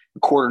 a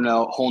quarter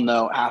note, whole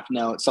note, half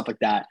note, stuff like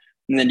that.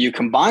 And then you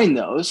combine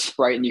those,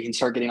 right? And you can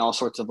start getting all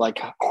sorts of like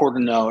quarter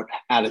note,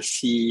 add a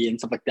C and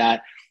stuff like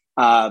that.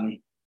 And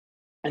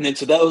then,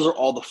 so those are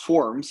all the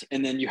forms.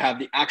 And then you have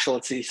the actual,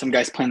 let's say some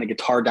guy's playing the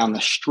guitar down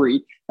the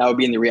street. That would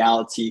be in the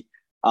reality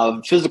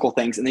of physical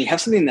things. And then you have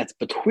something that's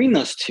between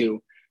those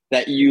two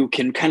that you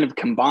can kind of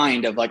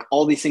combine of like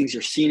all these things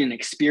you're seeing and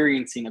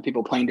experiencing of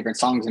people playing different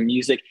songs and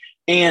music,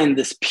 and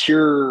this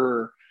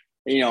pure,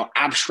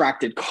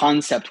 abstracted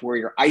concept where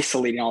you're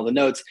isolating all the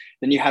notes.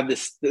 Then you have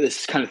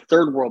this kind of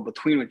third world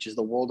between, which is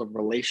the world of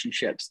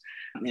relationships.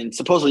 And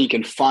supposedly you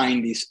can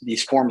find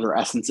these forms or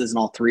essences in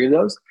all 3 of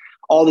those.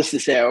 All this to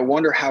say, I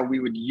wonder how we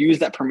would use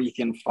that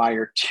Promethean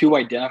fire to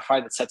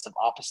identify the sets of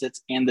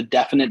opposites and the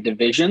definite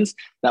divisions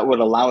that would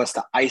allow us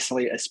to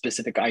isolate a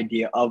specific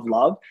idea of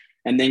love.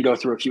 and then go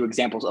through a few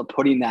examples of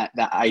putting that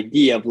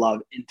idea of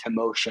love into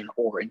motion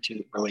or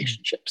into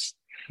relationships.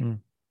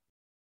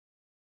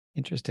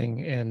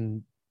 Interesting.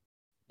 And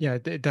yeah,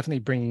 definitely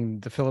bringing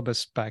the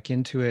syllabus back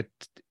into it.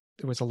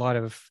 There was a lot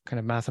of kind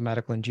of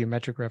mathematical and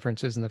geometric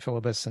references in the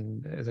syllabus.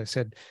 And as I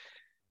said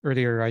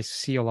earlier, I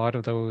see a lot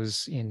of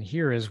those in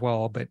here as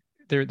well, but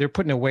they're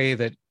put in a way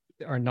that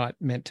are not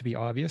meant to be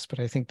obvious, but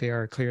I think they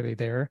are clearly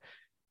there.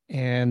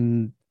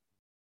 And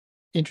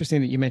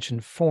interesting that you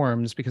mentioned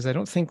forms, because I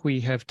don't think we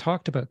have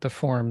talked about the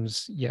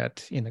forms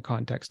yet in the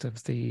context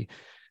of the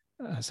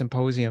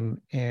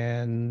symposium.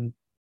 And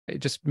it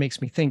just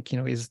makes me think,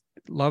 is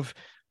love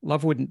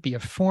wouldn't be a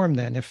form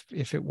then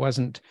if it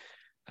wasn't,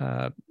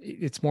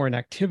 it's more an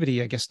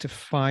activity, I guess, to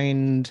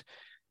find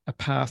a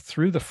path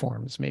through the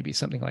forms, maybe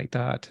something like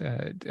that.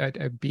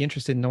 I'd be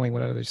interested in knowing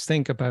what others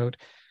think about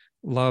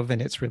love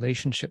and its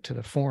relationship to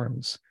the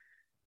forms.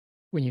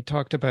 When you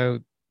talked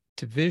about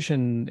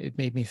division, it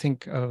made me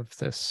think of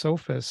the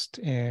sophist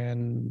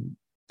and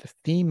the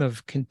theme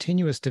of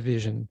continuous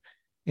division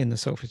in the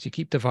sophist. You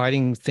keep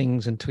dividing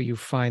things until you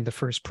find the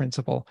first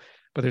principle,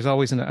 but there's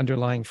always an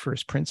underlying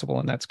first principle,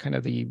 and that's kind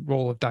of the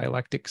role of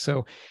dialectic.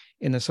 So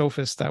in the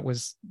sophist, that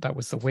was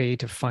the way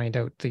to find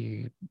out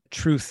the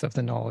truth of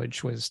the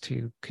knowledge, was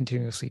to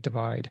continuously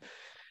divide.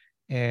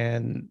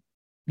 And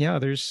yeah,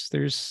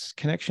 there's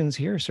connections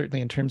here,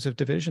 certainly in terms of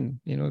division.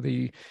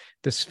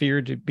 The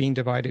sphere being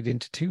divided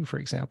into two, for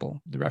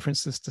example, the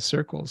references to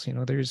circles.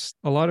 There's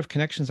a lot of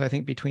connections, I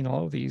think, between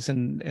all of these.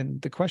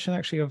 And the question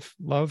actually of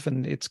love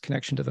and its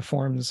connection to the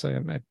forms,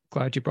 I'm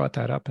glad you brought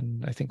that up,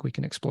 and I think we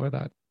can explore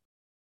that.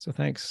 So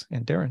thanks.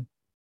 And Darren.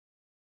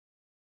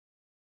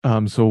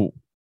 So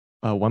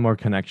one more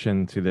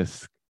connection to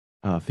this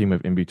theme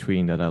of in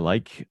between that I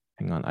like.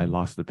 Hang on, I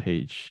lost the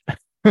page.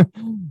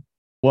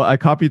 Well, I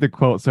copied the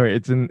quote. Sorry,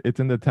 it's in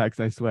the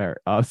text, I swear.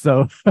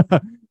 Anyway,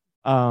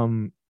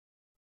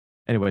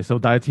 so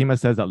Diotima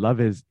says that love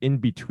is in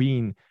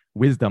between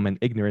wisdom and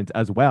ignorance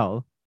as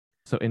well.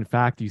 So in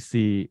fact, you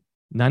see,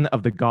 none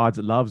of the gods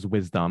loves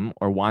wisdom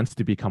or wants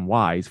to become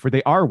wise, for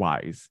they are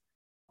wise,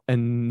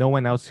 and no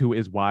one else who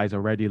is wise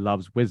already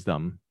loves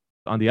wisdom.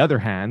 On the other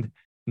hand,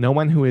 no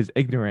one who is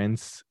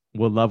ignorance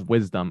will love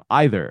wisdom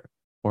either,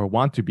 or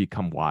want to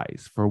become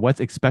wise. For what's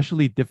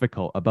especially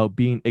difficult about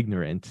being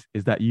ignorant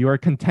is that you are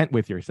content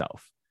with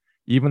yourself.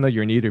 Even though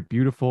you're neither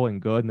beautiful and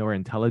good nor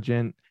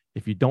intelligent,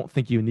 if you don't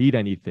think you need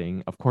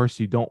anything, of course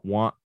you don't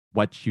want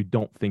what you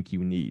don't think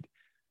you need.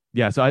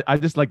 Yeah, so I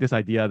just like this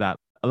idea that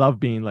I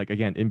love being, like,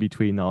 again, in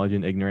between knowledge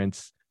and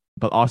ignorance,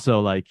 but also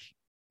like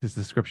this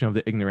description of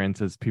the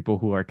ignorance as people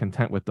who are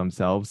content with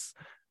themselves.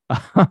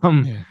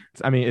 Yeah.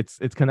 I mean,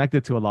 it's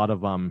connected to a lot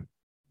of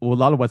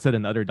what's said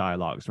in other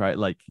dialogues, right?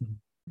 Like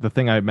the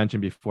thing I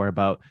mentioned before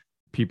about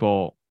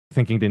people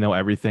thinking they know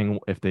everything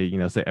if they,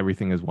 say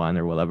everything is one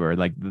or whatever,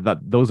 like that,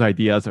 those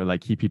ideas are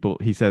like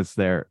he says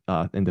there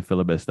in the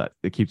syllabus that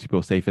it keeps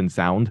people safe and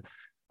sound.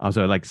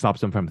 So it like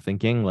stops them from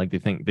thinking, like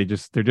they're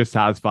just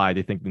satisfied.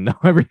 They think they know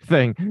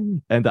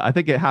everything. And I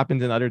think it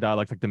happens in other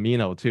dialogues, like the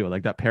Meno too,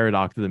 like that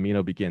paradox of the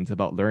Meno begins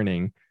about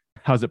learning.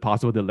 How is it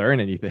possible to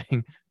learn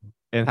anything?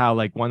 And how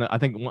like I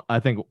think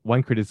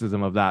one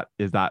criticism of that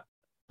is that,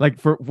 like,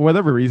 for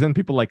whatever reason,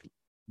 people like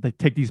they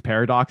take these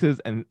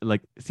paradoxes and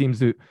like seems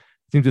to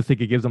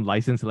think it gives them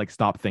license to like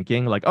stop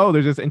thinking, like, oh,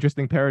 there's this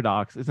interesting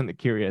paradox, isn't it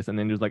curious? And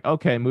then there's like,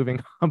 okay,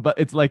 moving on. But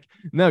it's like,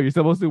 no, you're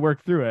supposed to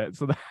work through it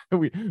so that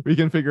we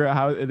can figure out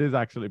how it is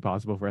actually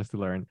possible for us to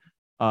learn.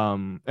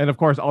 And of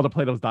course, all the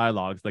Plato's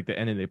dialogues, like the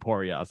end in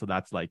aporia, so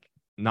that's like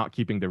not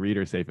keeping the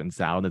reader safe and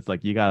sound. It's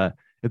like you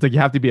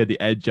have to be at the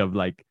edge of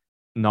like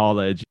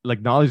knowledge.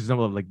 Like knowledge is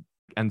something like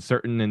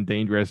uncertain and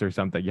dangerous or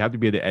something. You have to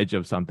be at the edge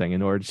of something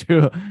in order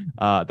to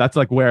that's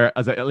like where,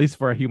 at least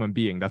for a human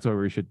being, that's where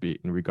we should be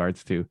in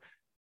regards to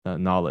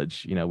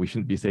knowledge. We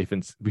shouldn't be safe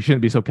and we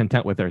shouldn't be so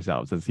content with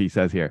ourselves, as he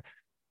says here.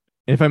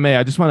 If I may,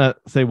 I just want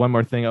to say one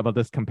more thing about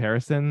this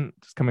comparison,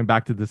 just coming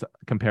back to this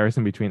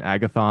comparison between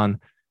Agathon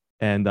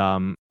and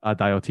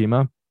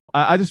Diotima.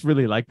 I just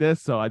really like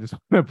this, so I just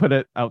want to put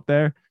it out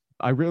there.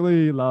 I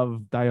really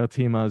love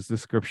Diotima's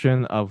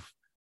description of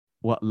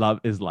what love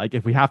is like,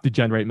 if we have to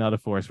generate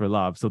metaphors for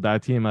love. So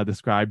Diotima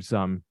describes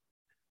hang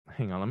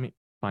on, let me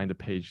find a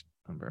page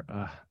number.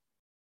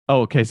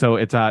 Okay, so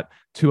it's at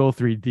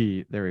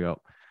 203D. There we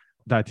go.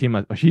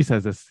 Diotima, she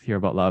says this here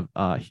about love.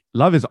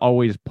 Love is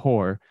always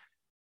poor,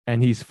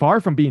 and he's far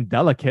from being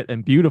delicate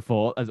and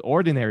beautiful as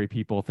ordinary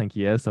people think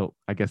he is. So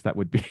I guess that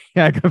would be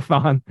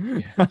Agathon.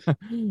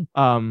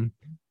 Yeah.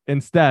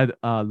 Instead,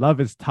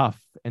 love is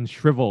tough and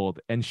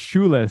shriveled and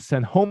shoeless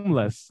and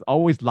homeless,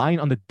 always lying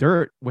on the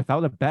dirt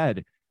without a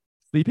bed,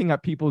 sleeping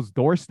at people's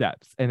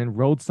doorsteps and in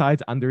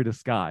roadsides under the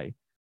sky.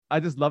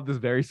 I just love this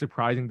very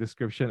surprising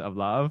description of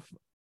love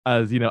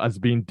as, as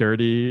being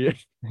dirty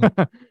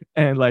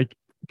and like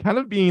kind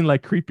of being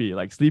like creepy,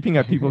 like sleeping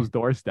at people's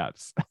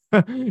doorsteps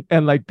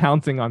and like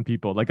pouncing on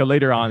people. Like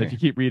later on, if you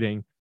keep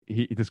reading,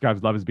 he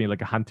describes love as being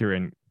like a hunter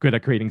and good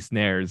at creating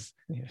snares.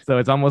 Yeah. So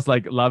it's almost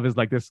like love is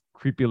like this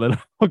creepy little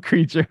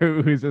creature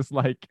who's just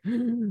like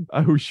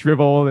who's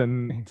shriveled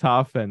and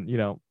tough, and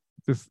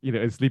just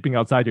is sleeping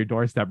outside your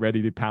doorstep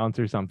ready to pounce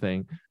or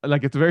something.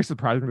 Like, it's a very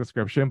surprising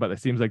description, but it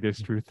seems like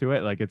there's truth to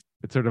it. Like, it's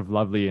sort of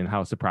lovely in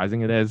how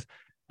surprising it is.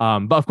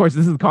 But of course,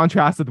 this is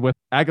contrasted with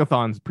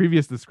Agathon's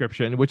previous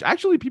description, which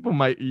actually people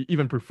might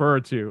even prefer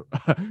to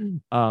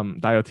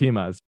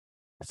Diotima's.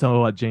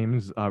 So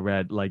James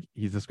read, like,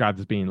 he's described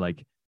as being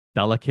like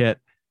delicate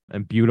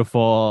and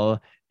beautiful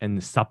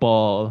and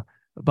supple.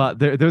 But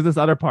there's this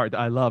other part that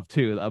I love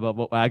too about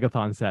what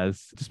Agathon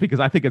says, just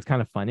because I think it's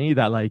kind of funny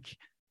that, like,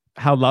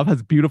 how love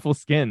has beautiful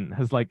skin,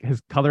 has like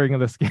his coloring of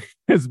the skin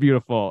is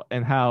beautiful,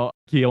 and how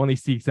he only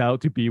seeks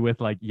out to be with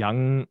like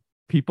young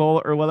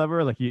people or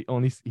whatever. Like, he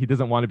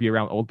doesn't want to be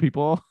around old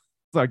people.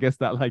 So I guess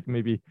that like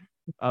maybe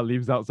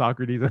leaves out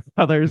Socrates and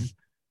others.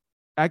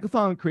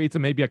 Agathon creates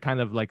maybe a kind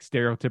of like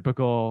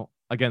stereotypical,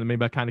 again,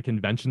 maybe a kind of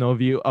conventional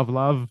view of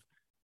love.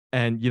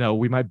 And,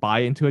 we might buy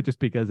into it just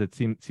because it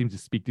seems to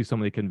speak to so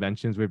many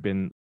conventions we've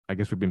been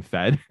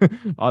fed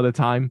all the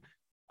time.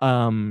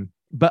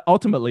 But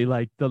ultimately,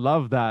 like, the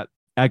love that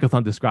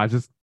Agathon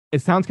describes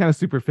it sounds kind of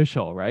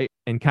superficial, right?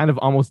 And kind of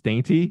almost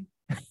dainty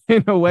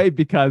in a way,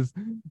 because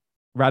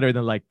rather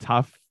than like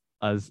tough,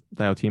 as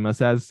Diotima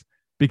says,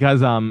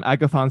 because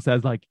Agathon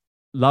says like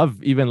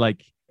love even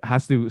like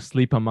has to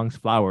sleep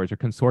amongst flowers or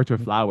consort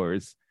with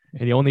flowers,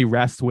 and he only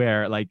rests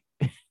where like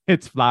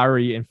it's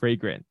flowery and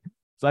fragrant.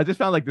 So I just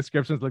found like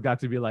descriptions like that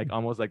to be like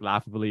almost like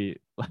laughably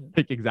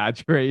like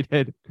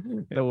exaggerated,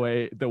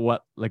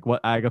 what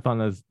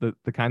Agathon is,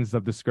 the kinds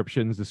of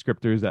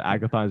descriptors that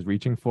Agathon is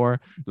reaching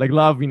for. Like,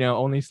 love,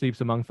 only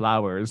sleeps among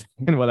flowers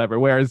and whatever.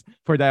 Whereas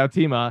for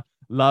Diotima,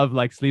 love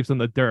like sleeps on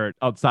the dirt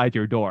outside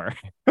your door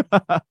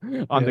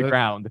on the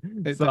ground.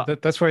 So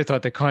that's where I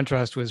thought the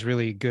contrast was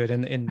really good.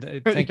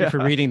 And thank you for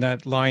reading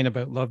that line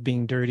about love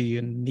being dirty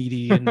and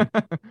needy and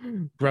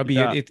grubby.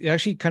 Yeah. It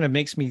actually kind of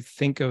makes me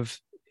think of,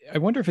 I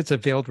wonder if it's a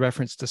veiled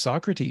reference to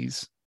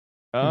Socrates.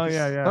 Oh,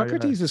 yeah.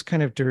 Socrates is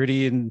kind of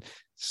dirty and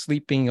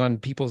sleeping on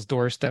people's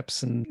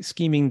doorsteps and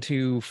scheming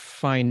to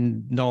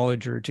find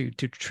knowledge or to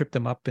trip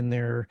them up in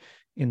their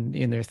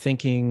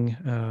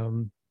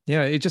thinking.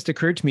 It just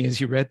occurred to me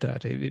as you read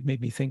that. It made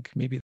me think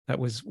maybe that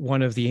was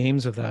one of the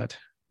aims of that.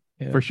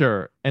 Yeah. For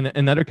sure. And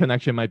another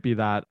connection might be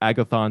that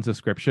Agathon's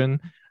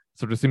description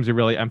sort of seems to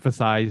really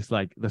emphasize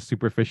like the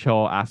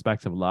superficial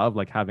aspects of love,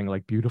 like having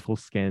like beautiful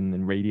skin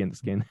and radiant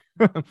skin.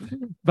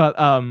 But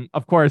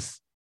of course,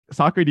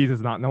 Socrates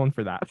is not known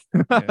for that.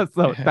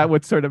 So that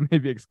would sort of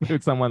maybe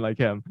exclude someone like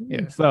him.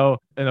 Yeah. So,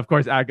 and of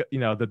course,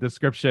 the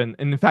description,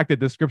 and in fact, the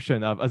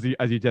description of, as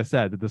you just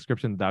said, the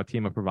description that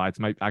Diotima provides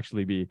might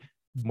actually be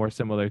more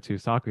similar to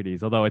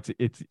Socrates, although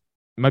it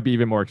might be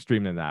even more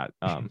extreme than that.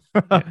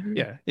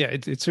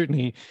 It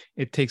certainly,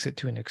 it takes it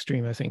to an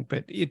extreme, I think.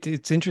 But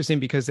it's interesting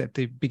because at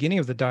the beginning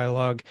of the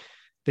dialogue,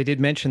 they did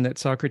mention that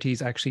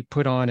Socrates actually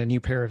put on a new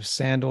pair of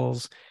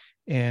sandals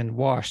and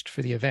washed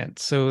for the event.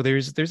 So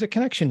there's a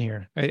connection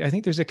here. I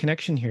think there's a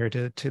connection here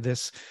to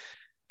this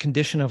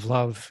condition of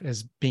love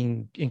as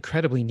being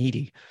incredibly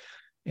needy.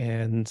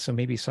 And so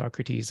maybe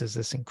Socrates is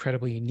this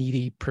incredibly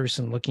needy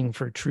person looking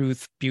for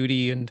truth,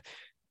 beauty, and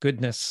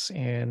goodness,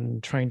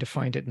 and trying to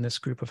find it in this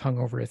group of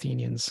hungover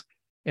Athenians,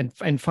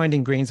 and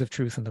finding grains of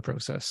truth in the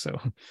process.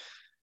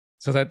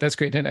 So that's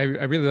great. And I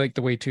really like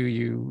the way too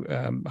you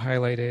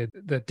highlighted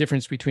the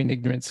difference between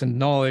ignorance and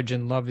knowledge,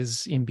 and love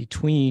is in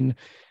between.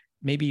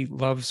 Maybe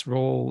love's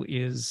role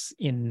is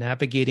in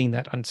navigating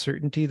that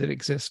uncertainty that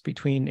exists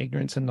between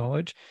ignorance and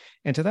knowledge.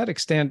 And to the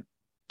extent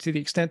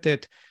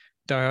that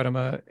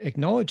Diotima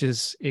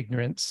acknowledges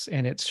ignorance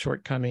and its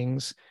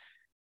shortcomings,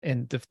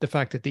 and the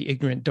fact that the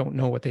ignorant don't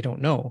know what they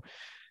don't know,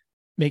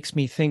 makes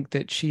me think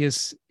that she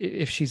is,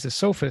 if she's a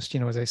sophist,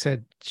 as I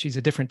said, she's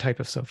a different type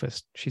of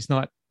sophist. She's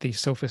not the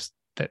sophist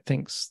that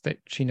thinks that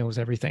she knows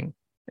everything,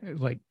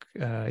 like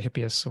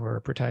Hippias or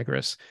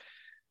Protagoras.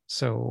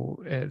 So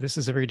this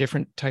is a very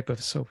different type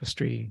of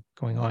sophistry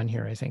going on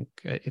here. I think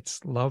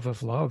it's love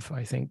of love,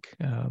 I think.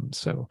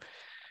 So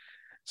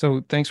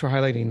thanks for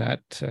highlighting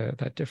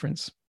that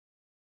difference.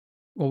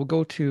 Well, we'll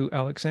go to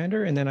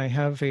Alexander, and then I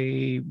have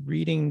a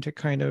reading to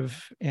kind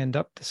of end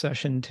up the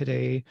session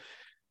today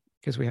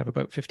because we have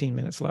about 15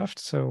 minutes left.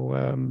 So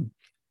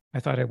I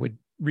thought I would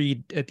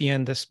read at the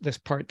end this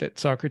part that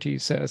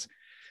Socrates says.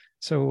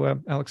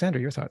 So Alexander,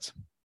 your thoughts?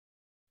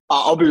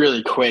 I'll be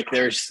really quick.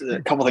 There's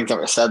a couple things that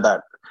were said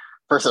that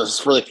first, it was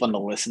just really fun to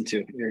listen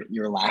to.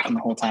 You were laughing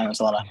the whole time.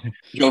 There's a lot of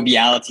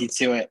joviality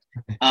to it.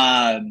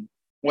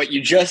 What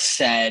you just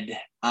said,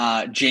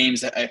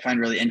 James, I find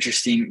really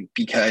interesting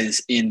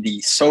because in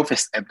the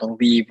sophist, I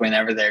believe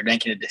whenever they're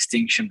making a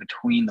distinction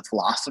between the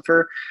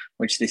philosopher,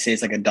 which they say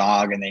is like a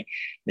dog, and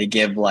they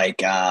give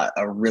like a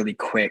really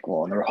quick,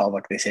 well, in the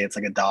Republic, they say it's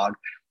like a dog.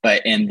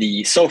 But in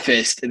the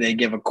sophist, they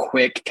give a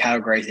quick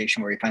categorization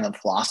where you find the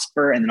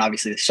philosopher. And then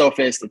obviously the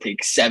sophist, it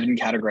takes 7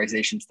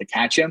 categorizations to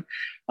catch him.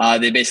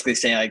 They basically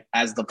say, like,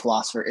 as the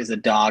philosopher is a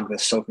dog, the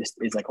sophist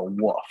is like a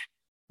wolf.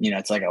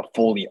 it's like a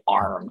fully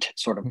armed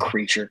sort of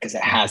creature because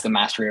it has the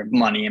mastery of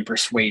money and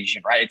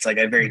persuasion, right? It's like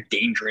a very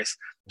dangerous,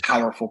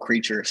 powerful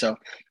creature. So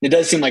it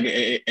does seem like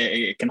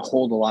it can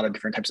hold a lot of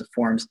different types of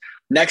forms.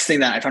 Next thing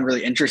that I found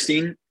really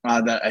interesting,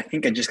 that I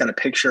think I just got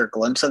a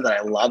glimpse of that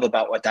I love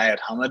about what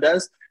Diotima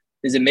does,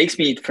 is it makes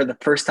me for the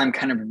first time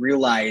kind of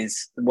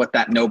realize what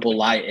that noble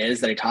lie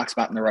is that he talks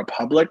about in the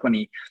Republic, when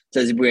he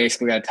says we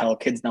basically got to tell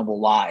kids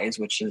noble lies,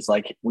 which is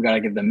like we got to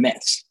give them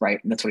myths, right?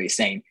 And that's what he's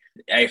saying.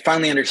 I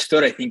finally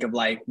understood, I think, of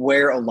like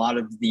where a lot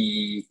of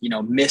the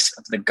myths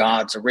of the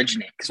gods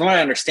originate. Because what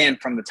I understand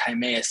from the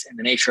Timaeus and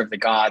the nature of the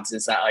gods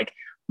is that like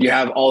you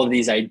have all of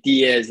these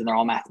ideas and they're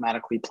all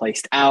mathematically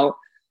placed out,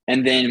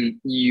 and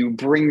then you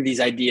bring these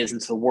ideas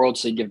into the world,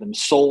 so you give them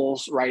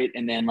souls, right?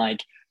 And then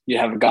like you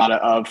have a god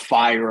of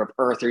fire, of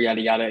earth, or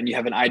yada, yada, and you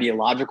have an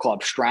ideological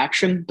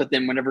abstraction. But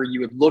then whenever you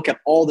would look at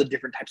all the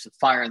different types of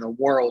fire in the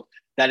world,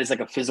 that is like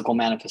a physical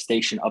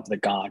manifestation of the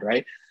god,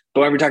 right?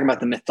 But when we're talking about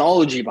the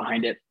mythology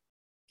behind it,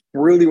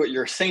 really what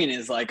you're saying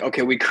is like,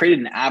 okay, we created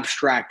an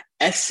abstract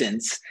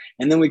essence,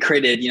 and then we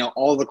created,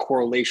 all the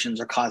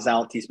correlations or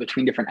causalities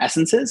between different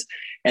essences.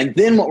 And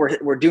then what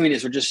we're doing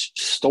is we're just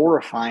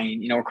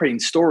storifying, we're creating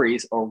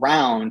stories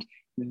around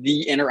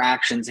the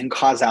interactions and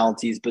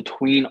causalities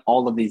between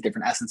all of these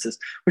different essences,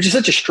 which is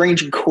such a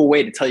strange and cool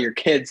way to tell your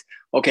kids,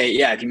 okay,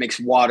 yeah, if you mix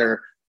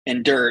water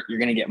and dirt, you're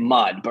going to get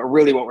mud. But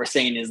really what we're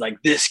saying is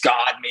like this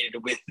God made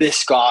it with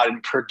this God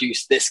and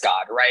produced this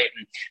God, right?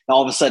 And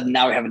all of a sudden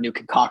now we have a new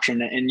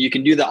concoction, and you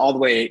can do that all the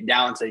way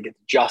down so you get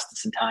the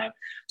justice in time.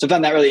 So I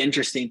found that really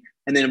interesting.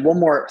 And then one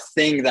more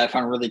thing that I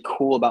found really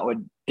cool about what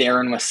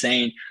Darren was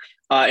saying,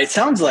 it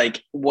sounds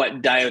like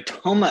what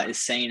Diotima is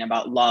saying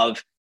about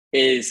love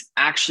is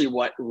actually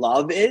what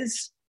love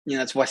is.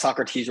 That's why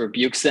Socrates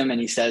rebukes him, and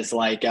he says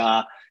like,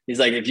 he's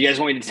like, if you guys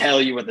want me to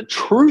tell you what the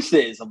truth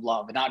is of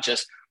love and not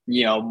just,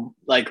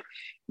 like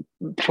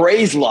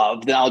praise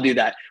love, then I'll do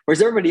that.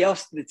 Whereas everybody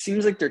else, it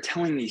seems like they're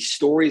telling these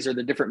stories, or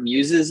the different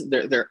muses,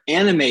 they're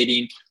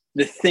animating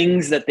the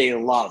things that they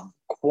love,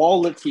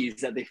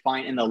 qualities that they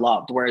find in the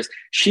loved. Whereas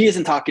she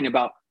isn't talking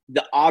about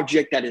the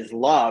object that is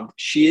loved.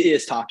 She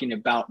is talking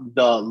about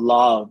the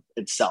love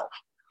itself,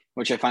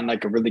 which I find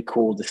like a really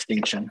cool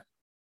distinction.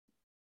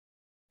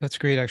 That's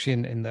great, actually,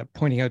 and that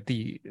pointing out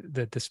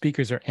that the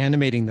speakers are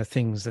animating the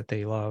things that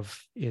they love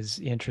is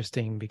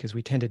interesting, because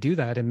we tend to do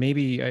that. And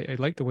maybe I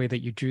like the way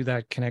that you drew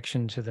that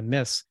connection to the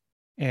myths.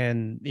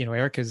 And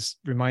Eric has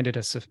reminded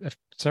us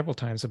several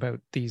times about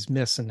these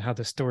myths and how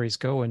the stories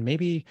go. And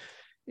maybe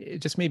it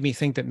just made me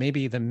think that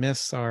maybe the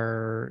myths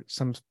are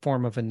some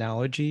form of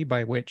analogy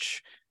by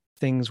which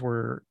things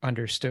were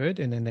understood,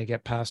 and then they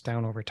get passed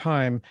down over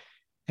time.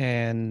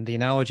 And the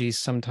analogies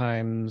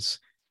sometimes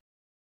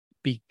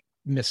be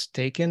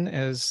mistaken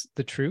as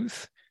the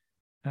truth,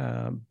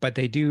 but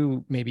they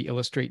do maybe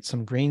illustrate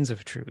some grains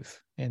of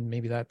truth. And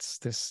maybe that's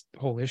this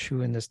whole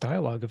issue in this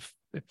dialogue of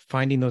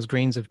finding those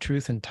grains of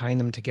truth and tying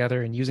them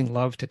together and using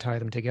love to tie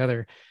them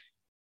together.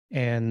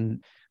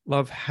 And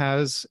love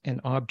has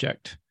an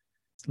object.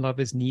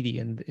 Love is needy,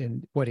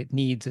 and what it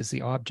needs is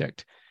the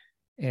object.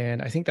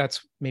 And I think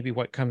that's maybe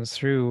what comes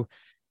through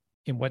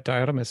in what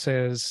Diotima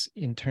says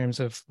in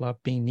terms of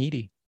love being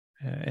needy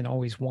and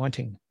always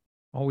wanting,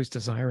 always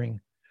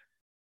desiring.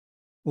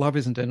 Love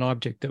isn't an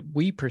object that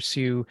we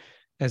pursue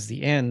as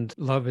the end.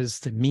 Love is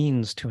the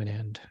means to an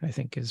end, I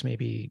think, is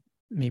maybe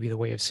the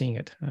way of seeing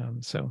it.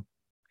 So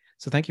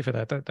thank you for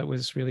that. That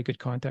was really good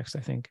context, I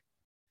think.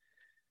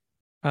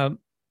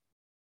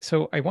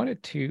 So I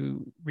wanted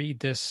to read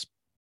this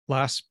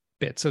last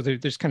bit. So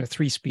there's kind of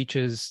three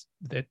speeches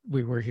that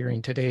we were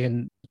hearing today,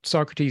 and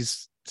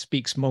Socrates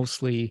speaks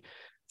mostly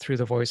through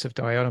the voice of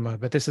Diotima,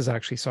 but this is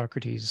actually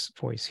Socrates'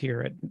 voice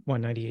here at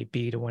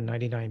 198b to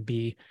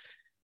 199b.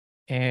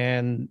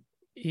 And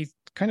he's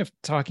kind of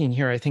talking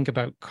here, I think,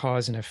 about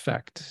cause and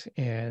effect,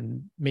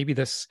 and maybe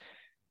this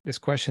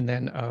question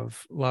then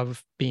of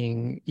love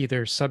being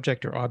either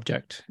subject or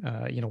object.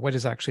 What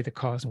is actually the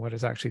cause and what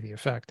is actually the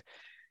effect?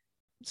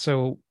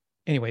 So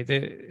anyway,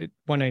 the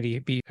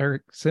 198b,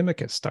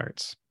 Eryximachus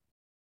starts.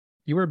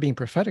 You were being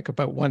prophetic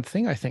about one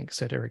thing, I think,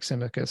 said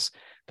Eryximachus,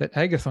 that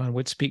Agathon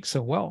would speak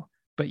so well.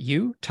 But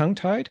you,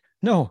 tongue-tied?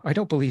 No, I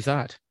don't believe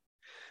that.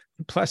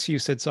 Bless you,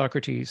 said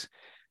Socrates.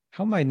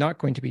 How am I not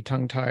going to be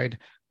tongue-tied,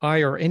 I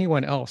or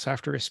anyone else,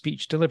 after a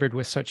speech delivered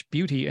with such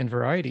beauty and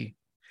variety?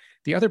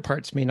 The other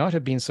parts may not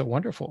have been so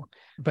wonderful,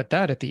 but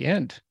that at the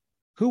end,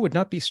 who would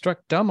not be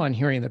struck dumb on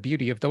hearing the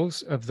beauty of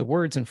the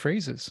words and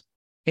phrases?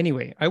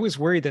 Anyway, I was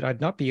worried that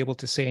I'd not be able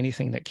to say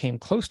anything that came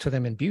close to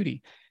them in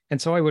beauty,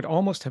 and so I would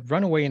almost have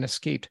run away and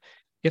escaped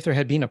if there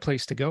had been a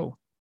place to go.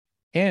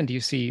 And, you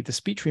see, the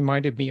speech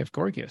reminded me of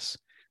Gorgias,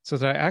 so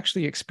that I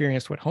actually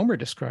experienced what Homer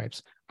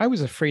describes. I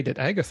was afraid that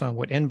Agathon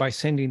would end by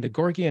sending the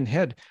Gorgian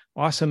head,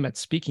 awesome at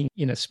speaking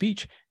in a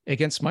speech,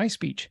 against my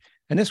speech,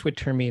 and this would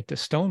turn me into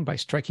stone by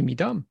striking me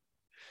dumb.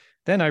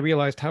 Then I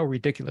realized how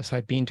ridiculous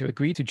I'd been to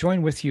agree to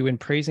join with you in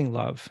praising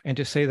love, and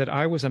to say that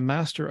I was a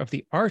master of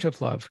the art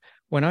of love,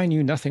 when I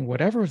knew nothing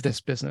whatever of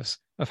this business,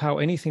 of how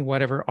anything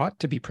whatever ought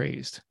to be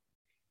praised.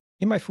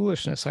 In my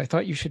foolishness, I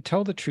thought you should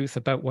tell the truth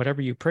about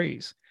whatever you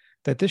praise,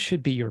 that this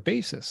should be your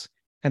basis,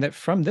 and that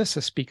from this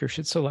a speaker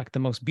should select the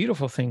most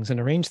beautiful things and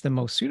arrange them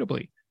most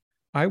suitably.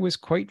 I was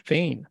quite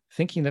vain,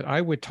 thinking that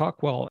I would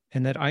talk well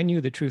and that I knew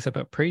the truth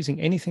about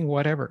praising anything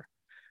whatever.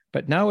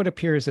 But now it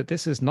appears that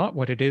this is not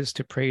what it is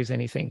to praise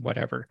anything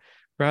whatever.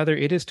 Rather,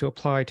 it is to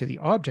apply to the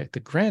object the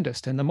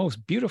grandest and the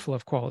most beautiful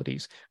of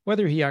qualities,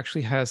 whether he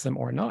actually has them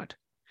or not.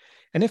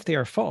 And if they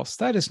are false,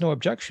 that is no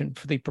objection,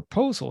 for the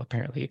proposal,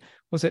 apparently,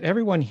 was that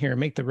everyone here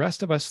make the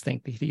rest of us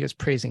think that he is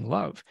praising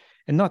love,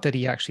 and not that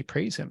he actually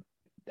praise him.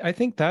 I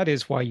think that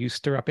is why you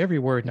stir up every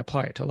word and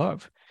apply it to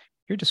love.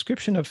 Your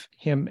description of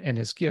him and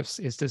his gifts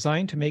is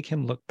designed to make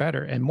him look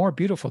better and more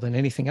beautiful than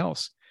anything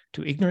else,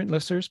 to ignorant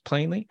listeners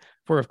plainly,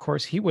 for of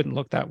course he wouldn't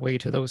look that way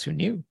to those who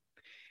knew.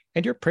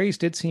 And your praise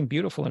did seem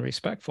beautiful and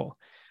respectful,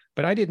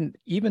 but I didn't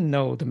even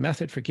know the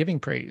method for giving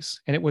praise,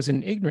 and it was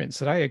in ignorance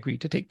that I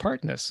agreed to take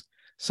part in this.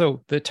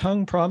 So the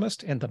tongue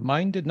promised and the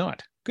mind did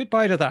not.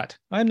 Goodbye to that.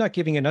 I'm not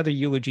giving another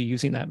eulogy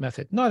using that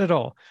method. Not at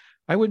all.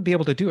 I wouldn't be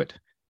able to do it.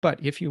 But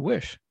if you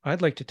wish,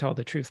 I'd like to tell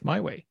the truth my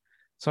way.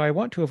 So I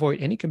want to avoid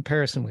any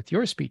comparison with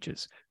your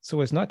speeches, so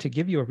as not to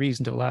give you a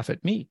reason to laugh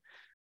at me.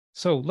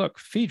 So look,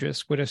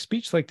 Phaedrus, would a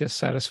speech like this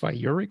satisfy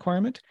your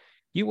requirement?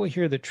 You will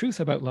hear the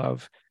truth about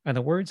love, and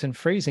the words and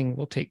phrasing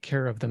will take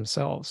care of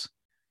themselves.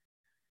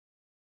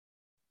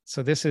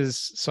 So this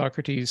is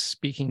Socrates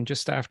speaking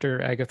just after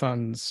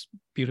Agathon's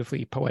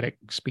beautifully poetic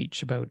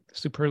speech about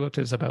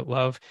superlatives about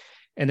love.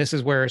 And this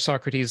is where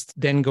Socrates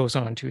then goes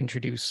on to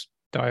introduce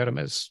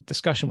Diotima's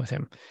discussion with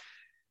him.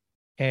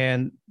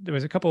 And there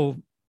was a couple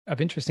of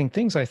interesting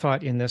things I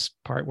thought in this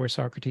part where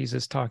Socrates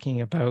is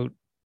talking about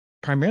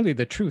primarily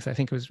the truth, I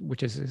think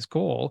which is his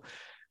goal.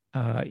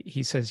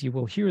 He says, you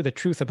will hear the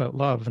truth about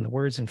love, and the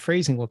words and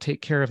phrasing will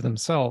take care of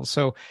themselves.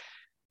 So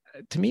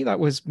to me, that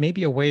was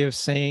maybe a way of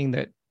saying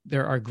that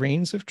there are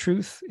grains of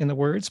truth in the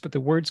words, but the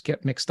words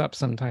get mixed up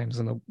sometimes,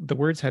 and the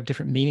words have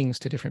different meanings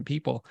to different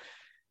people.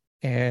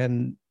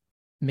 And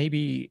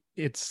maybe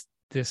it's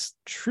this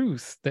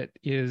truth that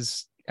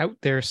is out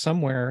there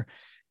somewhere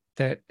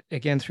that,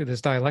 again, through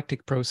this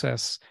dialectic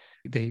process,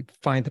 they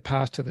find the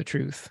path to the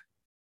truth.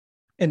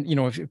 And,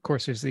 of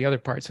course, there's the other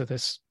parts of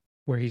this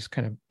where he's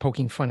kind of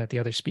poking fun at the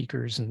other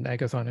speakers, and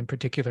Agathon in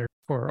particular,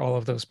 for all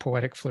of those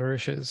poetic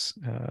flourishes.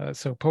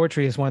 So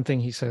poetry is one thing,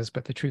 he says,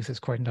 but the truth is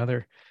quite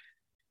another.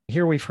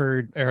 Here we've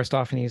heard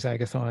Aristophanes,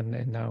 Agathon,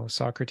 and now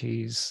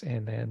Socrates,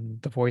 and then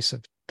the voice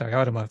of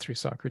Diotima through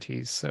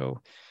Socrates. So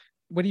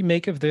what do you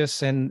make of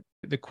this? And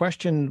the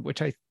question,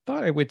 which I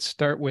thought I would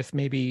start with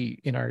maybe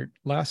in our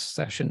last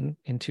session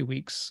in 2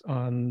 weeks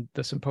on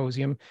the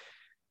Symposium,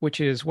 which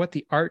is what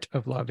the art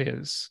of love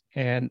is.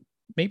 And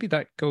maybe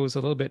that goes a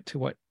little bit to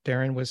what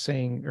Darren was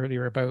saying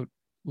earlier about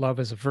love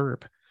as a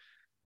verb.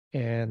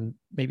 And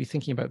maybe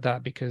thinking about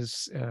that,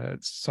 because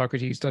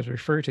Socrates does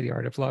refer to the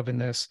art of love in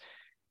this.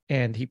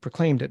 And he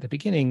proclaimed at the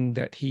beginning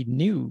that he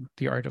knew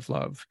the art of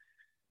love,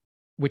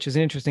 which is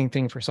an interesting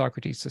thing for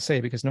Socrates to say,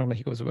 because normally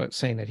he goes about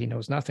saying that he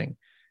knows nothing.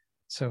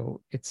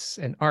 So it's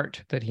an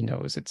art that he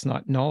knows. It's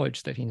not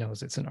knowledge that he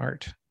knows. It's an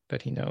art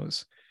that he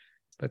knows.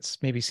 Let's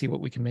maybe see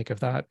what we can make of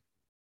that.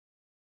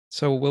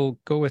 So we'll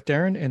go with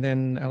Darren and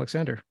then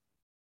Alexander.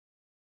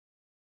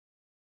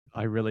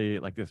 I really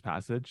like this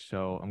passage,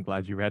 so I'm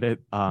glad you read it.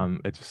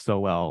 It's just so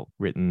well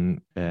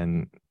written,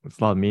 and there's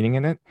a lot of meaning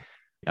in it.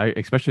 I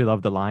especially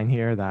love the line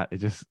here that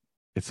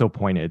it's so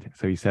pointed.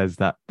 So he says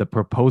that the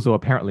proposal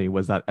apparently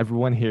was that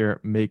everyone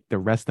here make the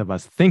rest of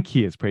us think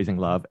he is praising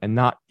love, and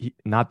not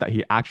that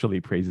he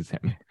actually praises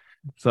him.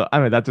 So I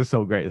mean, that's just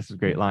so great. This is a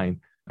great line.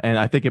 And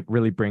I think it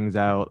really brings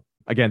out,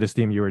 again, this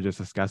theme you were just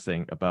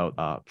discussing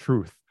about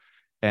truth,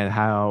 and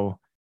how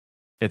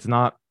it's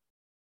not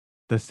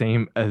the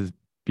same as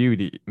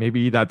beauty.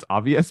 Maybe that's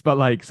obvious, but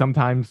like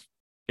sometimes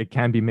it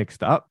can be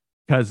mixed up.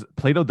 Because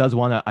Plato does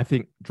want to, I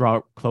think,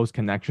 draw close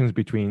connections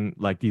between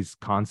like these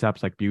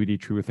concepts like beauty,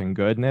 truth, and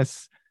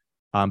goodness,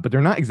 but they're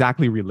not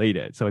exactly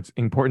related. So it's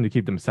important to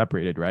keep them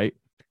separated, right?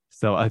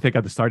 So I think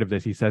at the start of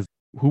this, he says,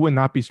 who would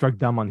not be struck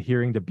dumb on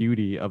hearing the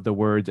beauty of the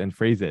words and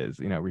phrases,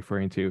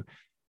 referring to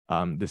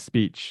the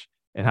speech.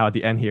 And how at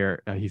the end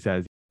here, he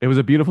says, it was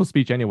a beautiful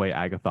speech anyway,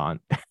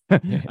 Agathon,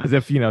 as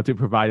if, to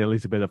provide at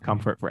least a bit of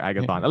comfort for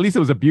Agathon. At least it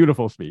was a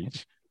beautiful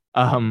speech.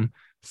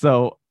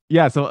 So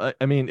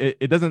I mean,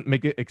 it doesn't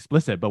make it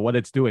explicit, but what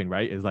it's doing,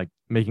 right, is like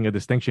making a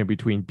distinction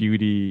between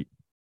beauty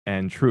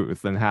and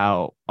truth, and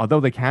how, although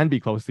they can be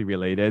closely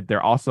related,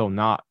 they're also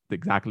not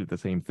exactly the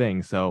same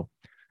thing. So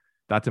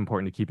that's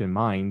important to keep in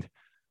mind.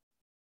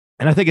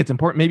 And I think it's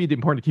important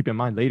to keep in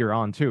mind later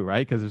on too,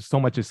 right? Because there's so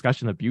much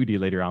discussion of beauty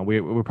later on.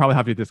 We'll probably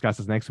have to discuss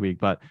this next week,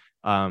 but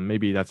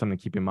maybe that's something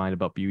to keep in mind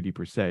about beauty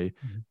per se.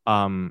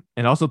 Mm-hmm.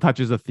 It also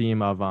touches a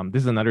theme of,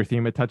 this is another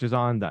theme it touches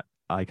on that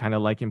I kind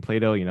of like in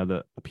Plato,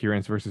 the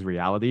appearance versus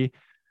reality.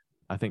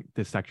 I think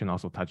this section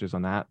also touches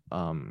on that.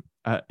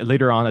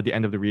 Later on at the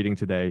end of the reading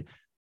today,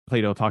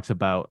 Diotima talks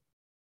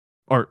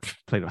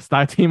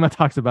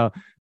about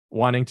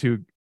wanting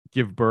to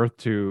give birth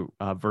to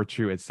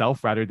virtue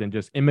itself rather than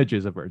just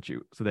images of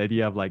virtue. So the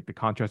idea of like the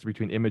contrast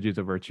between images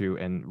of virtue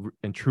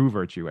and true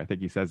virtue, I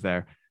think she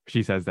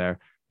says there,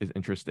 is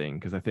interesting,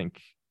 because I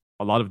think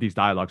a lot of these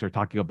dialogues are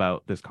talking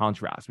about this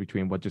contrast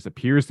between what just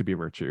appears to be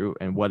virtue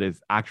and what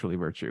is actually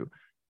virtue.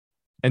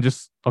 And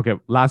just, okay,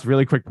 last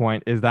really quick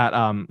point is that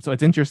so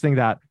it's interesting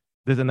that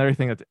there's another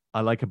thing that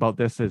I like about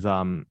this is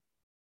well,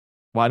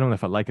 I don't know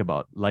if I like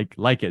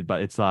it,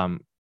 but it's I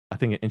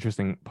think an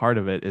interesting part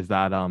of it is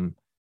that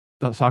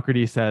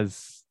Socrates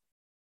says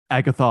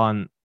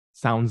Agathon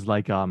sounds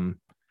like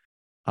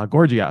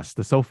Gorgias,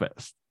 the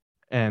sophist,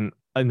 and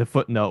in the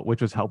footnote,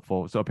 which was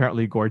helpful. So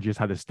apparently Gorgias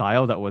had a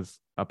style that was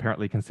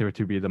apparently considered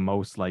to be the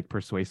most like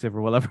persuasive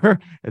or whatever.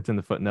 It's in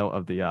the footnote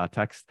of the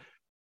text,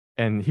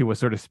 and he was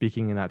sort of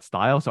speaking in that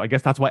style. So I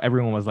guess that's why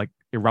everyone was like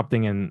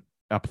erupting in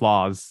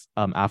applause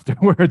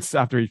afterwards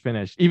after he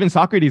finished. Even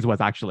Socrates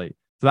was actually.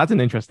 So that's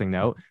an interesting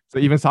note. So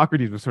even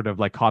Socrates was sort of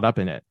like caught up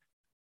in it.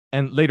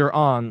 And later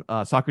on,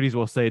 Socrates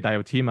will say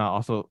Diotima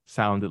also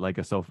sounded like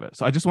a sophist.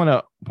 So I just want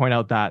to point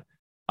out that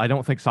I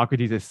don't think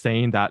Socrates is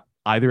saying that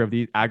either of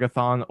these,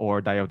 Agathon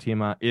or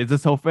Diotima, is a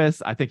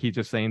sophist. I think he's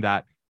just saying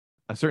that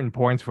at certain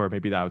points for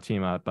maybe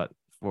Diotima, but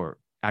for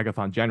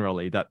Agathon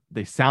generally, that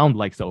they sound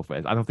like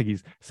sophists. I don't think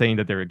he's saying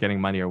that they're getting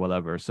money or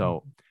whatever.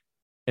 So,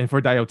 and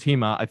for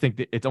Diotima, I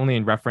think it's only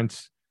in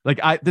reference,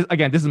 like this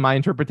is my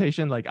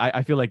interpretation. Like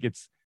I feel like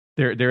it's,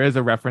 there is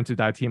a reference to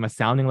Diotima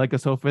sounding like a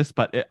sophist,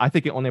 but I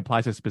think it only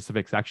applies to a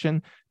specific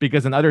section,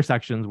 because in other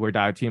sections where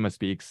Diotima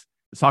speaks,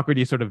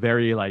 Socrates sort of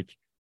very like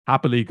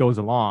happily goes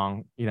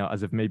along,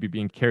 as if maybe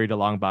being carried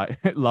along by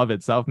love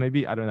itself,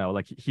 maybe. I don't know,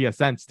 like he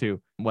assents to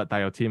what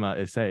Diotima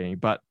is saying.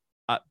 But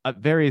at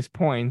various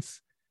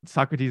points,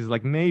 Socrates is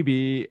like,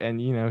 maybe,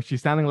 and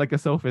she's sounding like a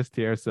sophist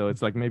here. So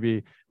it's like,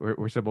 maybe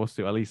we're supposed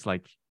to at least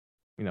like,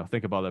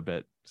 think about it a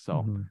bit.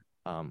 So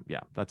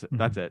yeah, that's it.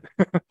 That's it.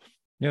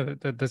 Yeah,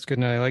 that's good.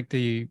 And I like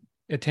the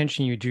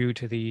attention you drew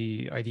to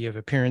the idea of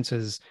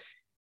appearances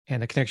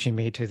and the connection you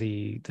made to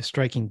the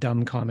striking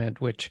dumb comment,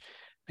 which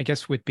I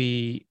guess would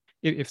be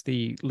if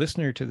the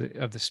listener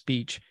of the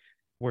speech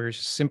were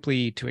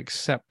simply to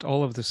accept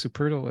all of the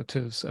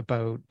superlatives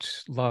about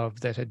love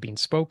that had been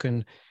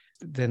spoken,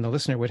 then the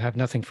listener would have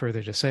nothing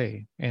further to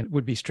say and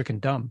would be stricken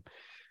dumb.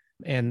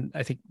 And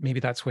I think maybe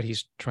that's what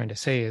he's trying to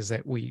say, is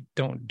that we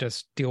don't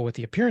just deal with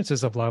the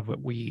appearances of love, but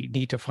we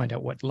need to find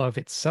out what love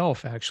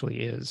itself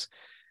actually is.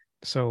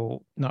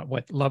 So not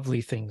what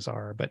lovely things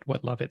are, but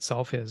what love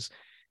itself is.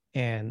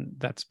 And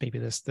that's maybe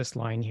this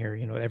line here,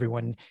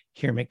 everyone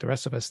here make the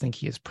rest of us think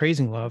he is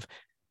praising love,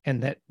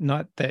 and that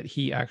not that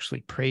he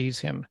actually praise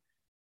him.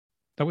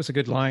 That was a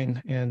good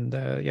line. And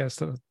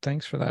so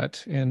thanks for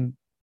that. And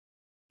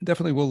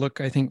definitely we'll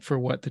look, I think, for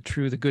what the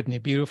true, the good, and the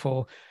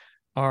beautiful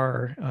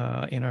are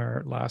in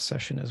our last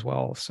session as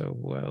well. So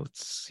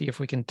let's see if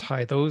we can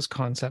tie those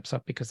concepts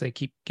up, because they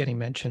keep getting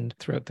mentioned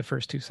throughout the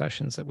first two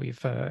sessions that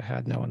we've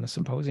had now on the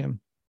symposium.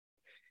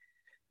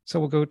 So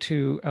we'll go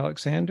to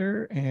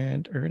Alexander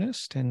and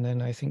Ernest, and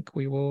then I think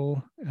we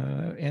will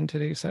end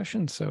today's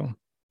session. So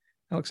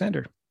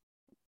Alexander.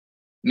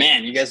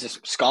 Man, you guys are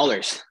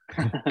scholars.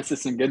 This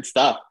is some good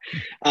stuff.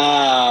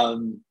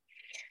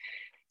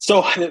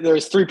 So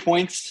there's 3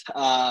 points.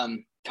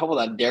 Couple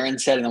that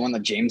Darren said and the one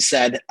that James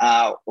said.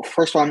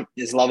 First one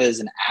is love is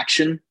an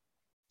action.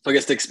 So I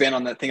guess to expand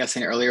on that thing I was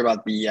saying earlier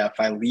about the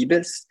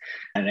philebus,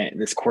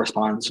 and this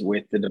corresponds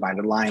with the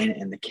divided line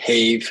and the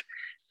cave,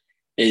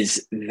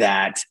 is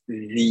that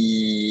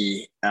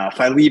the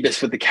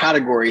philebus with the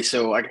category.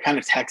 So I kind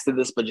of texted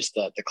this, but just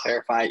to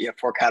clarify, you have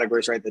 4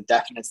 categories, right? The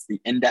definites,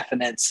 the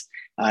indefinites,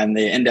 and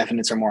the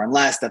indefinites are more and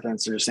less.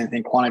 Definites are the same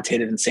thing,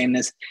 quantitative and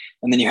sameness.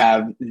 And then you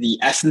have the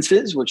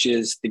essences, which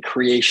is the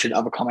creation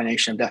of a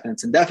combination of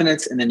definites and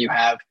definites. And then you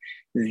have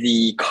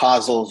the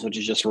causals, which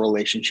is just a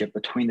relationship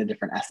between the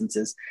different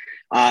essences.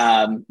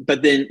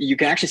 But then you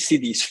can actually see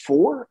these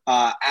 4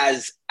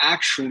 as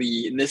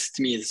actually, and this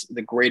to me is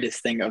the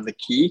greatest thing of the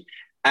key,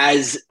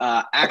 as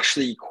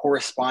actually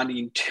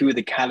corresponding to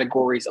the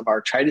categories of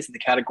Architis and the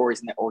categories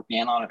in the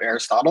Organon of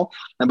Aristotle.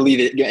 I believe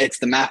it's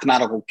the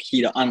mathematical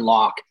key to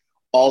unlock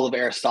all of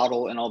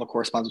Aristotle and all the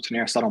correspondence between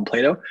Aristotle and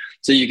Plato.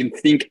 So you can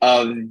think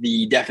of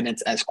the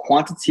definites as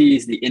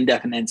quantities, the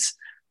indefinites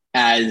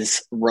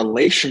as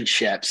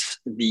relationships,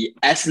 the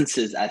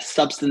essences as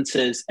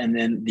substances, and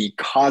then the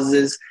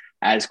causes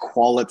as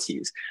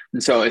qualities.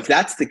 And so if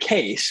that's the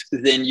case,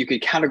 then you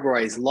could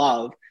categorize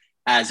love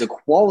as a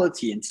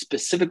quality, and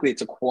specifically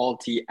it's a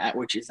quality at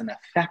which is an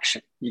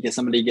affection. You get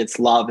somebody gets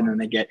love and then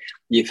they get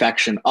the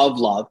affection of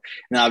love.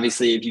 And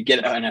obviously if you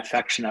get an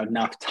affection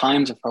enough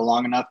times or for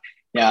long enough,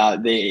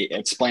 they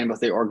explain both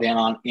the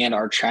organon and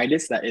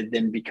Architis, that it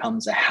then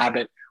becomes a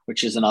habit,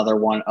 which is another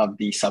one of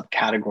the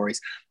subcategories.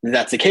 If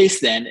that's the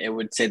case, then it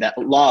would say that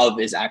love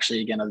is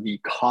actually, again, of the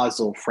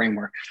causal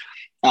framework.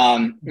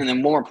 And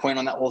then one more point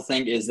on that whole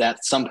thing is that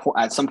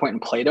at some point in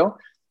Plato,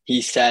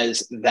 he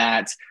says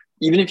that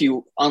even if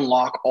you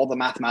unlock all the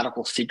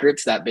mathematical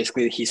secrets that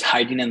basically he's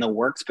hiding in the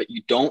works, but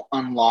you don't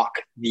unlock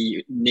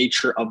the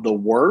nature of the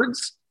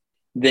words,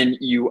 then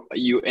you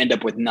end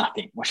up with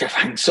nothing, which I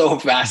find so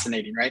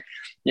fascinating, right?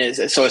 Yeah,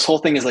 so his whole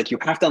thing is like, you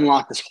have to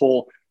unlock this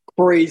whole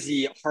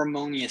crazy,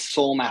 harmonious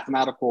soul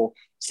mathematical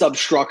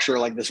substructure,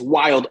 like this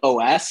wild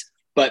OS.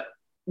 But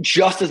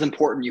just as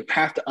important, you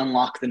have to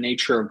unlock the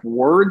nature of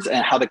words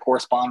and how they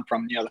correspond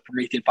from, the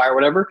Promethean fire,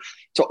 whatever,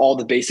 to all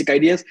the basic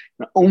ideas.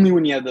 And only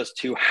when you have those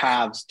two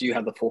halves do you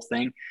have the full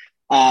thing.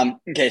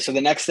 Okay, so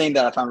the next thing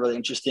that I found really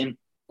interesting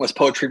was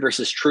poetry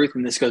versus truth.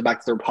 And this goes back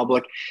to the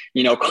Republic.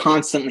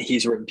 Constantly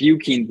he's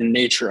rebuking the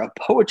nature of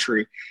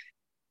poetry.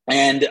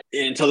 And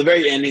until the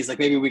very end, he's like,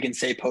 maybe we can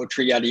say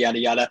poetry, yada, yada,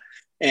 yada.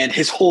 And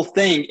his whole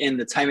thing in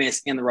the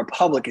Timaeus and the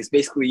Republic is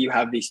basically you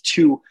have these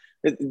two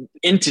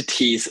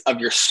entities of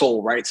your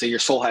soul, right? So your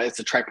soul it's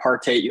a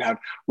tripartite. You have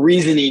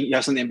reasoning, you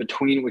have something in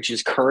between, which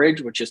is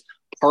courage, which is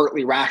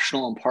partly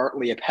rational and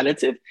partly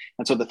appetitive.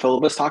 That's what the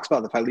Philebus talks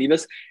about, the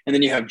Philebus. And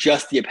then you have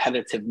just the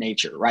appetitive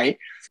nature, right?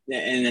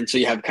 And then so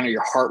you have kind of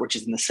your heart, which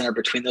is in the center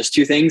between those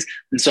two things.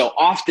 And so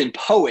often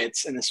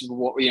poets, and this is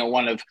what,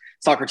 one of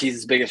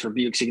Socrates' biggest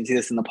rebukes, you can see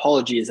this in the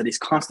Apology, is that he's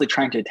constantly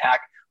trying to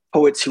attack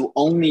poets who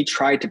only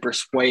try to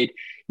persuade,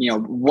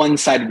 one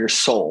side of your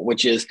soul,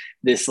 which is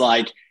this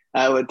like,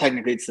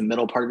 technically it's the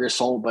middle part of your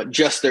soul, but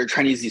just they're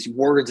trying to use these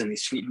words and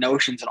these sweet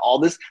notions and all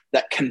this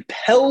that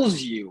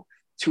compels you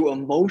to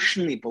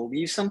emotionally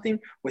believe something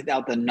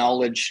without the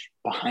knowledge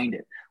behind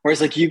it.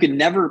 Whereas like you could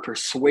never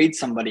persuade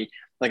somebody,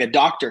 like a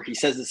doctor, he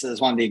says this as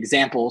one of the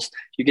examples,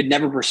 you could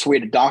never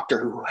persuade a doctor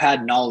who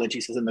had knowledge,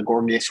 he says in the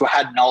Gorgias, who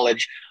had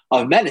knowledge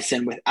of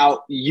medicine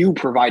without you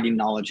providing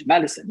knowledge of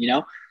medicine,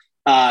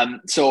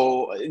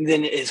 So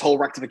then his whole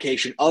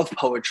rectification of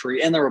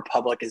poetry in the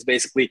Republic is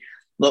basically,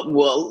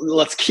 well,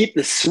 let's keep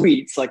the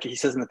sweets, like he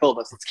says in the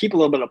Philebus. Let's keep a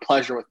little bit of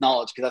pleasure with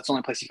knowledge, because that's the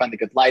only place you find the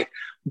good life.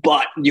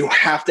 But you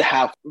have to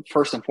have,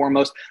 first and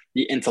foremost,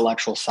 the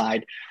intellectual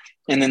side.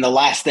 And then the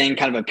last thing,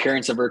 kind of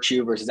appearance of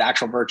virtue versus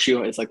actual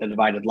virtue, is like the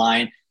divided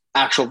line.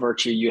 Actual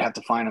virtue you have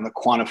to find on the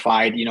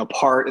quantified,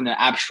 part, and then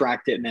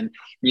abstract it, and then,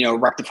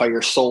 rectify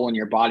your soul and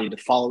your body to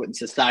follow it in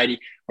society.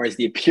 Whereas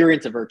the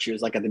appearance of virtue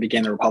is like at the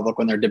beginning of the Republic,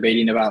 when they're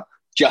debating about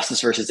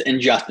justice versus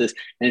injustice,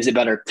 and is it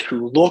better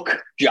to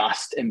look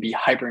just and be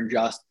hyper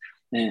unjust,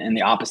 and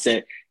the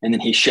opposite? And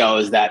then he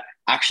shows that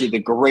actually the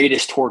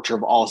greatest torture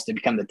of all is to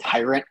become the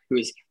tyrant who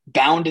is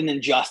bound in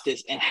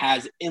injustice and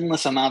has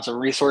endless amounts of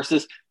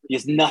resources,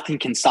 because nothing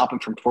can stop him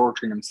from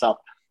torturing himself.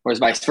 Whereas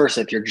vice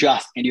versa, if you're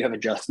just and you have a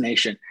just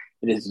nation,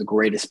 it is the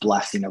greatest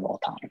blessing of all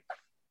time.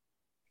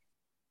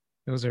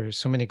 Those are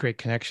so many great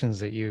connections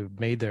that you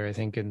made there, I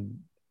think. And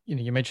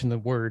you mentioned the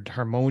word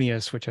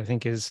harmonious, which I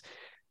think is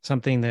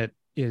something that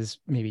is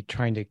maybe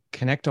trying to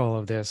connect all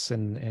of this,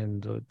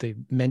 and the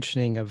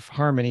mentioning of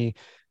harmony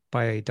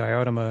by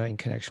Diotima in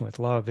connection with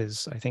love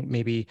is, I think,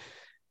 maybe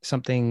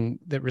something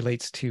that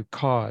relates to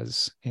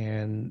cause.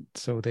 And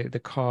so the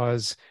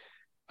cause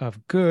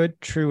of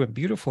good, true, and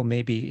beautiful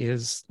maybe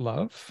is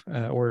love,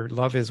 or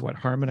love is what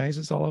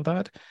harmonizes all of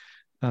that.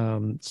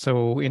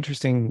 So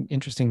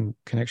interesting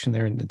connection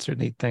there. And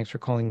certainly thanks for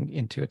calling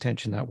into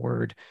attention that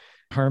word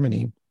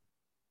harmony.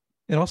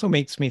 It also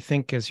makes me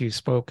think, as you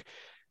spoke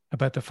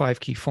about the 5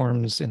 key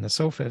forms in the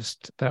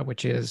Sophist, that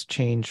which is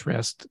change,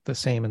 rest, the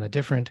same, and the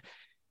different.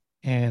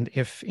 And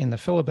if in the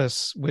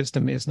Philebus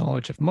wisdom is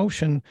knowledge of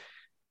motion,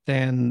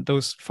 then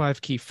those 5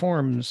 key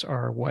forms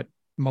are what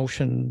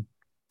motion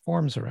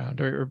forms around,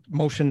 or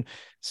motion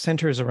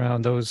centers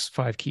around those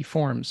 5 key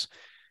forms.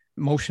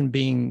 Motion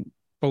being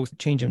both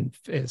change in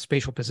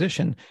spatial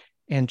position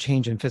and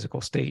change in physical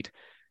state.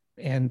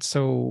 And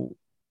so,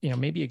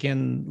 maybe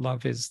again,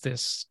 love is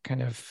this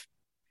kind of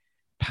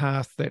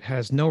path that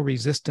has no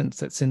resistance,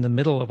 that's in the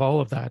middle of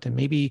all of that, and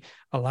maybe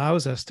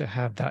allows us to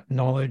have that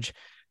knowledge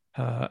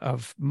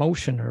of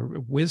motion, or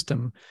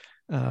wisdom,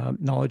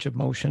 knowledge of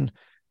motion,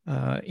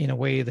 in a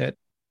way that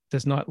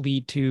does not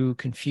lead to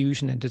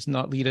confusion and does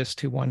not lead us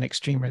to one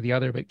extreme or the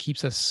other, but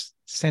keeps us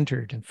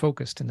centered and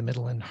focused in the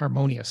middle and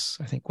harmonious,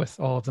 I think, with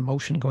all of the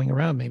motion going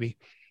around maybe.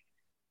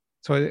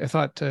 So I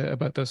thought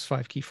about those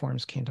 5 key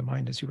forms came to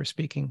mind as you were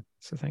speaking.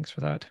 So thanks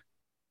for that.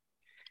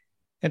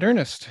 And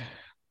Ernest,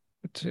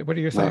 what are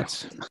your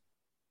thoughts?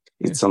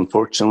 It's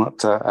unfortunate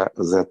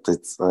that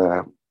it's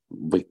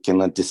we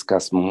cannot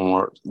discuss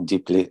more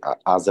deeply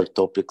other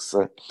topics,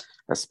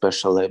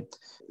 especially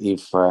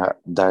if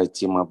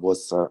Diotima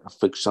was a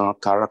fictional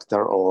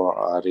character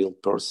or a real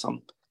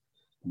person.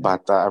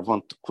 But I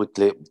want to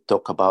quickly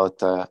talk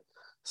about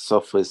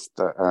Sophist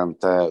and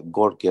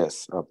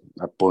Gorgias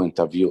point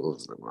of view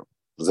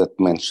that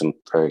mentioned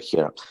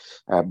here.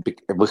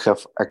 We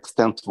have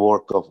extensive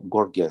work of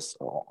Gorgias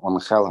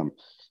on Helen,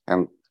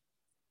 and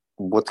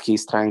what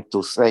he's trying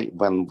to say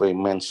when we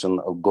mention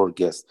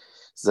Gorgias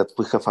is that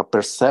we have a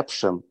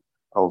perception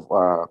of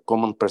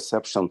common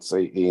perceptions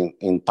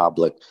in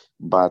public,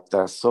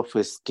 but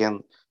Sophists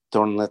can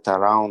turn it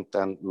around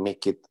and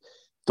make it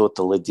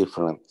totally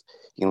different.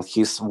 In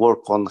his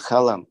work on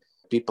Helen,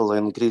 people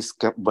in Greece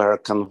were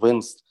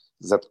convinced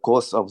that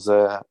cause of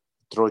the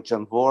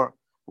Trojan War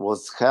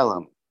was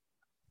Helen.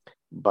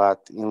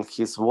 But in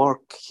his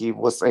work, he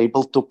was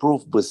able to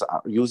prove with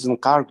using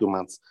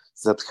arguments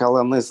that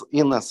Helen is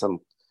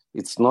innocent.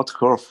 It's not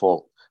her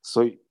fault.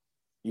 So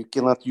you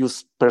cannot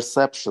use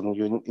perception.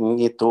 You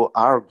need to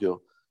argue.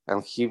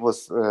 And he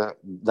was,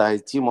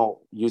 Diotima,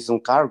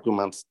 using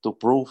arguments to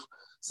prove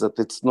that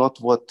it's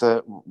not what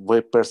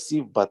we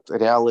perceive, but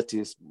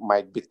realities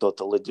might be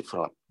totally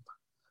different.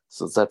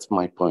 So that's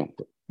my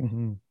point.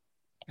 Mm-hmm.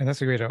 And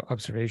that's a great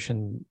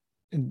observation.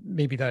 And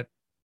maybe that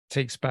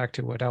takes back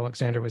to what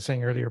Alexander was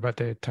saying earlier about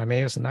the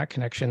Timaeus and that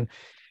connection.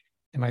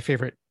 And my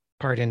favorite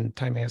part in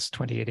Timaeus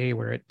 28a,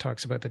 where it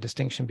talks about the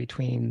distinction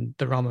between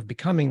the realm of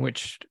becoming,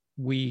 which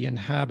we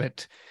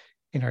inhabit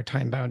in our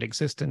time-bound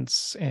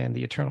existence, and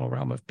the eternal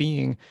realm of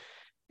being.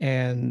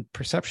 And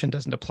perception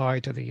doesn't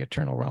apply to the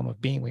eternal realm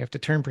of being. We have to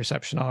turn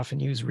perception off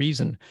and use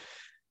reason,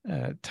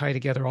 tie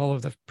together all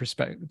of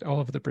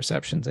the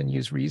perceptions and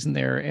use reason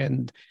there,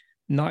 and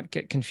not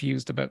get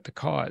confused about the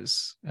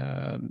cause.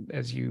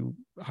 As you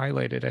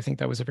highlighted, I think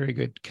that was a very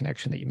good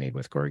connection that you made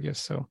with Gorgias.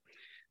 So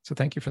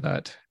thank you for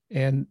that.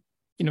 And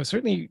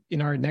certainly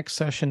in our next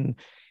session,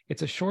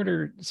 it's a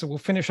shorter, so we'll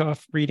finish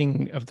off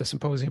reading of the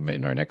Symposium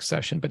in our next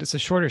session, but it's a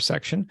shorter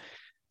section.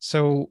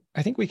 So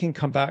I think we can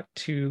come back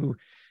to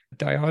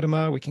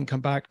Diotima, we can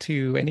come back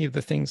to any of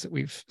the things that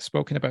we've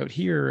spoken about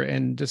here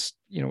and just,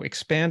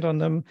 expand on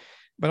them,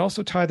 but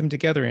also tie them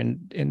together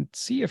and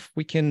see if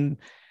we can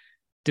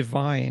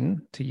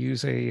divine, to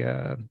use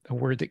a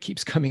word that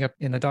keeps coming up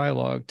in the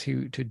dialogue,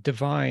 to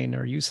divine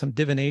or use some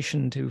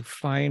divination to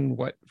find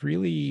what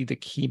really the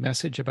key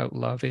message about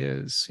love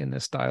is in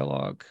this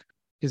dialogue.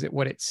 Is it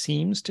what it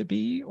seems to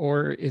be,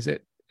 or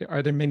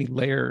are there many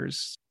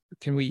layers?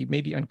 Can we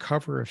maybe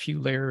uncover a few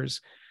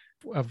layers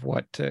of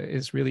what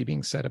is really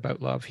being said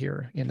about love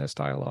here in this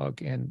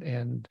dialogue,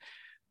 and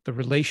the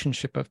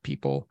relationship of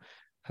people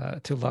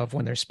to love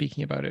when they're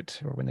speaking about it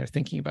or when they're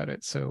thinking about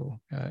it? So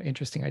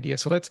interesting idea.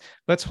 So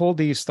let's hold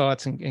these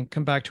thoughts and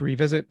come back to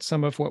revisit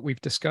some of what we've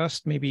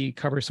discussed, maybe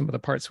cover some of the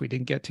parts we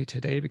didn't get to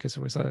today, because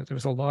there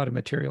was a lot of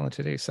material in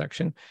today's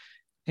section.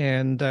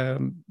 And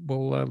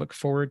we'll look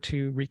forward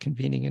to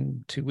reconvening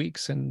in 2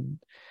 weeks and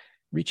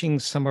reaching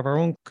some of our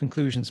own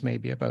conclusions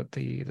maybe about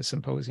the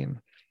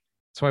Symposium.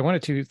 So I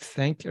wanted to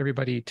thank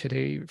everybody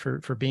today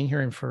for being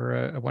here and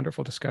for a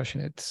wonderful discussion.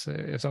 It's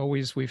as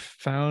always, we've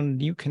found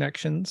new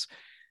connections,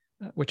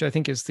 which I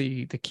think is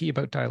the key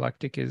about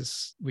dialectic.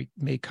 Is we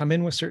may come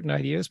in with certain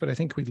ideas, but I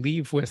think we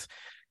leave with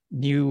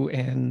new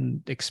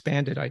and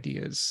expanded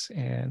ideas.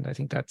 And I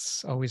think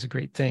that's always a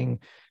great thing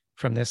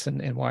from this,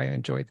 and why I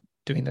enjoyed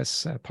doing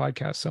this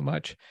podcast so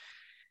much.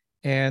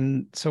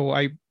 And so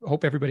I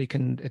hope everybody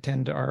can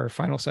attend our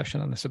final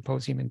session on the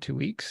Symposium in 2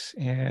 weeks.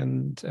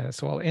 And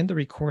so I'll end the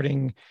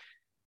recording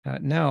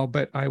now,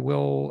 but I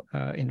will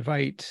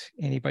invite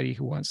anybody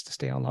who wants to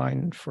stay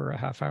online for a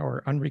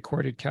half-hour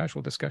unrecorded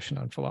casual discussion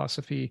on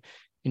philosophy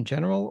in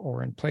general,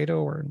 or in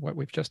Plato, or in what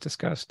we've just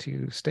discussed,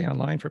 to stay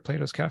online for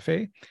Plato's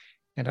Cafe.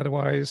 And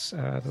otherwise,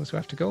 those who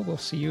have to go, we'll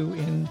see you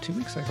in 2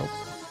 weeks, I hope.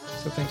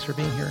 So thanks for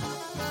being here.